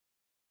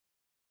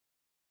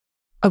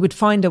I would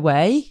find a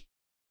way.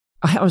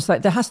 I was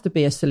like, there has to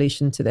be a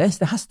solution to this.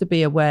 There has to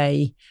be a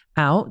way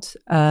out.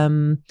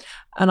 And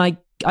I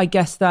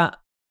guess that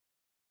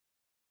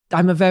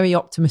I'm a very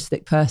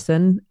optimistic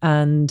person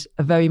and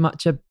very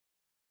much a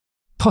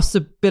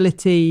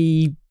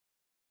possibilitarian.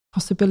 I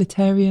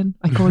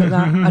call it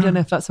that. I don't know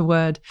if that's a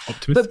word.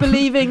 Optimist. But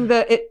believing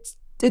that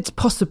it's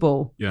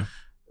possible. Yeah.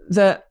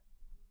 That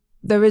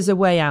there is a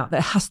way out. There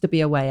has to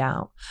be a way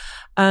out.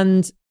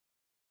 And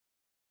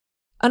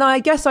I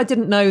guess I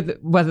didn't know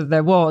whether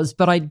there was,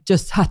 but I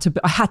just had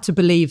to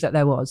believe that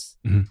there was.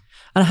 Mm-hmm.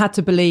 And I had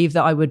to believe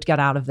that I would get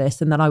out of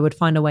this and that I would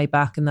find a way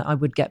back and that I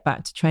would get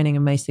back to training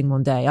and racing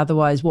one day.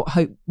 Otherwise,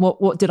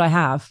 what did I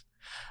have?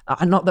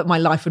 Not that my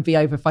life would be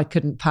over if I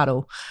couldn't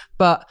paddle,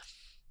 but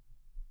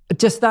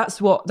just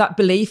that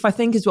belief, I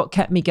think, is what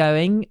kept me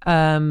going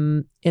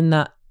in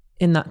that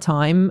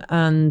time.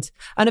 And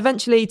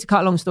eventually, to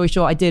cut a long story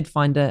short, I did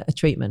find a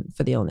treatment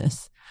for the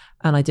illness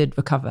and I did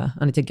recover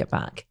and I did get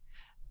back.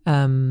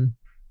 But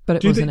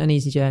it wasn't an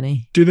easy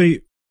journey.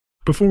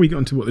 Before we get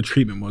onto what the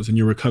treatment was and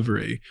your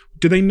recovery,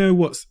 do they know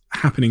what's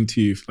happening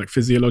to you, like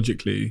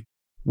physiologically,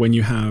 when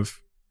you have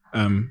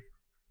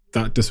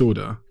that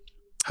disorder?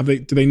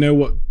 Do they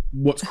know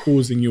what's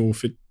causing your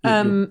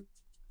The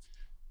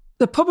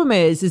problem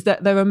is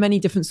that there are many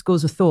different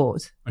schools of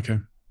thought. Okay.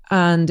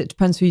 And it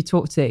depends who you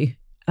talk to,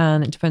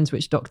 and it depends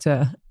which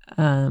doctor,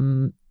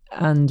 and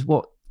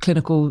what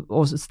clinical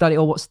or study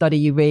or what study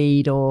you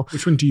read. Or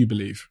which one do you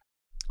believe?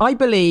 I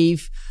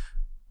believe,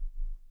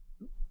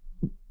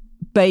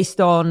 based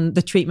on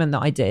the treatment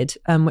that I did,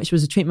 which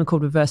was a treatment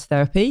called reverse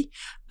therapy,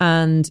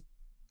 and it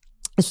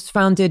was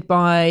founded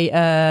by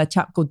a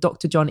chap called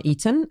Dr. John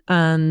Eaton.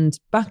 And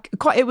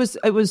it was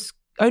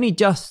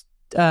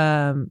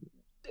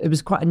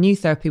quite a new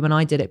therapy when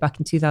I did it back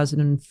in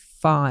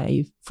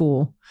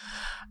 2005-4,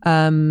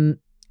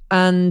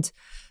 and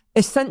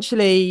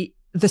essentially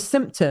the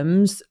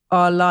symptoms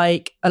are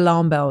like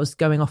alarm bells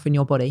going off in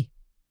your body.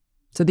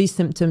 So these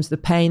symptoms, the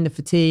pain, the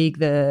fatigue,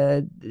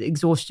 the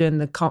exhaustion,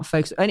 the can't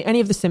focus, any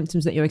of the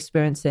symptoms that you're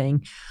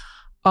experiencing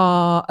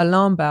are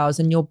alarm bells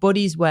and your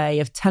body's way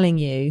of telling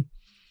you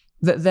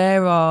that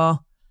there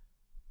are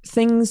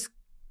things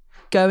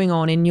going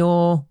on in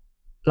your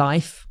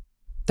life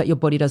that your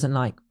body doesn't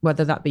like,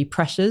 whether that be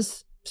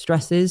pressures,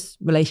 stresses,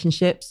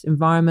 relationships,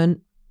 environment,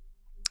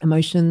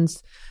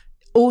 emotions,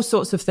 all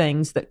sorts of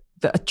things that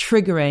are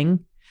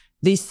triggering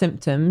these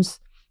symptoms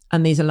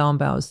and these alarm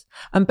bells.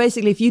 And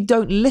basically, if you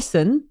don't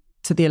listen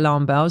to the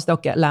alarm bells, they'll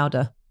get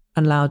louder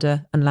and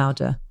louder and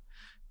louder,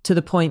 to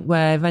the point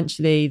where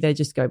eventually they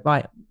just go,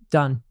 right,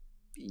 done.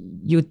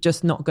 You're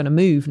just not going to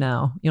move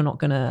now. You're not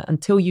going to,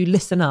 until you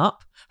listen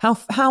up. How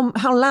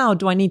loud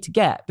do I need to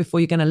get before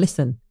you're going to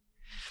listen?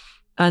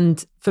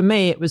 And for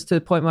me, it was to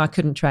the point where I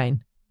couldn't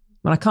train.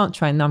 When I can't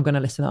train, now I'm going to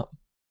listen up,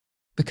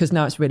 because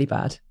now it's really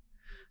bad.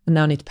 And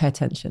now I need to pay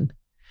attention.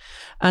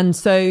 And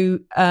so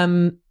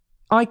I'm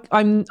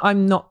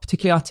not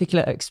particularly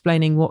articulate at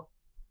explaining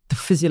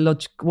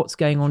what's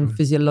going on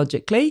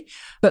physiologically,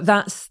 but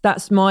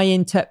that's my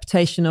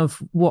interpretation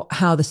of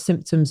how the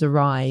symptoms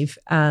arrive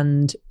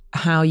and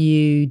how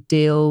you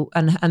deal,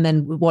 and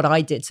then what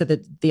I did. So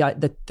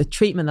the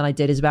treatment that I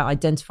did is about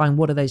identifying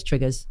what are those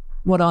triggers,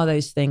 what are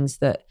those things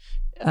that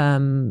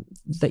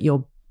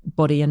your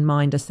body and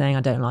mind are saying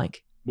I don't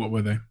like. What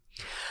were they?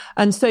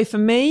 And so for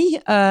me,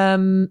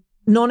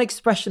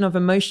 non-expression of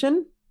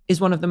emotion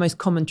is one of the most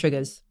common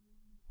triggers.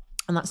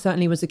 And that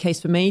certainly was the case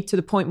for me, to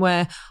the point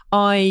where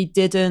I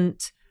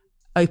didn't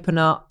open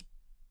up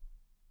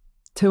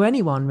to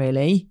anyone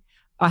really.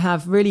 I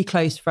have really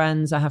close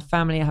friends. I have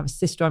family. I have a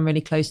sister I'm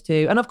really close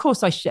to. And of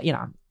course I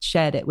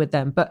shared it with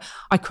them, but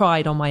I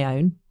cried on my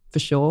own for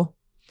sure.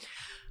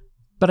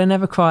 But I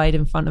never cried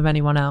in front of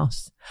anyone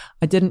else.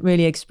 I didn't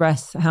really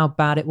express how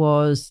bad it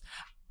was.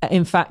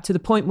 In fact, to the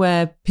point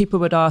where people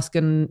would ask,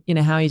 and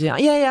how are you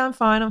doing? Yeah, I'm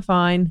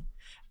fine.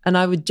 And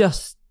I would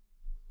just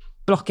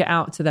block it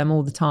out to them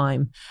all the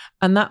time.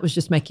 And that was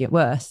just making it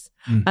worse.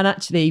 And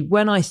actually,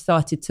 when I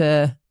started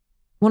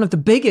one of the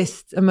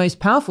biggest and most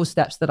powerful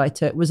steps that I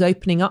took was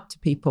opening up to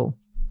people,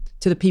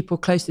 to the people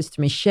closest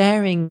to me,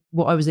 sharing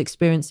what I was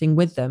experiencing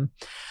with them,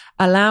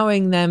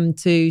 allowing them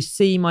to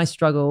see my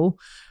struggle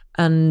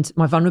and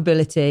my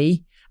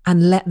vulnerability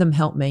and let them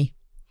help me.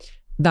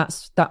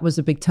 That was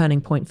a big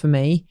turning point for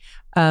me,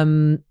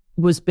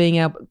 was being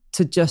able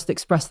to just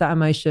express that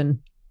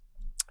emotion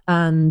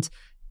and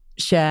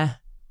share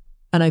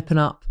and open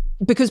up.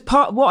 Because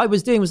what I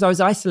was doing was I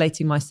was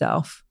isolating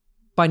myself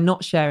by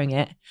not sharing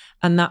it,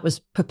 and that was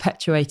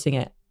perpetuating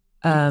it.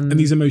 And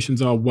these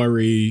emotions are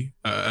worry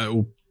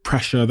or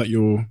pressure that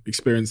you're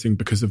experiencing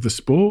because of the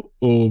sport,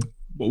 or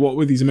what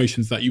were these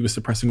emotions that you were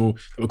suppressing or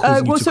that were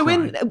causing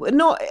you to cry?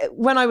 Not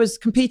when I was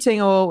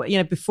competing or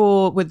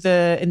before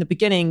in the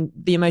beginning,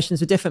 the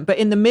emotions were different, but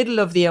in the middle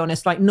of the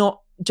illness, like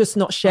not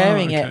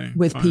sharing it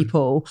with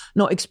people,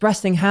 not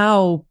expressing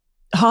how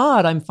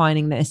hard I'm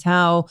finding this,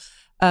 how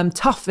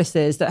tough this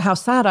is, that how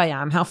sad I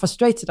am, how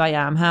frustrated I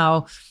am,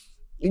 how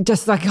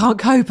just I can't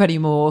cope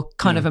anymore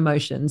kind of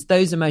emotions.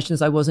 Those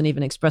emotions I wasn't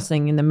even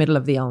expressing in the middle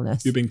of the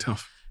illness. You're being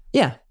tough.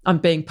 Yeah, I'm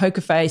being poker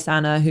face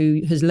Anna,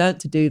 who has learned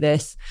to do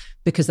this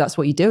because that's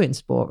what you do in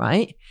sport,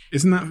 right?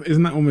 Isn't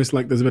that almost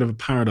like there's a bit of a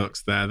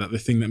paradox there, that the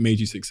thing that made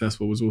you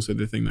successful was also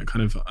the thing that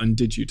kind of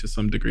undid you to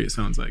some degree, it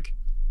sounds like?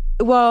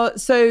 Well,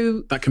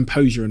 so that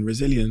composure and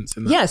resilience.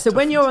 And so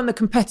when you're on the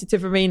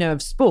competitive arena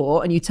of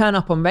sport and you turn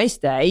up on race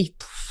day,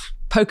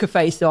 poker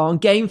face on,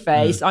 game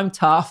face, I'm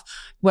tough.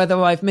 Whether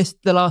I've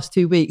missed the last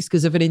 2 weeks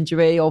because of an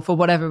injury or for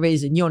whatever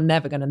reason, you're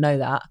never going to know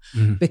that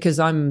because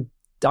I'm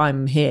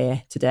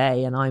here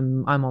today and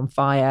I'm on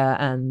fire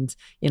and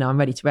I'm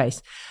ready to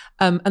race,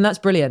 and that's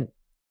brilliant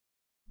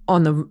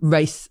on the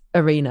race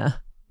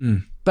arena.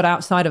 But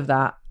outside of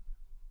that,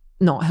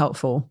 not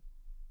helpful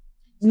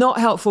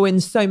in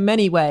so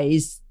many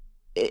ways,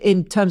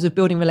 in terms of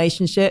building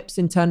relationships,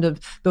 in terms of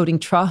building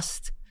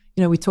trust.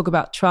 We talk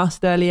about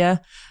trust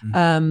earlier.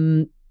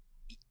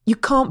 You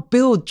can't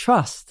build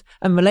trust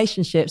and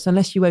relationships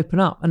unless you open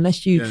up,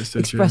 unless you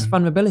express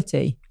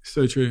vulnerability.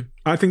 So true.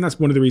 I think that's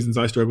one of the reasons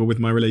I struggle with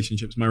my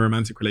relationships, my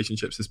romantic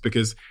relationships, is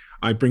because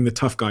I bring the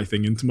tough guy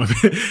thing into my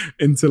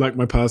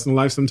personal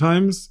life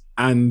sometimes,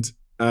 and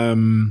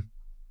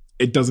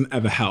it doesn't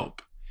ever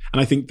help. And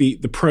I think the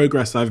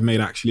progress I've made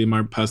actually in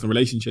my personal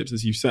relationships,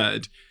 as you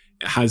said,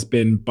 has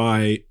been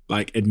by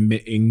like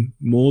admitting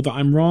more that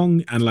I'm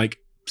wrong and like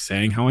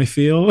saying how I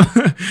feel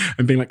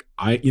and being like,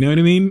 you know what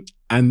I mean?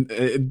 And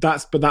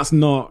that's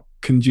not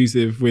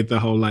conducive with the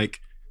whole like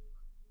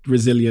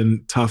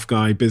resilient, tough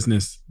guy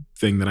business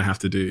thing that I have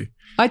to do.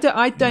 I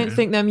don't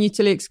think they're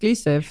mutually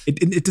exclusive.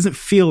 It doesn't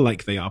feel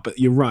like they are, but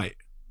you're right.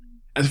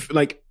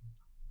 Like,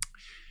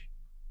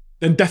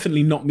 they're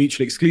definitely not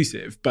mutually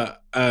exclusive,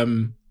 but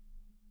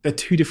they're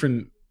two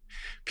different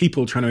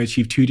people trying to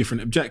achieve two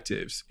different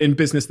objectives. In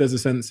business, there's a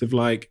sense of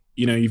like,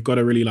 you've got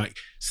to really like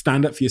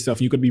stand up for yourself,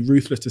 and you've got to be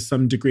ruthless to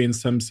some degree in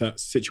some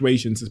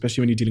situations,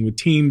 especially when you're dealing with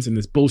teams and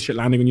there's bullshit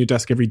landing on your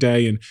desk every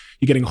day and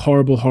you're getting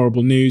horrible,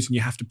 horrible news, and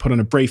you have to put on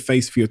a brave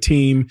face for your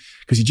team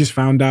because you just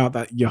found out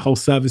that your whole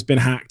server's been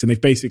hacked and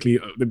they've basically,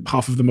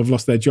 half of them have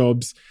lost their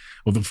jobs,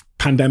 or the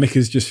pandemic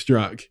has just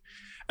struck.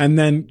 And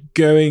then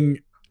going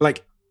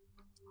like,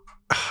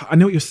 I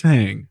know what you're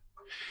saying.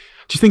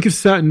 Just think of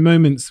certain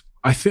moments.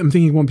 I'm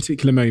thinking of one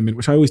particular moment,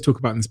 which I always talk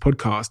about in this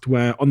podcast,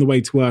 where on the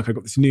way to work, I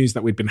got this news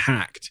that we'd been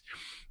hacked.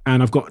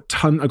 And I've got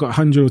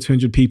 100 or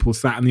 200 people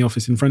sat in the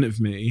office in front of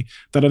me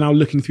that are now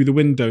looking through the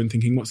window and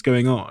thinking, what's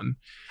going on?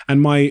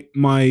 And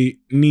my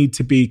need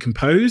to be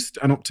composed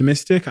and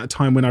optimistic at a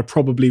time when I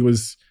probably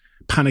was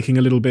panicking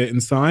a little bit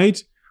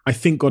inside, I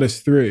think got us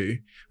through.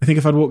 I think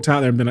if I'd walked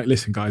out there and been like,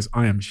 listen, guys,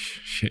 I am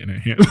shitting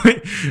it here.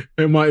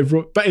 It might have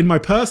brought, but in my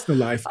personal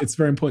life, it's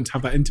very important to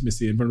have that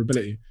intimacy and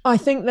vulnerability. I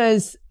think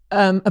there's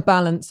a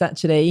balance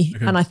actually.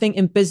 Okay. And I think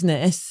in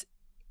business,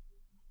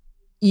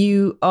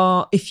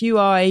 if you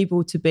are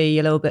able to be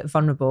a little bit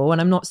vulnerable,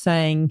 and I'm not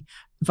saying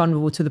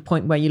vulnerable to the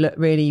point where you look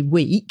really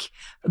weak,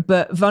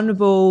 but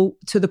vulnerable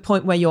to the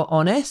point where you're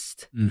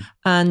honest,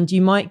 and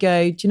you might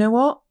go, do you know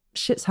what?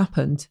 Shit's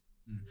happened.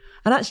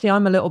 And actually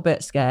I'm a little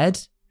bit scared,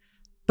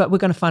 but we're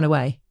going to find a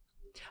way.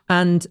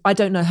 And I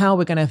don't know how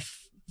we're going to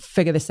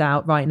figure this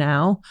out right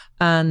now.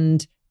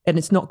 And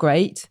it's not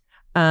great.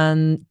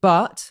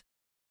 But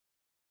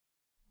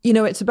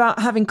it's about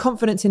having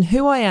confidence in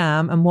who I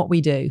am and what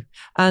we do,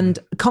 and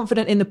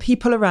confident in the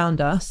people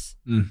around us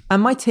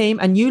and my team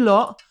and you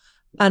lot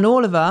and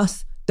all of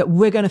us, that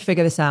we're going to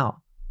figure this out.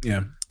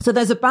 Yeah. So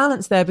there's a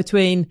balance there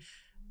between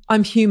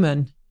I'm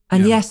human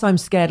and yes, I'm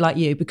scared like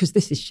you because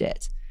this is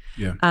shit.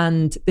 Yeah.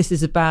 And this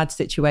is a bad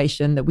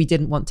situation that we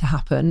didn't want to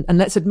happen. And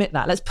let's admit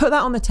that. Let's put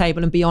that on the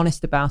table and be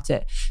honest about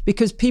it.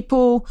 Because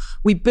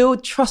we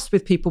build trust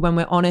with people when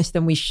we're honest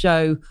and we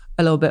show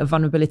a little bit of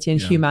vulnerability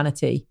and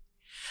humanity.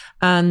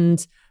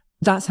 And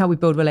that's how we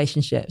build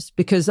relationships.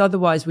 Because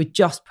otherwise we're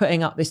just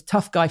putting up this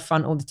tough guy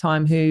front all the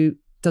time who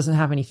doesn't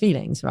have any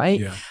feelings, right?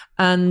 Yeah.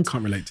 And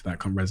can't relate to that,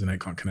 can't resonate,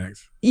 can't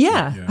connect.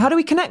 Yeah. How do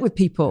we connect with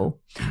people?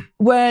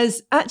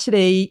 Whereas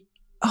actually,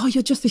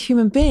 you're just a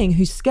human being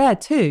who's scared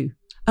too.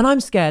 And I'm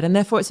scared, and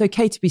therefore it's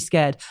okay to be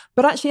scared.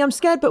 But actually I'm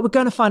scared, but we're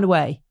going to find a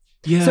way.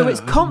 Yeah. So it's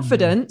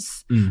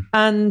confidence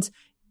and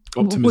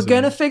optimism. We're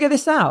going to figure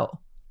this out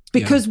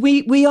because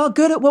we are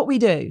good at what we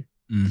do.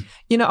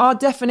 You know, our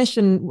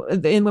definition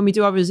when we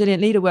do our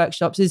resilient leader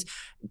workshops is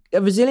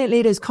a resilient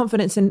leader has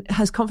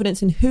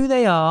confidence in who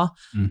they are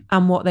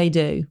and what they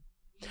do,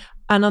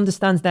 and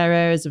understands their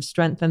areas of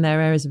strength and their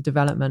areas of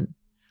development,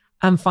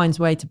 and finds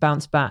a way to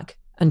bounce back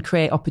and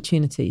create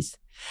opportunities.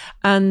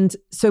 And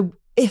so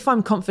if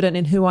I'm confident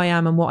in who I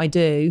am and what I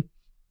do,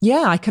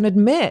 I can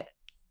admit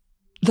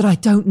that I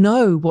don't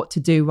know what to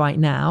do right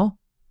now,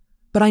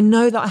 but I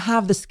know that I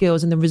have the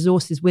skills and the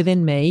resources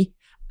within me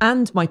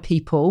and my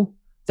people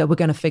that we're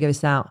going to figure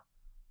this out.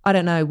 I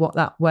don't know what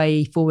that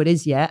way forward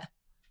is yet,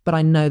 but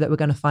I know that we're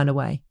going to find a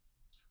way.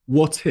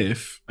 What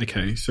if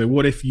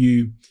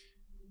you,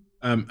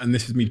 and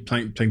this is me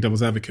playing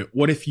devil's advocate,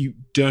 what if you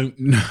don't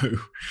know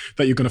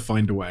that you're going to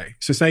find a way?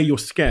 So say you're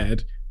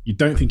scared, you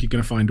don't think you're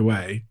going to find a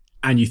way,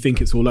 and you think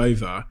it's all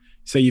over.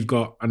 Say you've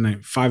got,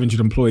 500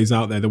 employees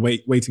out there, they're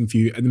waiting for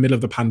you in the middle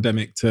of the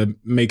pandemic to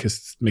make a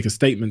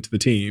statement to the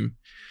team.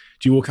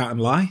 Do you walk out and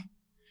lie?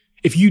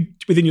 If you,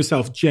 within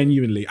yourself,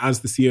 genuinely, as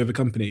the CEO of a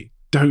company,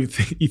 you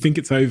think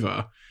it's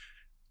over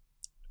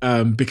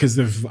because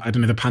of,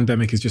 the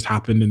pandemic has just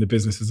happened and the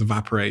business has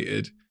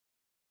evaporated.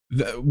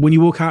 When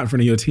you walk out in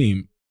front of your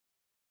team,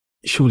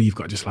 surely you've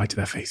got to just lie to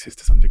their faces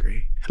to some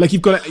degree. Like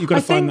you've got to find I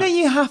think that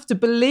you have to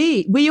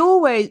believe. We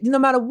always, no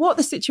matter what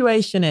the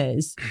situation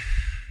is,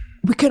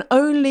 we can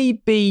only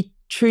be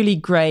truly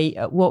great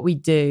at what we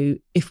do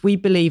if we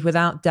believe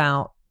without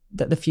doubt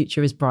that the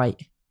future is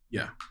bright.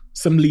 Yeah.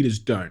 Some leaders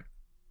don't.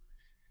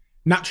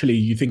 Naturally,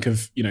 you think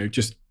of,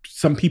 just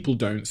some people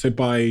don't. So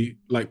by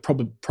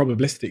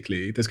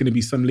probabilistically, there's going to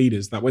be some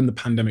leaders that when the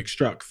pandemic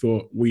struck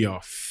thought we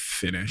are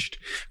finished.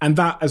 And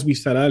that, as we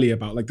said earlier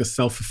about the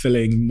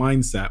self-fulfilling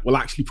mindset, will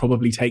actually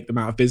probably take them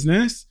out of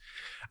business.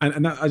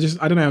 And that,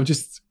 I don't know,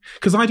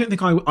 because I don't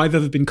think I've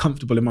ever been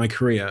comfortable in my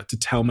career to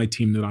tell my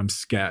team that I'm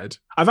scared.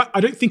 I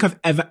don't think I've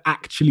ever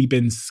actually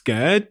been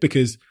scared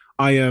because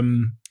I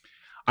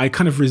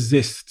kind of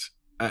resist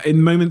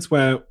in moments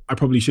where I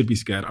probably should be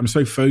scared. I'm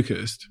so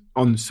focused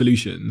on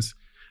solutions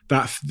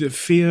that the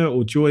fear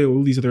or joy or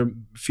all these other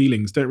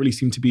feelings don't really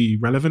seem to be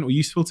relevant or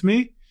useful to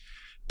me.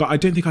 But I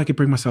don't think I could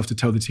bring myself to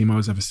tell the team I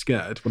was ever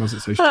scared when I was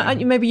at social.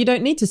 Maybe you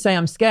don't need to say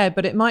I'm scared,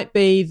 but it might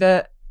be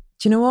that,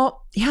 do you know what?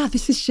 Yeah,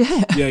 this is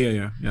shit.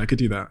 Yeah, I could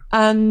do that.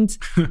 And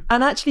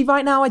actually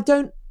right now I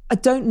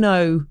don't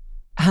know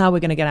how we're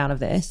going to get out of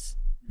this,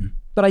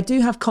 but I do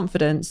have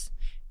confidence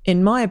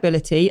in my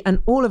ability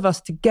and all of us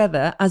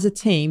together as a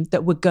team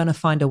that we're going to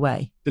find a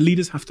way. The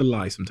leaders have to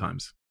lie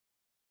sometimes.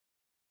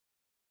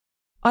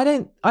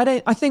 I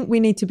think we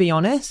need to be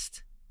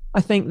honest.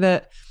 I think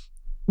that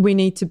we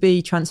need to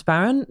be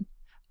transparent,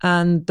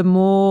 and the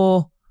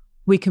more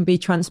we can be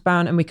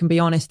transparent and we can be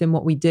honest in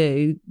what we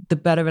do, the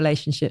better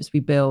relationships we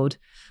build,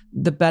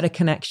 the better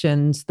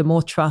connections, the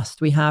more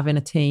trust we have in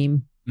a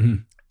team,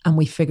 and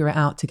we figure it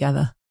out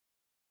together.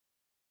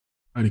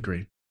 I'd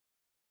agree.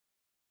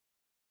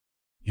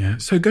 Yeah.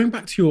 So going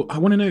back to I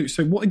want to know,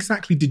 so what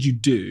exactly did you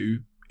do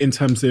in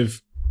terms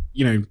of,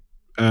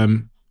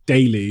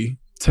 daily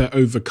to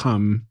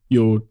overcome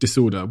your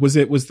disorder?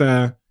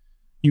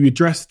 You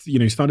addressed,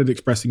 started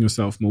expressing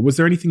yourself more. Was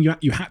there anything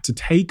you had to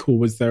take, or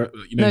was there,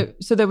 No,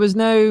 so there was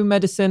no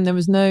medicine, there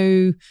was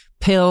no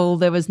pill,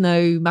 there was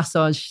no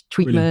massage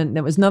treatment, really?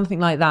 There was nothing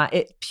like that.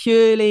 It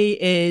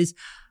purely is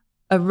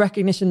a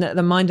recognition that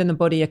the mind and the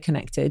body are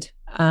connected.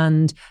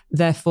 And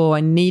therefore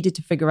I needed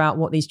to figure out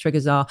what these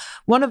triggers are.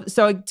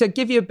 To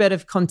give you a bit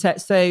of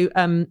context,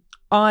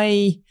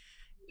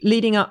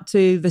 leading up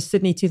to the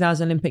Sydney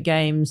 2000 Olympic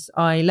Games,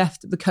 I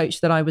left the coach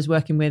that I was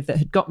working with that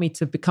had got me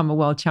to become a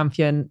world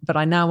champion, but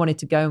I now wanted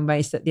to go and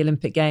race at the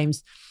Olympic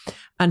Games.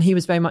 And he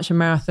was very much a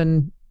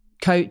marathon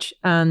coach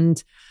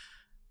and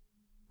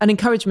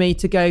encouraged me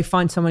to go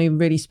find someone who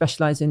really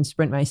specialized in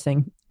sprint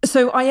racing.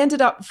 So I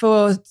ended up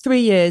for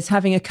 3 years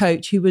having a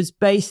coach who was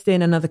based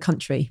in another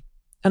country.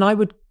 And I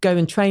would go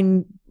and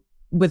train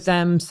with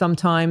them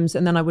sometimes,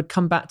 and then I would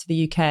come back to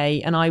the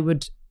UK and I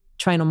would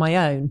train on my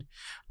own.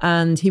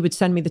 And he would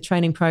send me the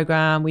training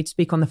program. We'd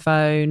speak on the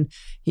phone.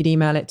 He'd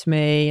email it to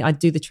me. I'd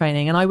do the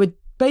training. And I would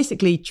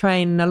basically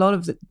train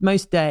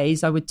most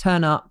days. I would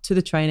turn up to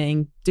the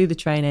training, do the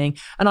training.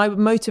 And I was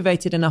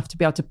motivated enough to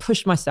be able to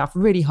push myself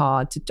really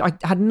hard. I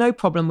had no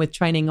problem with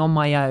training on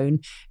my own,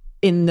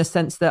 in the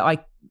sense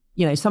that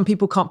some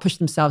people can't push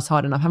themselves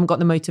hard enough. I haven't got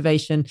the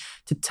motivation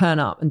to turn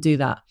up and do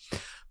that.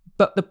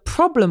 But the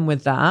problem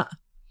with that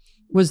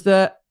was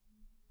that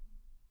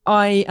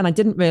I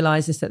didn't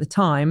realize this at the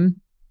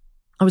time,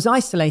 I was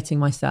isolating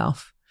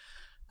myself.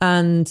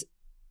 And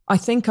I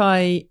think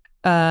I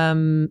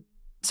wasn't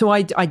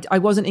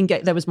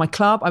engaged. There was my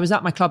club. I was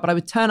at my club, but I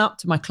would turn up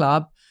to my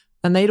club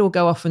and they'd all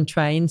go off and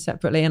train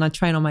separately and I'd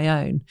train on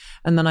my own.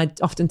 And then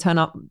I'd often turn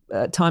up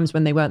at times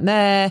when they weren't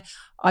there.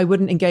 I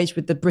wouldn't engage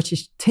with the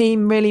British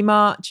team really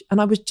much.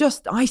 And I was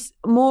just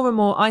more and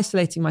more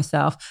isolating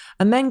myself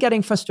and then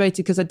getting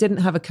frustrated because I didn't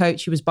have a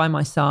coach who was by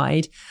my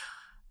side.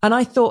 And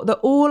I thought that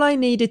all I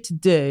needed to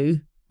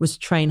do was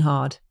train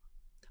hard.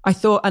 I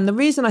thought, and the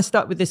reason I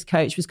stuck with this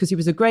coach was because he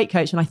was a great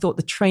coach and I thought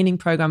the training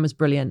program was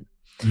brilliant.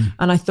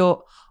 And I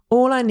thought,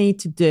 all I need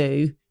to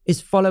do is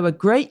follow a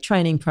great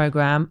training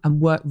program and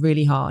work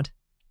really hard.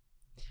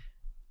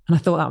 And I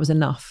thought that was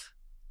enough.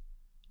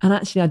 And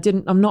actually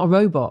I'm not a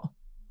robot.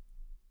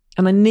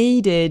 And I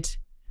needed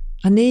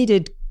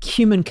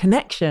human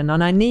connection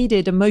and I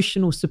needed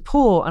emotional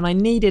support and I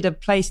needed a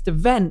place to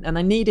vent and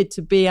I needed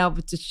to be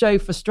able to show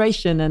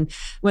frustration and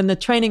when the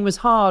training was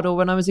hard or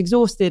when I was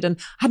exhausted and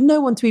I had no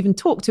one to even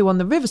talk to on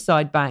the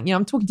riverside bank.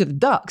 I'm talking to the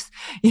ducks.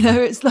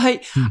 It's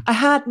like I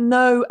had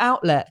no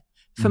outlet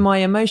for my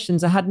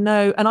emotions. And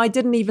I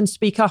didn't even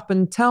speak up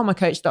and tell my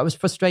coach that I was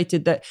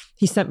frustrated that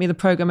he sent me the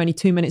program only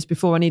 2 minutes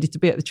before I needed to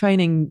be at the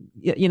training.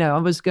 I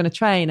was going to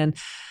train and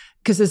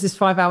because there's this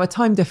 5-hour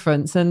time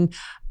difference and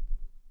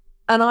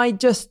I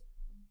just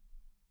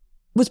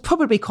was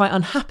probably quite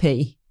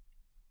unhappy,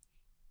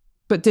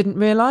 but didn't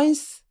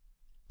realize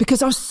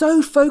because I was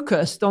so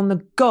focused on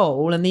the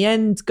goal and the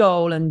end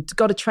goal and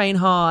got to train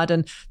hard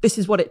and this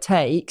is what it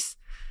takes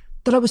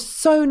that I was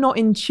so not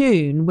in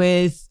tune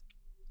with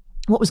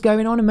what was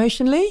going on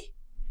emotionally.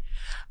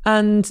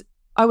 And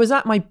I was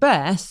at my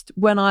best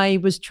when I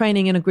was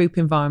training in a group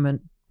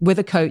environment with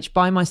a coach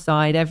by my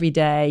side every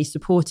day,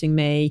 supporting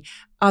me.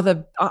 I'm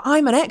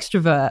an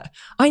extrovert.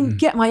 I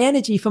get my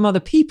energy from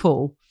other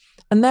people.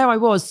 And there I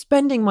was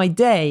spending my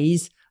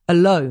days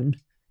alone,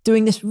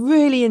 doing this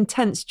really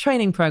intense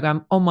training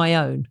program on my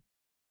own.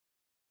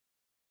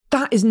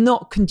 That is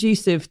not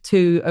conducive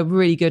to a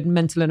really good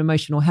mental and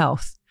emotional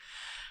health.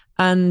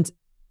 And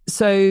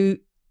so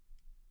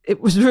it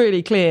was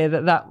really clear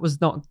that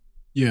wasn't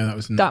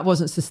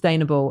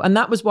sustainable. And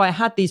that was why I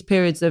had these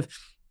periods of,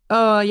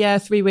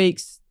 3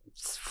 weeks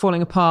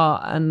falling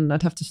apart and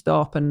I'd have to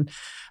stop. And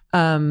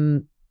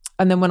then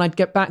when I'd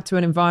get back to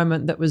an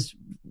environment that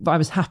I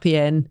was happy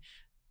in,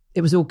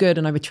 it was all good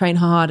and I would train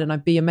hard and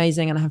I'd be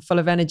amazing and I have full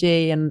of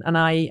energy and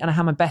I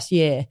had my best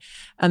year.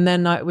 And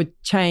then I would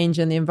change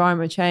and the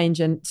environment would change.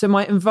 And so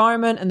my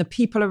environment and the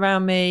people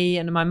around me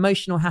and my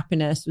emotional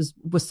happiness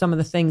was some of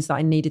the things that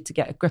I needed to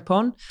get a grip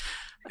on.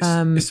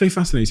 It's so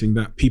fascinating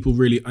that people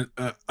really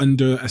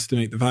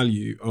underestimate the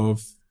value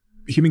of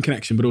human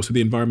connection, but also the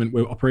environment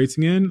we're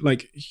operating in,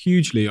 like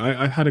hugely.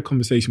 I had a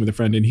conversation with a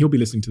friend and he'll be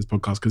listening to this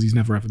podcast because he's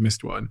never ever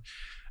missed one.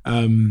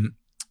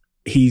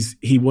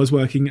 He was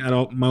working at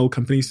my old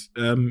company's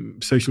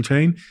social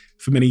chain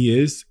for many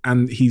years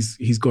and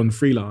he's gone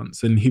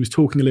freelance and he was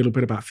talking a little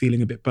bit about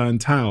feeling a bit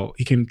burnt out.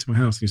 He came to my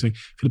house and he was saying,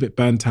 I feel a bit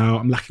burnt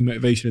out. I'm lacking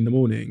motivation in the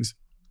mornings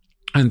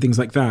and things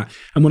like that.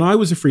 And when I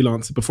was a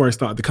freelancer before I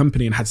started the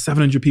company and had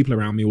 700 people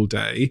around me all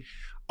day,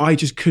 I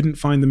just couldn't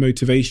find the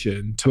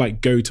motivation to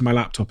like go to my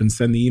laptop and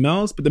send the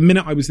emails. But the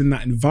minute I was in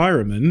that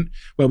environment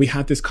where we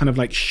had this kind of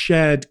like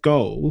shared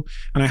goal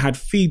and I had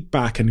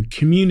feedback and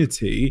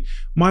community,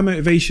 my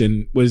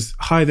motivation was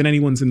higher than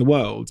anyone's in the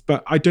world.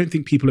 But I don't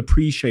think people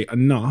appreciate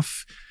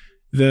enough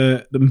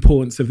the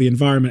importance of the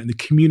environment and the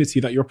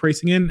community that you're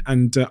operating in.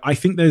 And I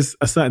think there's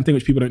a certain thing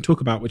which people don't talk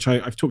about, which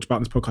I've talked about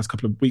in this podcast a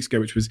couple of weeks ago,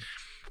 which was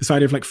this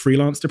idea of like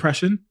freelance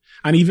depression.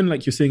 And even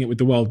like you're seeing it with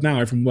the world now,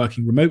 everyone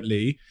working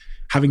remotely,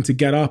 having to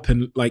get up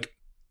and like,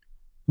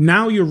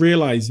 now you're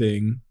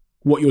realizing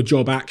what your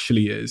job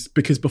actually is.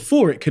 Because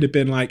before it could have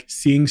been like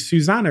seeing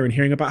Susanna and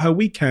hearing about her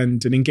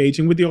weekend and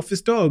engaging with the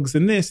office dogs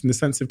and this and the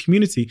sense of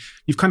community.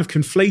 You've kind of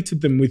conflated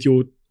them with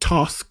your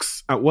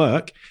tasks at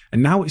work.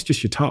 And now it's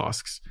just your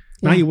tasks.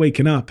 Now you're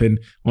waking up and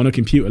on a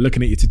computer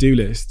looking at your to-do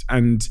list.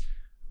 And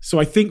so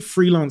I think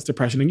freelance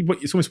depression, and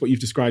it's almost what you've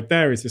described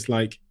there, is this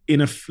like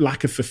in a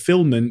lack of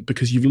fulfillment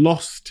because you've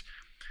lost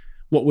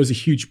what was a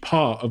huge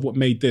part of what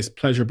made this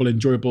pleasurable,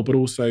 enjoyable, but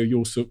also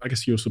your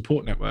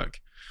support network.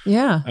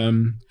 Yeah.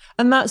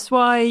 And that's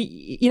why,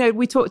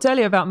 we talked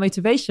earlier about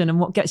motivation and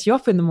what gets you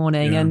up in the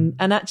morning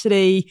and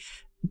actually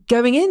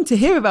going in to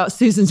hear about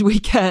Susan's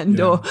weekend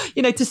or,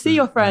 to see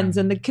your friends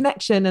and the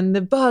connection and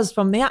the buzz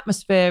from the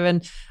atmosphere.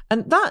 And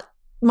that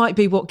might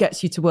be what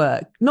gets you to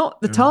work, not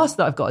the task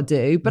that I've got to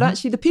do, but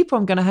actually the people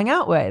I'm going to hang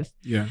out with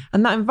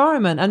and that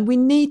environment. And we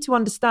need to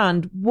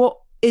understand what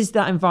is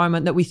that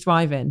environment that we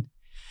thrive in.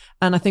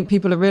 And I think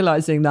people are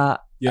realizing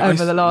that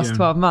over the last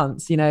 12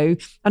 months, and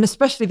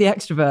especially the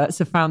extroverts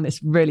have found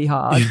this really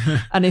hard.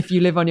 And if you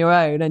live on your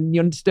own and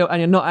you're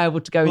not able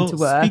to go into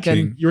work.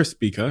 You're a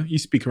speaker, you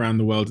speak around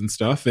the world and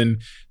stuff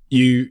and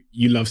you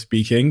love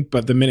speaking,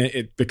 but the minute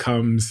it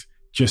becomes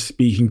just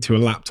speaking to a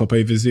laptop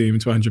over Zoom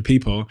to 100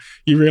 people,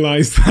 you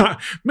realize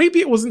that maybe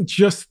it wasn't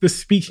just the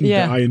speaking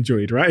that I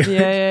enjoyed, right?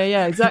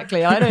 Yeah,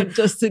 exactly. I don't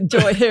just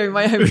enjoy hearing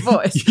my own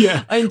voice.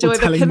 I enjoy the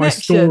connection. My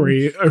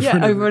story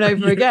over and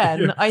over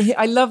again.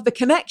 I love the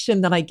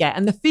connection that I get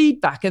and the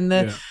feedback and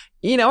the...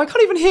 You know, I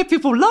can't even hear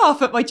people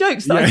laugh at my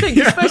jokes that I think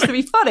are supposed to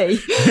be funny.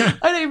 I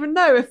don't even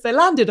know if they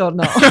landed or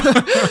not.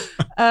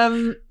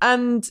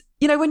 And,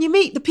 you know, when you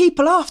meet the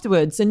people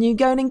afterwards and you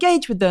go and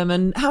engage with them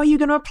and how are you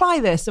going to apply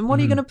this and what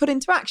are you going to put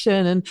into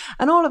action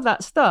and all of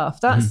that stuff,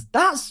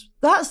 that's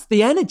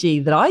the energy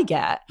that I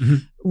get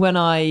when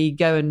I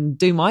go and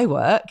do my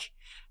work.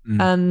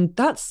 And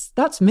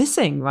that's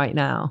missing right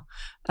now.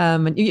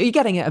 And you're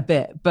getting it a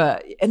bit,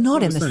 but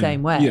not in the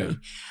same way.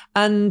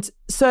 And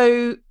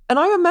so... And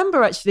I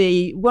remember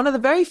actually one of the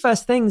very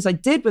first things I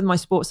did with my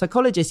sports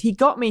psychologist, he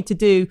got me to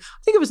do,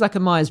 I think it was like a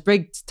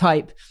Myers-Briggs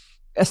type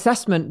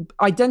assessment,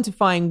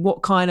 identifying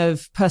what kind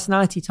of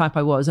personality type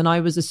I was. And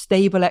I was a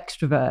stable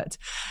extrovert.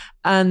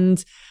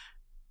 And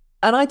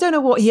I don't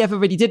know what he ever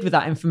really did with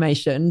that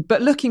information,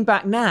 but looking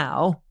back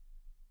now,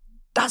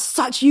 that's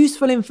such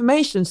useful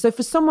information. So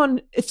for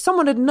someone, if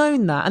someone had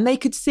known that and they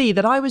could see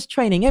that I was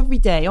training every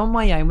day on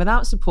my own,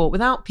 without support,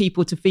 without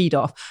people to feed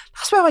off,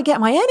 that's where I get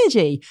my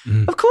energy.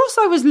 Of course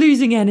I was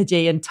losing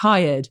energy and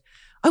tired.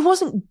 I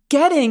wasn't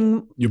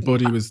getting... Your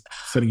body was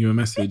sending you a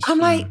message. I'm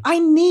like, I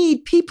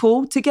need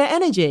people to get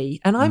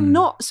energy and I'm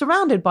not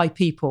surrounded by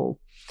people.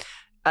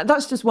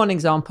 That's just one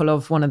example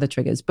of one of the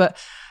triggers. But,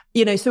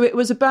 you know, so it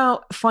was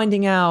about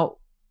finding out,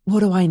 what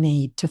do I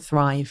need to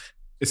thrive?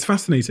 It's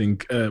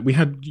fascinating. We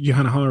had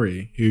Johanna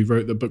Hari, who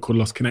wrote the book called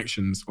Lost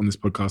Connections, on this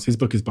podcast. His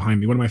book is behind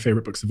me, one of my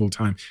favorite books of all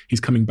time. He's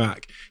coming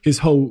back. His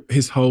whole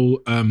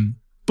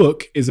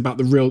book is about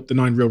the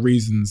 9 real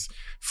reasons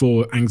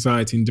for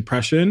anxiety and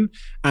depression.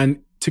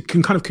 And to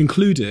kind of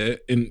conclude it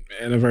in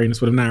a very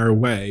sort of narrow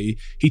way,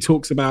 he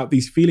talks about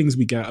these feelings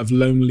we get of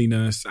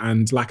loneliness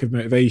and lack of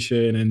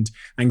motivation and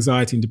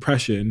anxiety and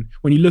depression.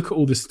 When you look at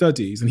all the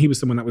studies, and he was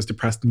someone that was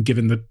depressed and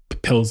given the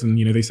pills and,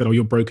 you know, they said, oh,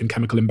 you're broken,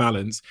 chemical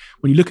imbalance.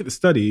 When you look at the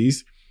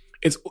studies,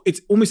 it's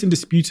almost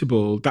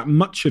indisputable that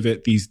much of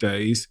it these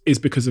days is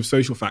because of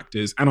social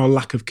factors and our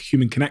lack of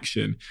human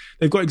connection.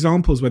 They've got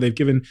examples where they've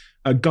given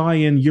a guy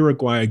in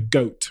Uruguay a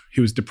goat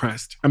who was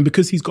depressed. And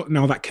because he's got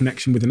now that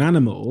connection with an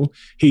animal,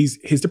 his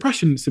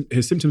symptoms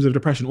of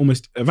depression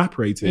almost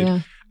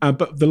evaporated.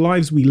 But the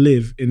lives we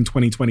live in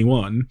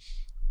 2021,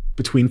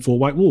 between 4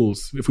 white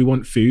walls. If we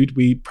want food,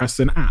 we press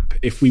an app.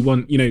 If we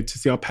want, you know, to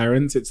see our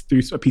parents, it's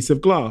through a piece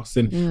of glass.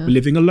 And we're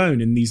living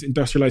alone in these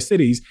industrialized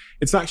cities.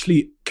 It's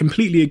actually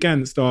completely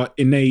against our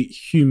innate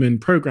human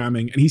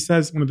programming. And he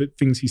says, one of the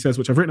things he says,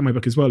 which I've written in my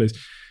book as well, is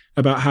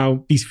about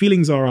how these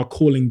feelings are our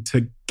calling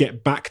to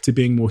get back to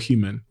being more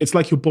human. It's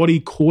like your body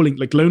calling,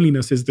 like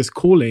loneliness is this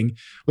calling,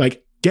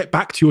 like get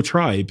back to your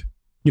tribe.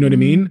 You know what I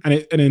mean?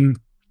 And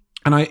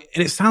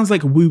it sounds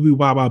like woo-woo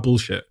wow-wow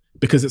bullshit.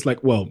 Because it's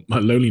like, well,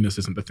 loneliness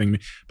isn't the thing.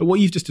 But what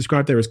you've just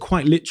described there is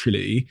quite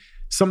literally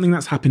something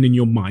that's happened in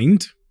your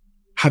mind,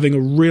 having a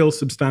real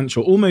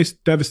substantial,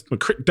 almost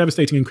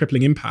devastating and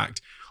crippling impact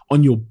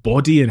on your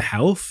body and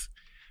health.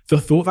 The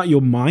thought that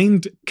your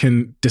mind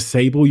can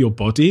disable your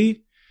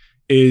body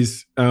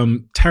is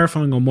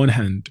terrifying on one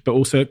hand, but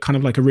also kind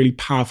of like a really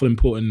powerful,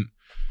 important,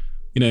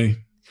 you know.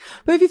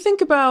 But if you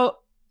think about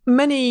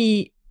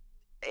many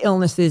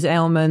illnesses,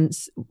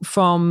 ailments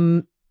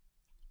from...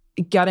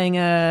 getting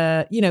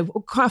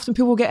quite often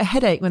people will get a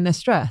headache when they're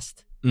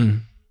stressed.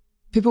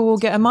 People will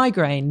get a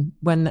migraine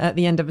when at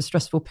the end of a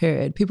stressful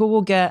period. People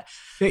will get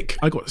sick.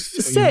 I got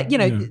sick,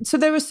 So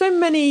there are so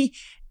many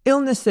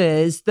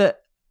illnesses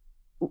that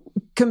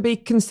can be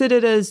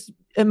considered as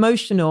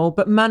emotional,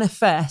 but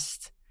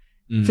manifest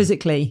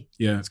physically.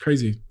 Yeah, it's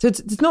crazy. So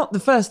it's not the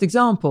first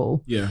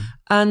example. Yeah.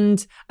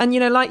 And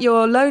like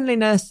your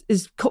loneliness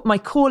is my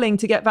calling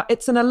to get back.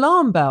 It's an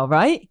alarm bell,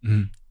 right?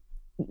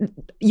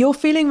 You're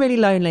feeling really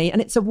lonely and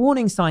it's a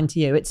warning sign to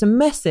you. It's a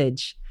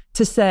message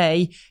to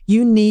say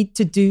you need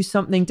to do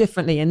something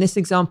differently. In this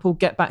example,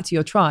 get back to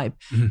your tribe.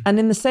 And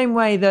in the same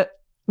way that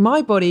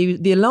my body,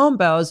 the alarm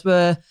bells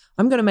were,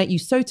 I'm going to make you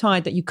so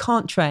tired that you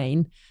can't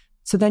train.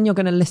 So then you're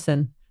going to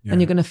listen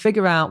and you're going to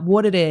figure out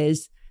what it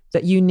is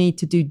that you need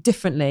to do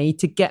differently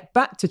to get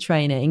back to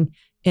training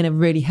in a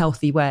really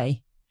healthy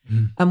way.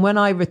 And when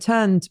I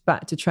returned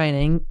back to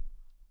training,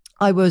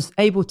 I was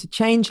able to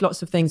change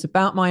lots of things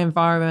about my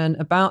environment,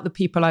 about the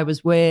people I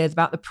was with,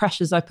 about the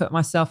pressures I put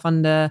myself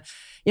under,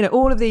 you know,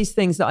 all of these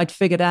things that I'd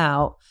figured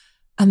out.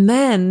 And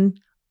then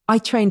I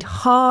trained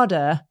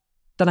harder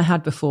than I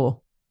had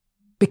before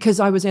because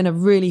I was in a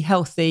really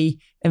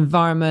healthy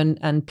environment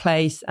and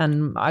place.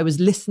 And I was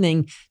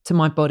listening to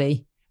my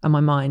body and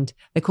my mind.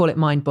 They call it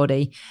mind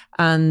body.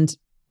 And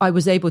I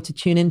was able to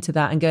tune into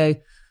that and go,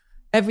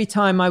 every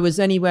time I was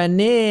anywhere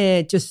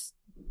near just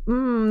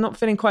not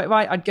feeling quite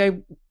right, I'd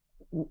go,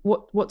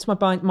 what's my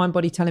mind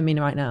body telling me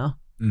right now?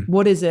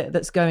 What is it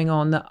that's going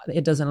on that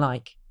it doesn't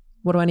like?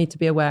 What do I need to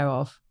be aware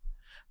of?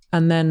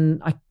 And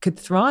then I could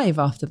thrive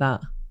after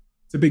that.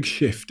 It's a big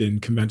shift in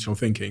conventional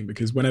thinking,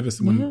 because whenever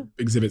someone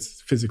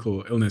exhibits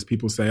physical illness,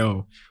 people say,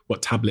 oh,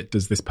 what tablet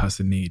does this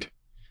person need?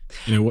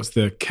 What's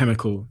the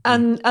chemical?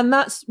 And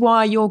that's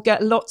why you'll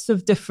get lots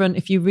of different,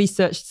 if you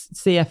research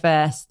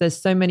CFS, there's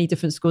so many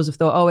different schools of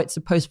thought. Oh, it's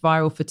a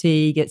post-viral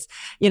fatigue. It's,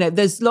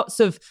 there's lots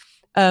of,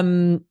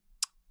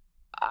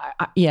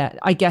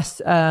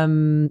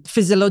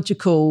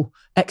 physiological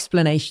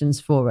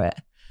explanations for it.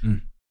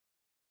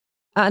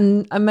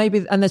 And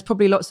there's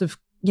probably lots of,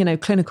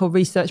 clinical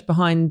research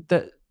behind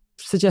that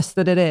suggests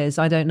that it is.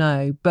 I don't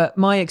know. But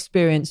my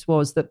experience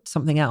was that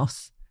something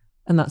else.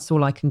 And that's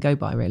all I can go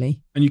by,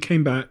 really. And you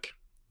came back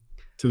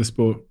to the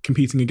sport,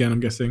 competing again, I'm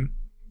guessing?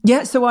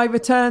 Yeah, so I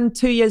returned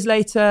 2 years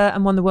later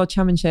and won the World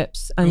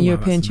Championships and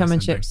European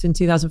Championships in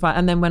 2005,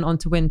 and then went on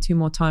to win 2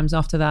 more times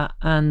after that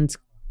and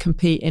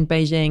compete in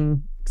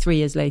Beijing 3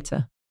 years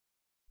later.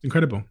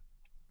 Incredible.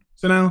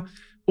 So now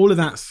all of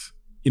that's,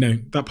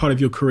 that part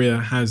of your career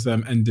has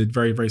ended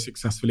very, very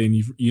successfully, and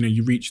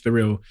you reached the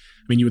real,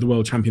 you were the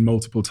world champion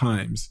multiple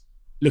times.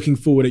 Looking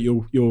forward at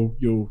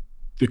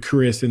the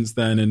career since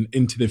then and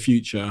into the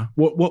future,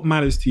 what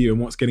matters to you,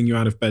 and what's getting you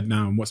out of bed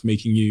now, and what's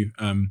making you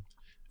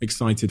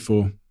excited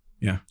for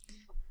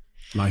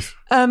life?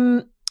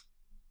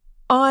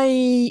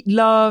 I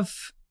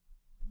love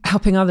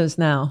helping others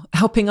now,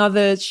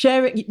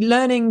 sharing,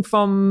 learning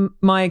from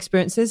my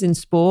experiences in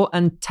sport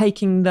and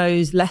taking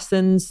those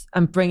lessons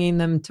and bringing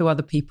them to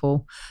other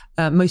people,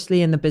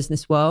 mostly in the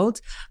business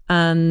world,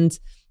 and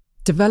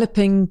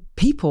developing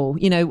people.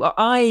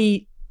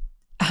 I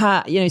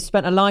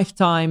spent a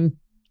lifetime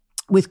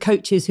with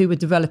coaches who were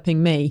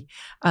developing me,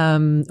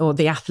 or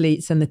the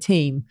athletes and the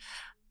team.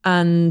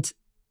 And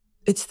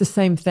it's the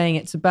same thing.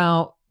 It's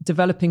about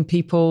developing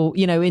people.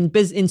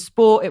 In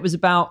sport, it was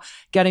about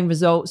getting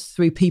results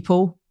through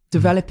people,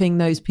 developing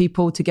those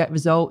people to get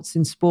results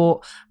in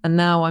sport. And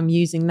now I'm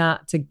using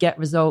that to get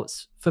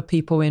results for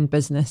people in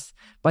business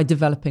by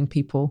developing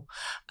people.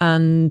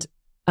 And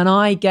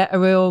I get a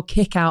real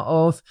kick out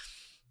of,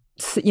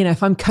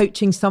 if I'm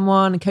coaching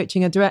someone and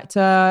coaching a director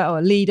or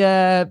a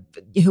leader,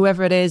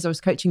 whoever it is, I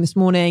was coaching this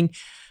morning,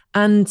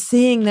 and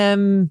seeing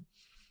them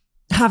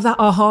have that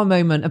aha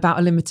moment about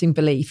a limiting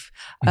belief,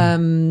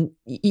 getting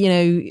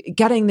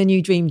the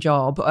new dream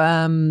job,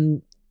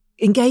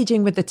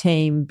 engaging with the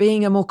team,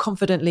 being a more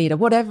confident leader,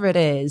 whatever it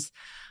is.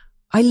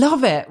 I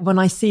love it when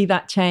I see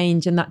that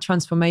change and that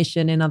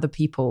transformation in other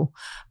people,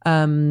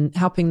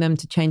 helping them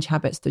to change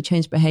habits, to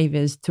change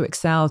behaviors, to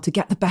excel, to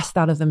get the best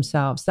out of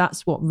themselves.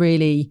 That's what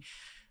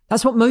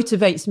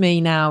motivates me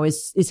now,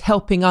 is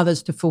helping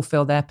others to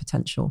fulfill their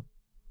potential.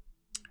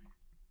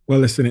 Well,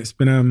 listen, it's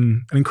been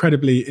an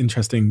incredibly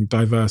interesting,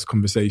 diverse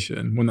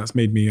conversation, one that's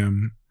made me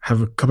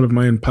have a couple of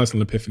my own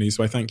personal epiphanies.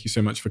 So I thank you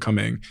so much for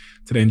coming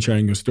today and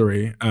sharing your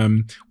story.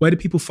 Where do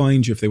people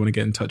find you if they want to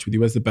get in touch with you?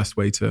 Where's the best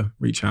way to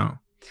reach out?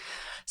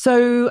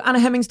 So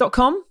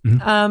annahemmings.com.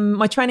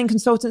 My training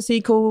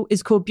consultancy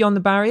is called Beyond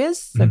the Barriers.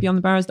 So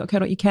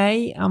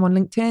beyondthebarriers.co.uk. I'm on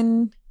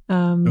LinkedIn.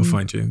 They'll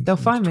find you. They'll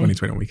find me.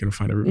 2021 we can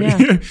find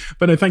everybody. Yeah.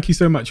 But no, thank you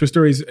so much. Your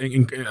story is,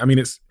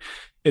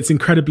 it's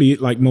incredibly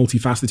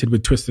multifaceted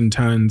with twists and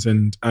turns,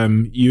 and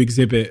you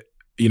exhibit,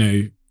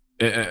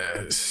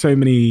 so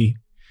many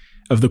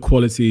of the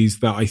qualities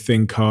that I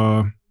think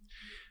are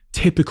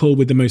typical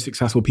with the most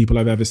successful people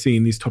I've ever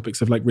seen. These topics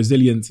of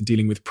resilience and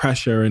dealing with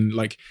pressure, and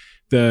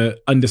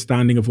the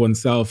understanding of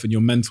oneself and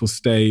your mental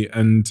state.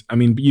 And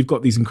you've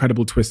got these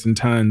incredible twists and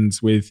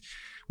turns with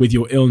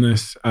your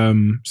illness.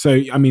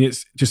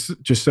 It's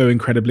just so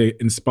incredibly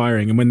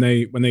inspiring. And when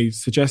they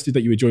suggested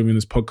that you would join me on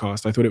this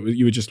podcast, I thought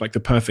you were just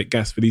the perfect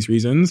guest for these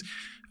reasons.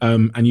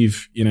 And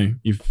you've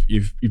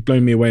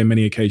blown me away on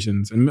many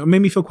occasions and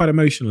made me feel quite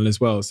emotional as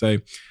well. So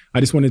I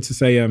just wanted to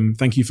say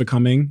thank you for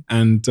coming,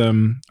 and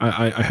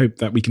I hope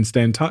that we can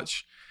stay in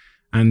touch.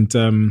 And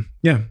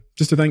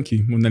just to thank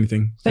you more than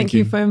anything. Thank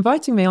you for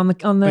inviting me on the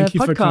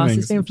podcast.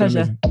 It's been a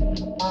pleasure.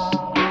 Amazing.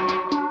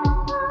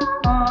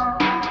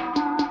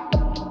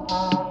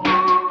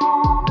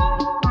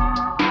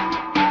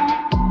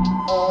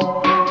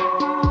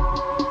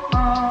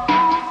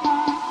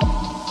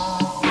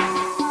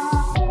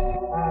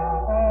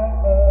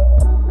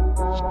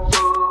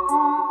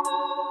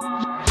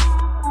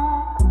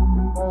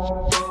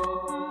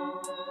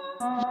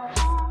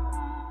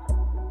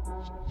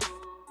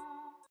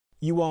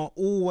 You are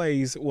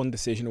always one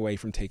decision away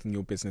from taking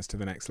your business to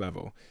the next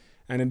level.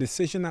 And a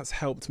decision that's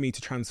helped me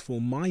to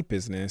transform my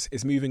business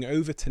is moving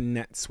over to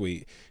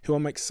NetSuite, who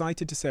I'm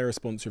excited to say are a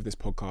sponsor of this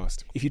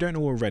podcast. If you don't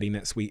know already,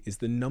 NetSuite is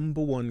the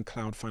 #1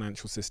 cloud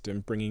financial system,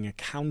 bringing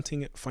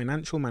accounting,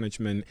 financial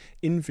management,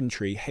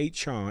 inventory,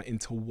 HR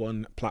into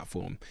one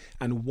platform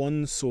and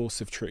one source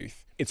of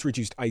truth. It's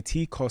reduced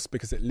IT costs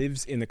because it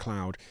lives in the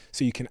cloud,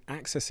 so you can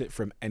access it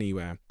from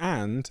anywhere.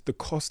 And the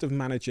cost of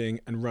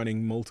managing and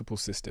running multiple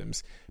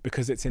systems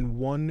because it's in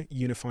one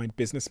unified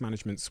business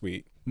management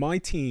suite. My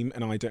team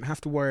and I don't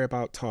have to worry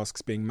about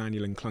tasks being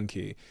manual and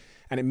clunky.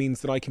 and it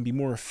means that I can be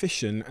more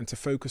efficient and to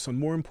focus on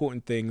more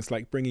important things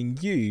like bringing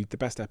you the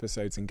best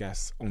episodes and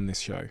guests on this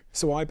show.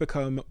 So I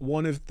become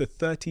one of the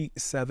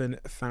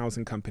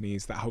 37,000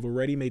 companies that have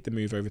already made the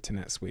move over to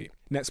NetSuite.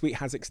 NetSuite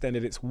has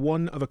extended its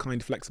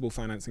one-of-a-kind flexible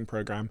financing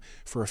program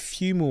for a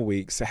few more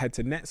weeks, so head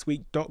to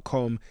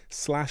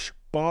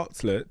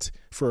netsuite.com/Bartlett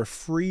for a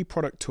free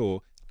product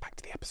tour. Back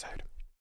to the episode.